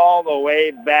all the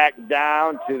way back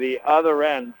down to the other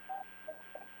end.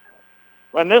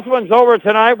 When this one's over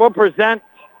tonight, we'll present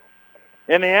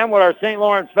In the end, what our St.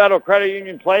 Lawrence Federal Credit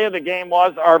Union play of the game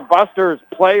was, our Busters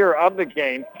player of the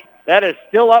game. That is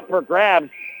still up for grabs.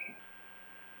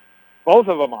 Both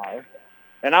of them are.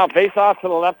 And now face off to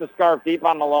the left of Scarf, deep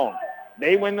on Malone.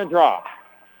 They win the draw.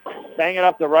 Bang it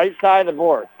up the right side of the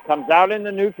board. Comes out in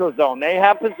the neutral zone. They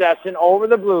have possession over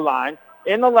the blue line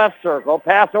in the left circle.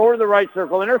 Pass over the right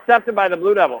circle. Intercepted by the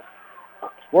Blue Devils.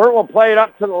 Wirt will play it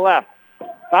up to the left.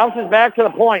 Bounces back to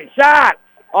the point. Shot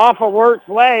off of Wirt's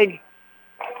leg.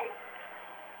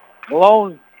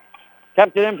 Malone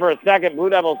kept it in for a second. Blue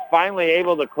Devils finally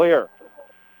able to clear.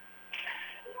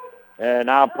 And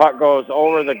now puck goes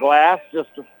over the glass just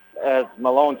as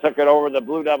Malone took it over the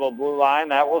Blue Devil blue line.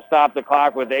 That will stop the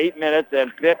clock with 8 minutes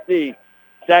and 50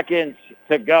 seconds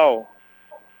to go.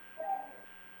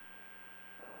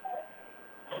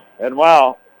 And,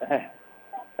 well,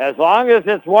 as long as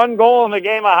it's one goal in the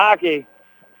game of hockey,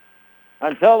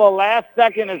 until the last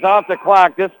second is off the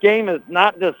clock, this game is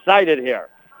not decided here.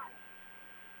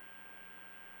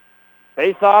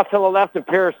 Face off to the left of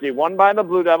Piercy. Won by the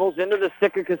Blue Devils into the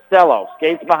stick of Costello.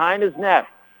 Skates behind his net.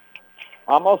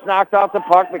 Almost knocked off the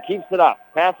puck, but keeps it up.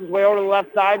 Passes way over to the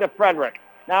left side to Frederick.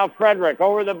 Now Frederick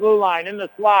over the blue line in the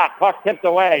slot. Puck tipped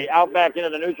away, out back into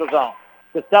the neutral zone.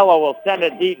 Costello will send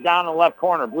it deep down in the left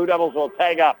corner. Blue Devils will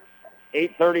tag up.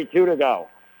 8:32 to go.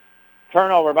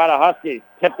 Turnover by the Huskies.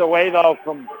 Tipped away, though,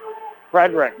 from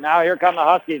Frederick. Now here come the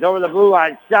Huskies over the blue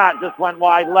line. Shot just went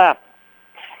wide left.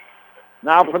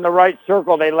 Now from the right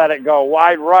circle, they let it go.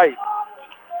 Wide right.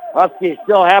 Huskies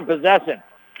still have possession.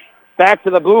 Back to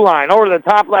the blue line. Over to the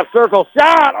top left circle.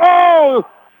 Shot! Oh!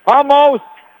 Almost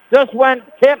just went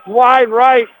tipped wide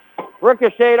right.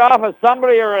 Ricocheted off of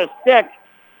somebody or a stick.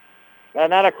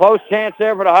 And then a close chance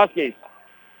there for the Huskies.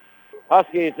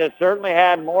 Huskies have certainly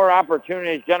had more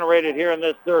opportunities generated here in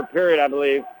this third period, I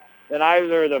believe, than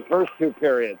either of the first two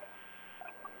periods.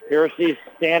 Piercy's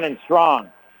standing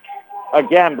strong.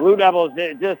 Again, Blue Devils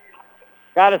just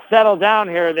got to settle down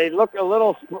here. They look a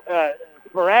little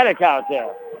sporadic out there.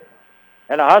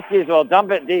 And the Huskies will dump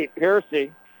it deep.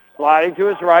 Piercy, sliding to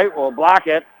his right, will block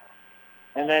it,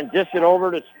 and then dish it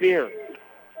over to Spears.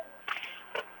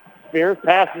 Spears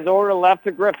passes over to left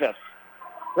to Griffith.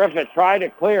 Griffith tried to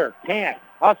clear. Can't.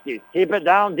 Huskies keep it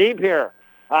down deep here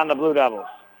on the Blue Devils.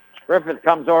 Griffith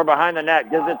comes over behind the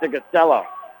net, gives it to Costello.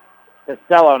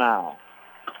 Costello now.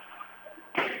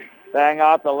 Bang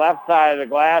out the left side of the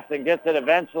glass and gets it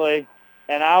eventually.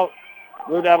 And out.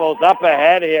 Blue Devils up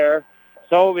ahead here.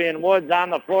 Sobey and Woods on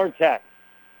the floor check.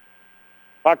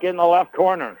 Puck in the left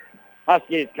corner.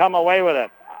 Huskies come away with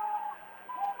it.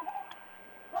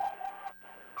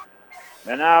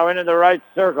 And now into the right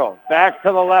circle. Back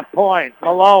to the left point.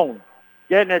 Malone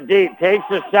getting it deep. Takes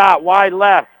the shot wide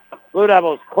left. Blue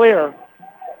Devils clear.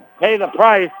 Pay the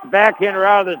price. Backhander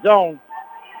out of the zone.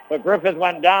 But Griffith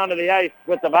went down to the ice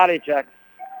with the body check.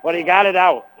 But he got it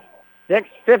out.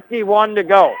 6:51 to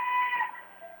go.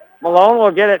 Malone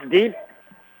will get it deep.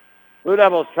 Blue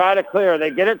Devils try to clear. They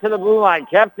get it to the blue line.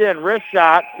 Kept in. Wrist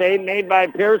shot. Save made by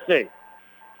Piercy.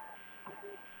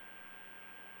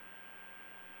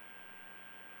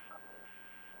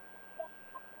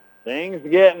 Things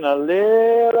getting a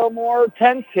little more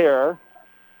tense here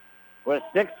with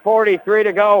 6:43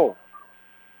 to go.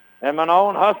 And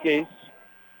Malone Huskies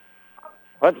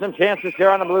put some chances here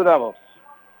on the Blue Devils.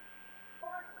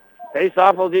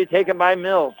 Face-off will be taken by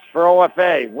Mills for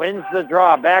OFA. Wins the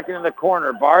draw back into the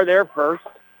corner. Barr there first.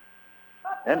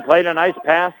 And played a nice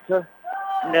pass to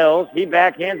Mills. He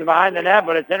backhands behind the net,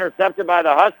 but it's intercepted by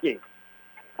the Huskies.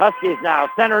 Huskies now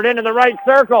centered into the right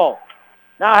circle.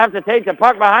 Now have to take the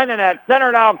puck behind the net.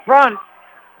 Centered out front.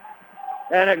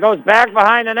 And it goes back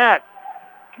behind the net.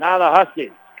 Now the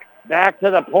Huskies back to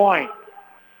the point.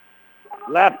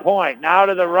 Left point. Now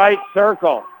to the right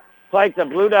circle. It's like the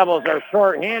Blue Devils are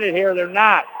short-handed here. They're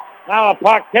not. Now a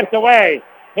puck tipped away.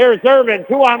 Here's Irvin.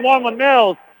 2-on-1 with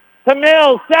Mills. To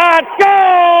Mills. Shot.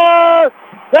 Score!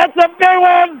 That's a big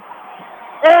one.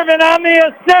 Irvin on the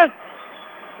assist.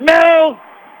 Mills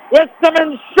with some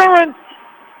insurance.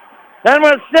 And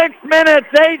with 6 minutes,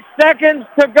 8 seconds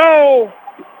to go,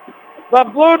 the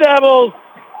Blue Devils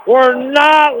were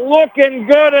not looking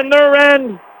good in their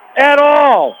end at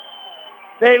all.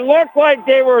 They looked like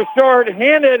they were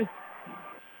short-handed,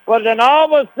 but then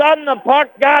all of a sudden the puck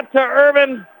got to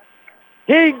Irvin.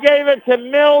 He gave it to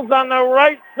Mills on the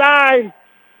right side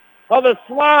of the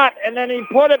slot, and then he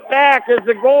put it back as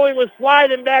the goalie was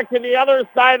sliding back to the other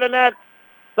side of the net,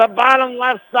 the bottom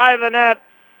left side of the net.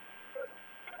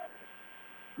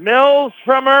 Mills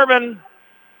from Irvin,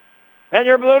 and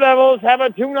your Blue Devils have a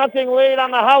 2-0 lead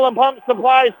on the Holland Pump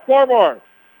Supply scoreboard.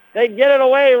 They get it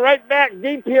away right back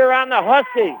deep here on the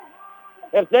Huskies.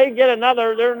 If they get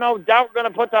another, they're no doubt going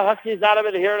to put the Huskies out of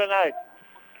it here tonight.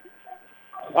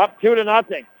 Up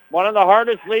 2-0. One of the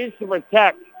hardest leads to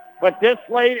protect. But this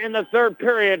late in the third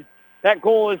period, that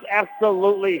goal is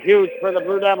absolutely huge for the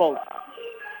Blue Devils.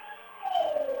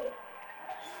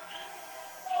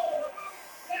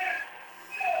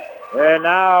 And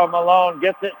now Malone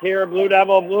gets it to your Blue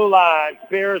Devil blue line.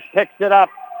 Spears picks it up.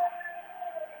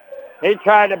 He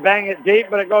tried to bang it deep,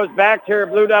 but it goes back to your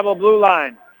Blue Devil blue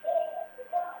line.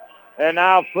 And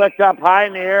now flicked up high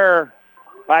in the air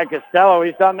by Costello.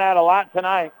 He's done that a lot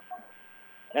tonight.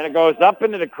 And it goes up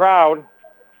into the crowd.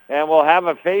 And we'll have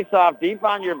a face-off deep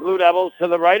on your Blue Devils to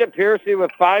the right of Piercy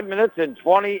with 5 minutes and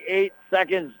 28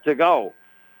 seconds to go.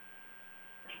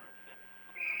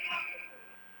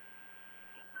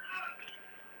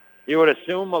 You would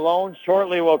assume Malone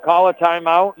shortly will call a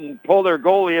timeout and pull their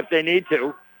goalie if they need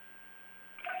to.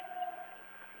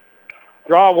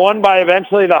 Draw one by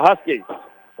eventually the Huskies.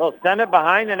 They'll send it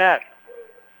behind the net.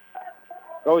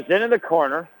 Goes into the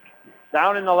corner.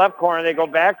 Down in the left corner. They go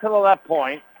back to the left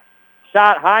point.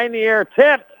 Shot high in the air,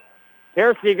 tipped.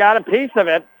 Piercy got a piece of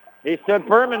it. He stood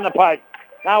firm in the pipe.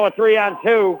 Now a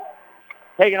 3-on-2.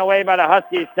 Taken away by the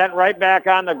Huskies. Sent right back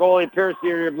on the goalie, Piercy,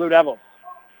 or your Blue Devils.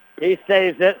 He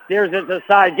saves it, steers it to the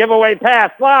side. Giveaway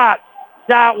pass, slot.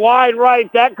 Shot wide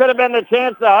right. That could have been the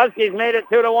chance. The Huskies made it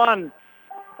 2-1.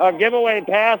 A giveaway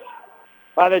pass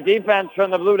by the defense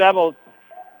from the Blue Devils.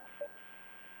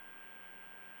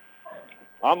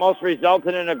 Almost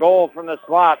resulted in a goal from the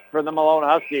slot for the Malone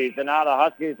Huskies. And now the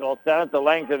Huskies will send it the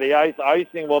length of the ice.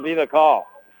 Icing will be the call.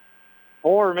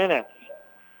 4 minutes,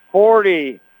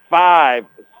 45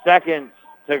 seconds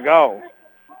to go.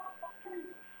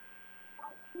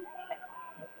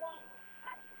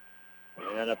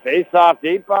 And a face-off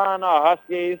deep on the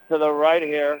Huskies to the right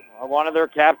here. One of their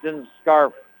captain's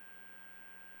scarf.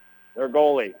 Their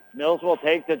goalie. Mills will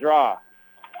take the draw.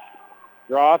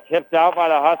 Draw tipped out by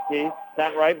the Huskies.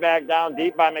 Sent right back down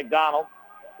deep by McDonald.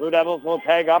 Blue Devils will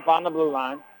tag up on the blue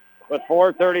line with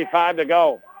 4:35 to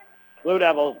go. Blue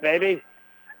Devils, baby.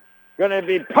 Going to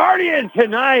be partying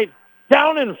tonight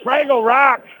down in Fraggle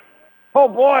Rock. Oh,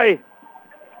 boy.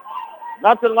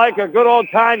 Nothing like a good old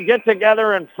time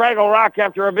get-together in Fraggle Rock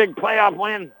after a big playoff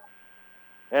win.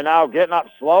 And now getting up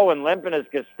slow and limping is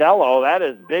Costello. That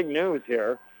is big news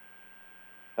here.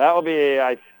 That will be,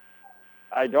 I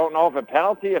don't know if a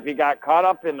penalty, if he got caught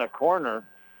up in the corner.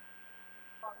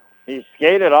 He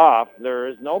skated off. There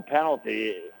is no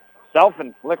penalty.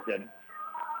 Self-inflicted.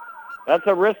 That's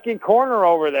a risky corner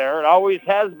over there. It always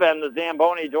has been the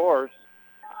Zamboni doors.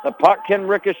 The puck can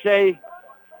ricochet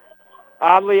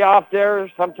oddly off there.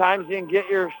 Sometimes you can get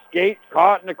your skate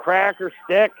caught in a crack or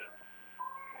stick.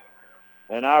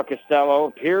 And now Costello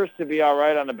appears to be all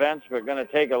right on the bench, but going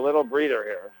to take a little breather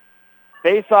here.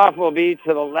 Face-off will be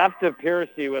to the left of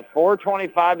Piercy with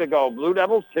 4:25 to go. Blue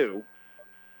Devils 2.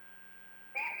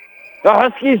 The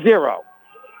Huskies 0.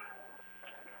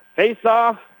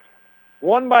 Face-off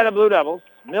won by the Blue Devils.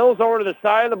 Mills over to the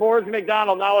side of the boards.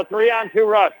 McDonald now a 3-on-2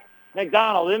 rush.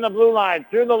 McDonald in the blue line,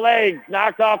 through the legs,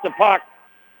 knocked off the puck.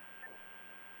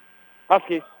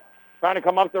 Huskies trying to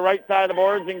come up the right side of the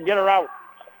boards and get her out.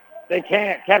 They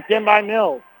can't. Kept in by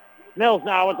Mills. Mills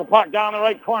now with the puck down the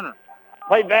right corner.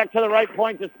 Played back to the right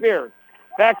point to Spears.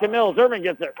 Back to Mills. Irvin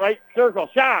gets it. Right circle.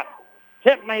 Shot.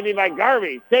 Tip maybe by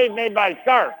Garvey. Save made by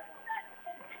Scarf.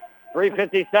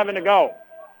 3:57 to go.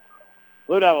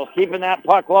 Blue Devils keeping that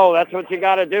puck low. That's what you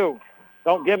got to do.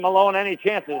 Don't give Malone any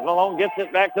chances. Malone gets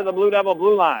it back to the Blue Devil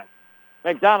blue line.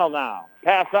 McDonald now.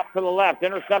 Pass up to the left.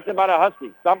 Intercepted by the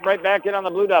Huskies. Dump right back in on the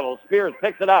Blue Devils. Spears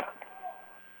picks it up.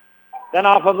 Then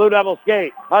off a Blue Devil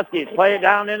skate. Huskies play it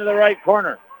down into the right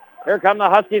corner. Here come the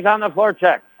Huskies on the floor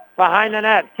check. Behind the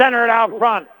net. Center it out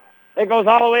front. It goes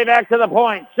all the way back to the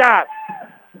point. Shot.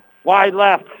 Wide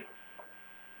left.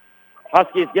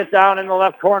 Huskies get down in the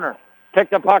left corner. Pick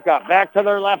the puck up. Back to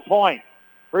their left point.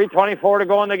 3:24 to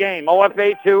go in the game.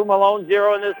 OFA 2, Malone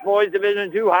 0 in this boys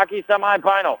Division 2 hockey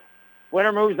semifinal.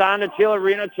 Winner moves on to Chile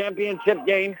Arena Championship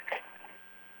game.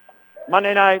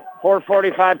 Monday night,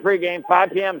 4:45 pregame,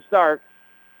 5 p.m. start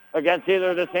against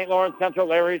either the St. Lawrence Central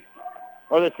Larrys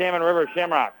or the Salmon River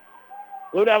Shamrocks.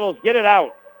 Blue Devils get it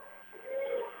out.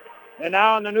 And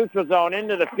now in the neutral zone,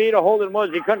 into the feet of Holden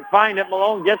Woods. He couldn't find it.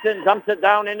 Malone gets it and dumps it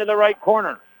down into the right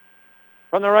corner.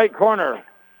 From the right corner.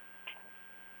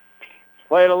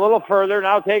 Play it a little further.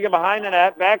 Now take it behind the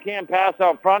net. Backhand pass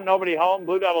out front. Nobody home.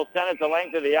 Blue Devils send it the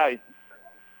length of the ice.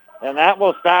 And that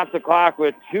will stop the clock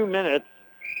with 2 minutes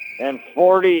and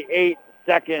 48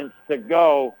 seconds to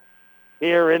go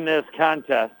here in this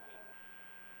contest.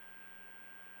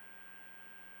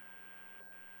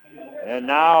 And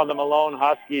now the Malone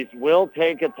Huskies will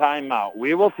take a timeout.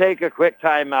 We will take a quick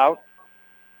timeout,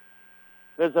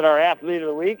 visit our athlete of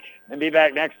the week, and be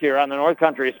back next year on the North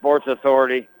Country Sports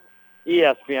Authority,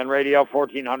 ESPN Radio,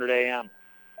 1400 AM.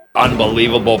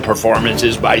 Unbelievable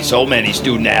performances by so many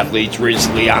student athletes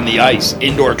recently on the ice,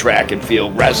 indoor track and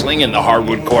field, wrestling, and the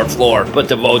hardwood court floor. But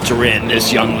the votes are in.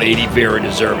 This young lady, very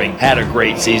deserving, had a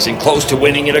great season, close to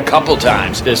winning it a couple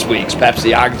times. This week's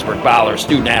Pepsi Ogdensburg Baller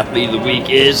Student Athlete of the Week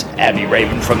is Abby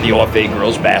Raven from the OFA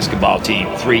girls basketball team.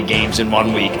 3 games in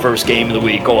 1 week. First game of the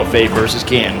week, OFA versus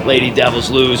Canton. Lady Devils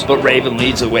lose, but Raven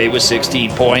leads the way with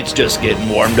 16 points, just getting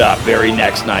warmed up. Very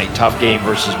next night, tough game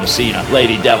versus Messina.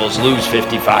 Lady Devils lose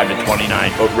 55-29,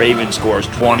 but Raven scores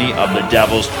 20 of the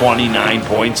Devils' 29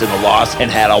 points in the loss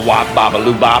and had a wop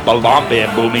babaloo bop a long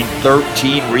band booming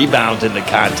 13 rebounds in the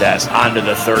contest. On to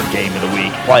the third game of the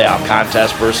week, playoff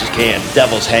contest versus Canton.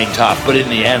 Devils hang tough, but in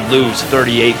the end lose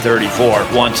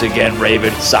 38-34. Once again,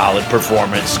 Raven, solid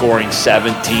performance, scoring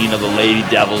 17 of the Lady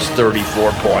Devils'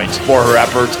 34 points. For her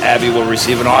efforts, Abby will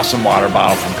receive an awesome water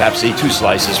bottle from Pepsi, 2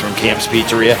 slices from Camp's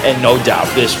Pizzeria, and no doubt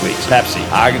this week's Pepsi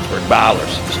Ogdensburg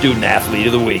Ballers Student Athlete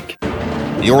of the Week.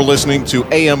 You're listening to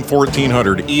AM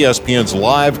 1400 ESPN's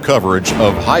live coverage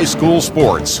of high school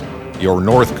sports. Your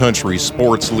North Country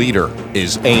sports leader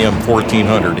is AM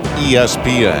 1400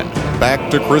 ESPN. Back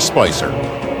to Chris Spicer.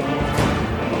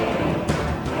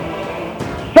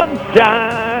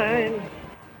 Sunshine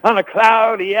on a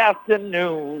cloudy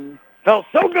afternoon. Felt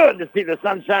so good to see the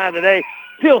sunshine today.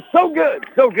 Feels so good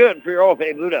for your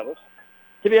OFA Blue Devils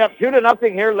to be up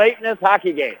 2-0 here late in this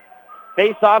hockey game.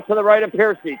 Face off to the right of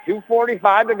Piercy.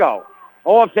 2:45 to go.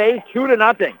 OFA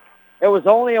 2-0. It was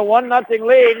only a 1-0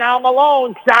 lead. Now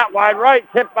Malone shot wide right,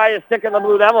 tipped by a stick of the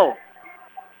Blue Devils.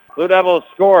 Blue Devils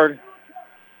scored.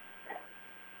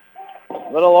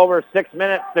 A little over 6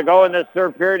 minutes to go in this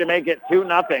third period to make it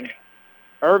 2-0.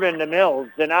 Urban to Mills.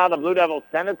 And now the Blue Devils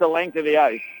send it the length of the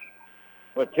ice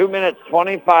with 2 minutes,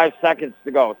 25 seconds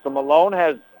to go. So Malone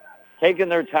has taken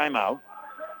their timeout.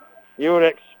 You would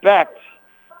expect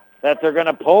that they're going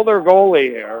to pull their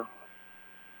goalie here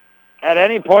at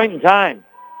any point in time.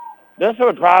 This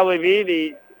would probably be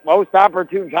the most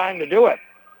opportune time to do it.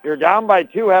 You're down by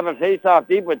 2, have a face-off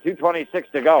deep with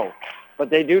 2:26 to go. But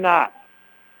they do not.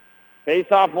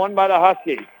 Face-off won by the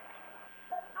Huskies.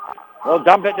 They'll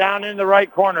dump it down in the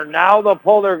right corner. Now they'll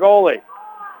pull their goalie.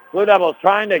 Blue Devils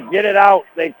trying to get it out.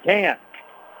 They can't.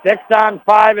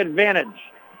 6-on-5 advantage.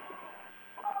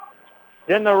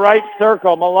 It's in the right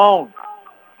circle, Malone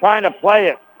trying to play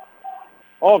it.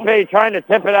 OFA trying to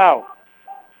tip it out.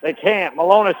 They can't.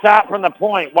 Malone a shot from the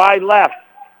point, wide left.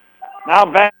 Now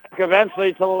back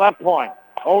eventually to the left point.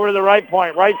 Over to the right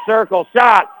point, right circle,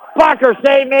 shot. Blocker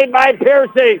save made by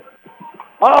Piercy.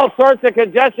 All sorts of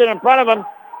congestion in front of him.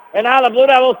 And now the Blue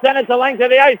Devils send it to length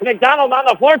of the ice. McDonald on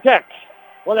the forecheck.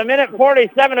 With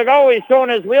 1:47 to go, he's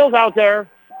showing his wheels out there.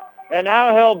 And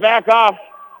now he'll back off.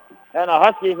 And the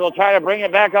Huskies will try to bring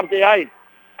it back up the ice.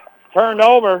 Turned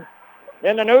over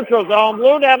in the neutral zone.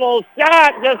 Blue Devils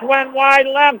shot just went wide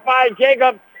left by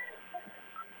Jacob.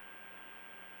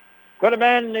 Could have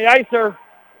been the icer,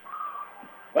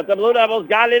 but the Blue Devils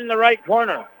got it in the right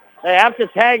corner. They have to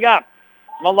tag up.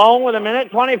 Malone with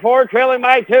 1:24, trailing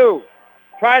by 2.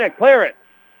 Try to clear it.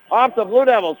 Off the Blue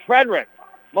Devils, Frederick.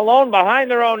 Malone behind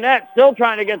their own net, still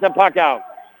trying to get the puck out.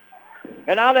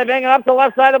 And now they bang it up the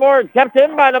left side of the board. Kept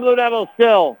in by the Blue Devils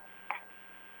still.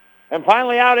 And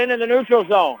finally out into the neutral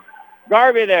zone.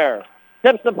 Garvey there.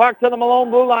 Tips the puck to the Malone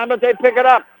blue line, but they pick it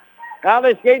up. Now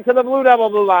they skate to the Blue Devil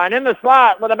blue line. In the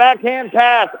slot with a backhand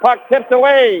pass. Puck tipped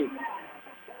away.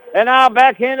 And now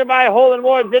backhanded by Holden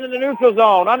Woods into the neutral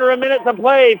zone. Under a minute to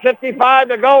play. 55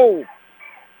 to go.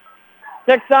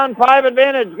 6-on-5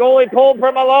 advantage. Goalie pulled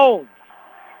for Malone.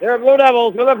 Here are Blue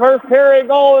Devils with the first period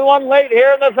goal. One late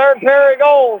here in the third period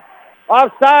goal.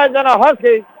 Offsides on a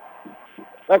Husky.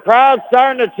 The crowd's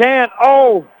starting to chant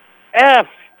OFA.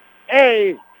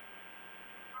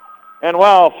 And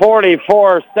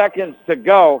 44 seconds to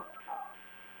go.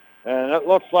 And it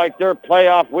looks like their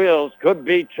playoff wheels could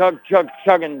be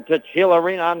chugging to Chile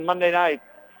Arena on Monday night.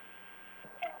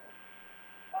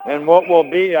 And what will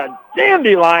be a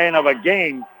dandelion of a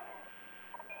game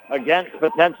against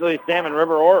potentially Salmon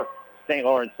River or St.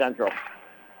 Lawrence Central.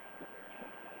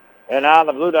 And now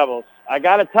the Blue Devils. I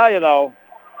got to tell you, though,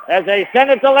 as they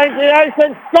send it to length of the ice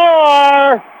and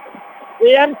score,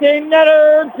 the empty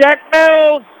netter, Jack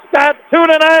Mills, got 2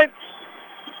 tonight.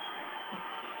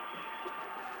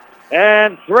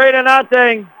 And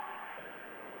 3-0.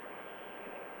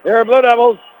 Here are Blue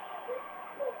Devils.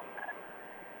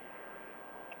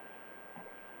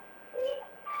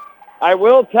 I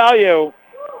will tell you,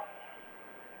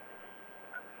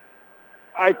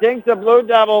 I think the Blue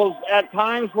Devils at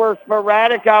times were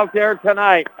sporadic out there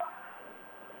tonight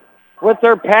with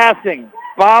their passing,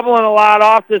 bobbling a lot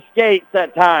off the skates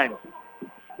at times.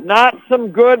 Not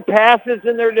some good passes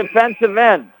in their defensive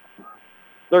end.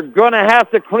 They're going to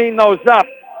have to clean those up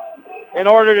in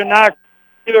order to knock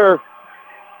either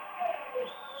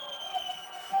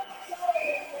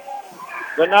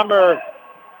the number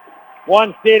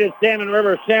 1 seeded Salmon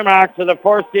River Shamrocks or the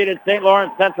 4 seeded St.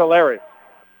 Lawrence Central Larry.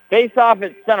 Face off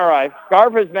at center ice.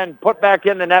 Scarf has been put back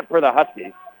in the net for the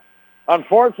Huskies.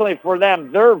 Unfortunately for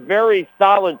them, their very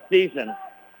solid season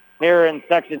here in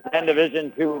Section 10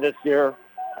 Division 2 this year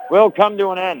will come to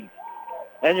an end.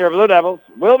 And your Blue Devils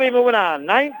will be moving on.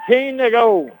 19 to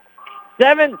go.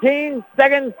 17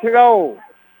 seconds to go.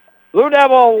 Blue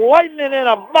Devil lightning in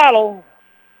a bottle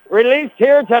released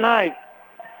here tonight.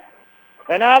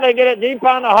 And now they get it deep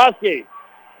on the Huskies.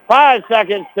 5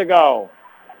 seconds to go.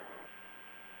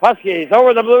 Huskies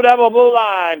over the Blue Devil blue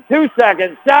line. 2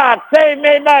 seconds. Shot. Save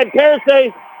made by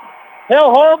Piercy.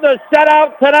 He'll hold the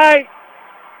shutout tonight.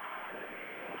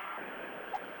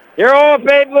 Your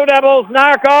OFA Blue Devils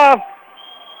knock off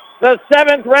the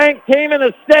 7th-ranked team in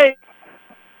the state,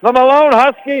 the Malone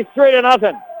Huskies,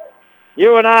 3-0.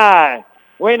 You and I,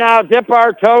 we now dip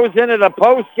our toes into the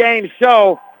post-game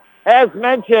show. As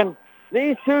mentioned,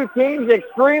 these two teams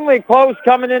extremely close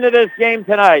coming into this game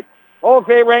tonight.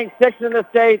 OFA ranked 6th in the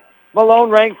state,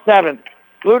 Malone ranked 7th.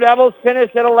 Blue Devils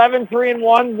finished at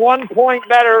 11-3-1, 1 point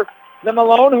better than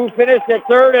Malone, who finished at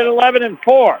 3rd at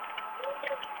 11-4.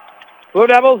 Blue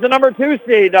Devils the number 2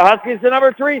 seed. The Huskies the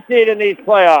number 3 seed in these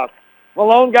playoffs.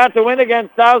 Malone got the win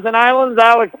against Thousand Islands,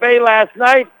 Alex Bay last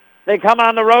night. They come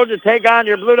on the road to take on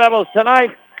your Blue Devils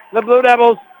tonight. The Blue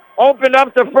Devils opened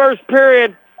up the first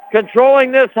period,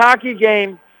 controlling this hockey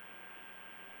game,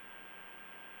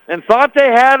 and thought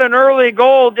they had an early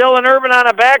goal. Dylan Urban on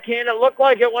a backhand. It looked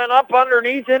like it went up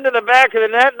underneath into the back of the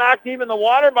net, knocked even the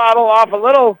water bottle off a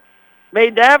little,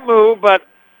 made that move, but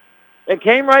it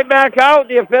came right back out.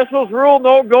 The officials ruled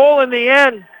no goal in the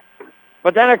end.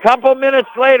 But then a couple minutes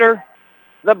later,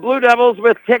 the Blue Devils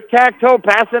with tic-tac-toe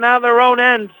passing out their own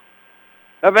ends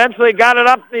eventually got it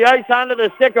up the ice onto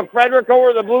the stick of Frederick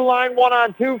over the blue line,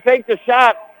 1-on-2, faked the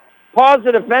shot, paused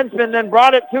the defenseman, then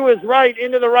brought it to his right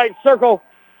into the right circle,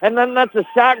 and then let the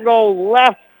shot go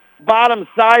left bottom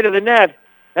side of the net.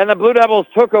 And the Blue Devils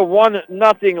took a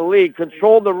 1-0 lead,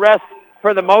 controlled the rest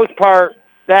for the most part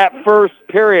that first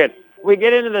period. We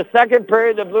get into the second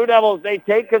period. The Blue Devils, they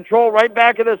take control right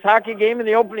back of this hockey game in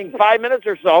the opening 5 minutes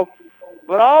or so.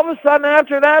 But all of a sudden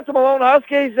after that, the Malone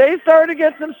Huskies, they started to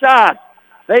get some shots.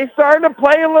 They started to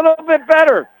play a little bit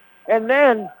better. And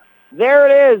then there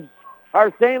it is,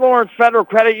 our St. Lawrence Federal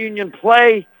Credit Union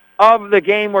play of the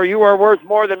game where you are worth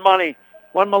more than money.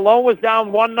 When Malone was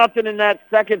down 1-0 in that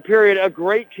second period, a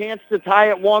great chance to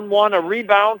tie it 1-1, a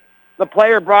rebound. The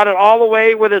player brought it all the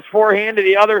way with his forehand to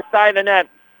the other side of the net.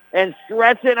 And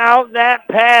stretching out that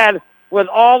pad with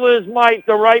all his might,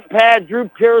 the right pad, Drew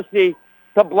Piercy,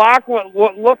 to block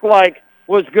what looked like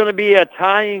was going to be a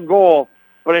tying goal.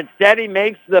 But instead he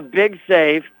makes the big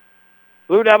save.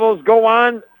 Blue Devils go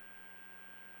on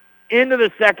into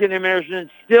the second intermission,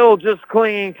 still just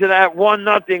clinging to that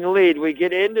 1-0 lead. We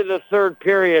get into the third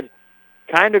period,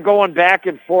 kind of going back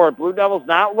and forth. Blue Devils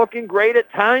not looking great at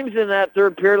times in that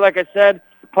third period. Like I said,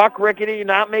 puck rickety,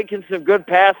 not making some good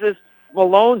passes.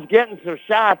 Malone's getting some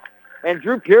shots, and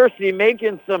Drew Piercy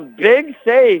making some big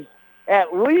saves,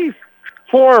 at least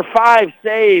 4 or 5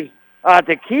 saves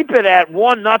to keep it at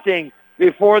 1-0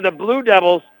 before the Blue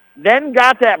Devils then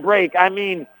got that break. I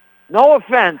mean, no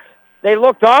offense, they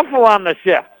looked awful on the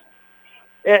shift.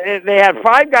 They had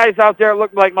 5 guys out there. It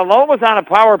looked like Malone was on a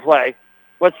power play,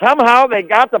 but somehow they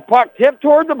got the puck tipped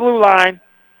toward the blue line.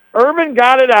 Urban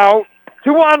got it out,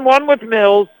 2-on-1 with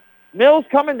Mills. Mills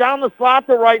coming down the slot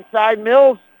to right side.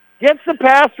 Mills gets the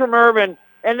pass from Urban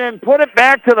and then put it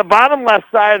back to the bottom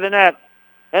left side of the net.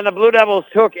 And the Blue Devils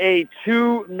took a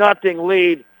 2-0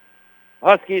 lead.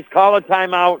 Huskies call a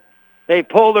timeout. They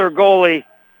pull their goalie,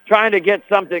 trying to get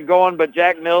something going, but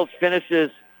Jack Mills finishes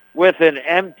with an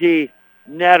empty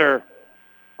netter.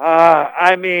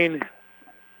 I mean,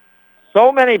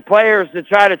 so many players to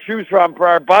try to choose from for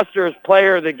our Busters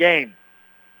player of the game.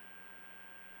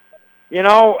 You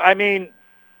know, I mean,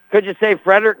 could you say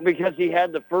Frederick because he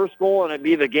had the first goal and it'd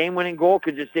be the game-winning goal?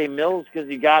 Could you say Mills because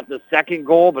he got the second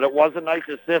goal, but it was a nice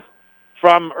assist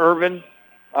from Irvin?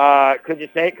 Could you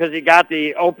say it because he got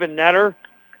the open netter?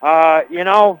 You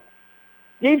know,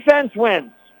 defense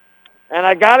wins. And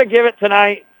I got to give it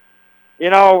tonight. You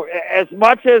know, as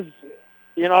much as,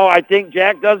 you know, I think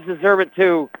Jack does deserve it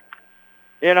too,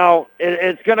 you know,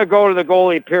 it's going to go to the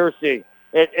goalie, Piercy.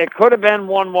 It could have been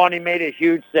 1-1. He made a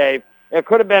huge save. It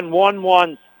could have been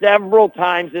 1-1 several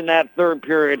times in that third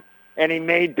period, and he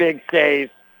made big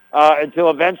saves until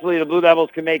eventually the Blue Devils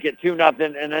can make it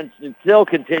 2-0 and then still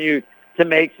continue to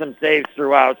make some saves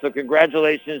throughout. So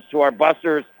congratulations to our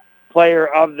Busters player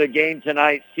of the game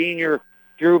tonight, senior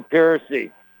Drew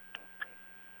Piercy.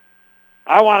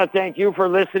 I want to thank you for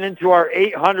listening to our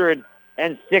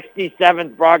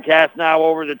 867th broadcast now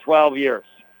over the 12 years.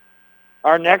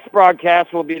 Our next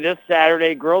broadcast will be this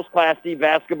Saturday, Girls Class D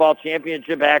Basketball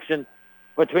Championship action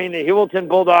between the Hewelton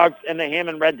Bulldogs and the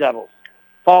Hammond Red Devils.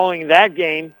 Following that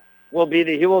game will be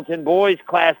the Hewelton Boys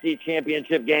Class D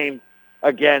Championship game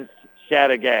against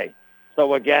Chateauguay.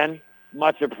 So again,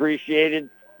 much appreciated.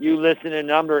 You listen to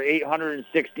number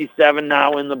 867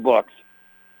 now in the books.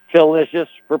 Philicious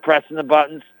for pressing the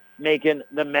buttons, making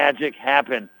the magic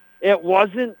happen. It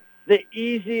wasn't the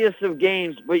easiest of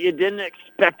games, but you didn't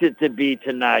expect it to be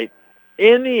tonight.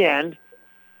 In the end,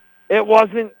 it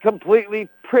wasn't completely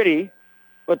pretty,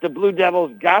 but the Blue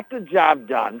Devils got the job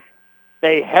done.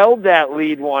 They held that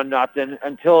lead 1-0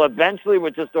 until eventually,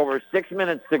 with just over 6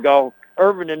 minutes to go,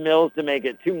 Irvin and Mills to make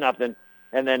it 2-0,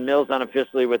 and then Mills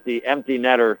unofficially with the empty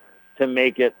netter to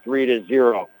make it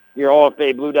 3-0. Your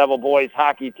OFA Blue Devil boys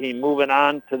hockey team moving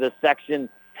on to the Section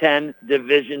 10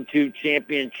 Division II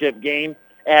championship game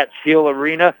at Shield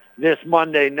Arena this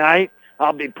Monday night.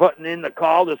 I'll be putting in the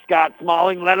call to Scott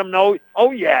Smalling. Let him know,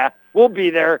 oh, yeah, we'll be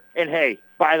there. And, hey,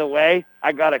 by the way,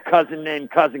 I got a cousin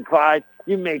named Cousin Clyde.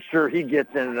 You make sure he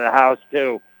gets into the house,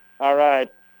 too. All right,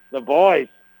 the boys.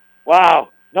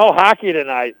 Wow, no hockey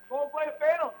tonight. Go play the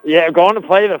Phantoms. Yeah, going to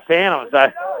play the Phantoms.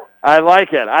 I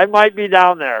like it. I might be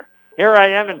down there. Here I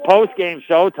am in post-game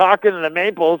show talking to the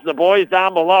Maples, the boys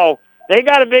down below. They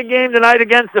got a big game tonight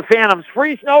against the Phantoms.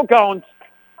 Free snow cones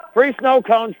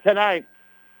tonight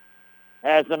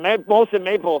as the Motion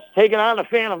Maples taking on the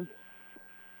Phantoms.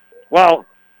 Well,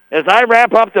 as I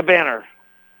wrap up the banner,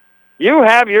 you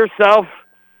have yourself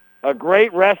a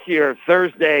great rest of your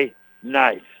Thursday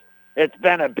night. It's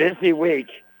been a busy week.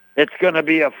 It's going to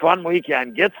be a fun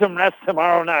weekend. Get some rest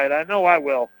tomorrow night. I know I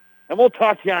will. And we'll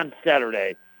talk to you on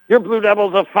Saturday. Your Blue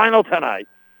Devils a final tonight.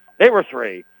 They were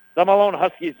 3. The Malone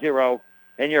Huskies 0.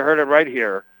 And you heard it right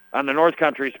here on the North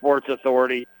Country Sports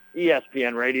Authority,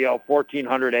 ESPN Radio,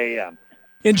 1400 AM.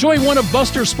 Enjoy one of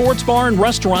Buster's Sports Bar and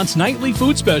Restaurant's nightly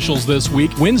food specials this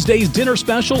week. Wednesday's dinner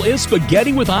special is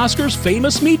spaghetti with Oscar's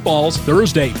famous meatballs.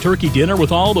 Thursday, turkey dinner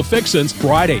with all the fixins.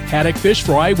 Friday, haddock fish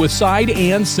fry with side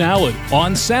and salad.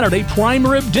 On Saturday, prime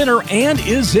rib dinner, and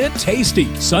is it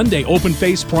tasty? Sunday,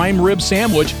 open-faced prime rib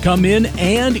sandwich. Come in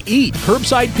and eat.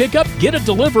 Curbside pickup, get it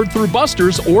delivered through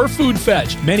Buster's or Food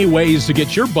Fetch. Many ways to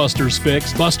get your Buster's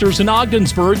fix. Buster's in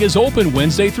Ogdensburg is open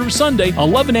Wednesday through Sunday,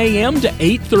 11 a.m. to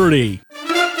 8:30.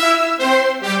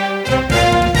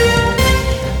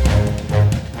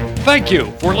 Thank you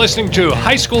for listening to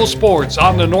High School Sports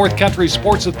on the North Country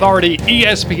Sports Authority,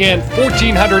 ESPN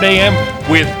 1400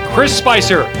 AM with Chris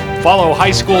Spicer. Follow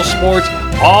high school sports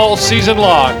all season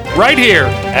long right here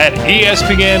at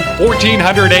ESPN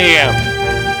 1400 AM.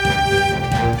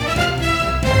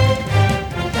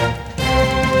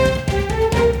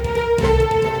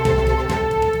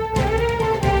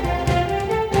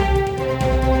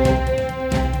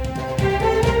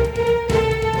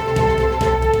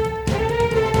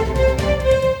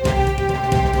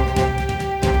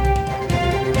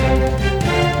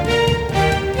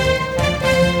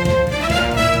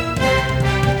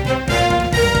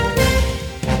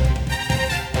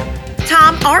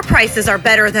 Our prices are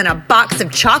better than a box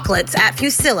of chocolates at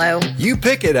Fusillo. You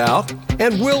pick it out,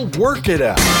 and we'll work it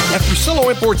out. At Fusillo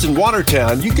Imports in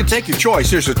Watertown, you can take your choice.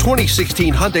 There's a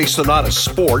 2016 Hyundai Sonata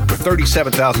Sport with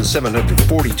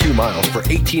 37,742 miles for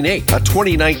 $18,800. A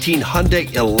 2019 Hyundai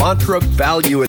Elantra Value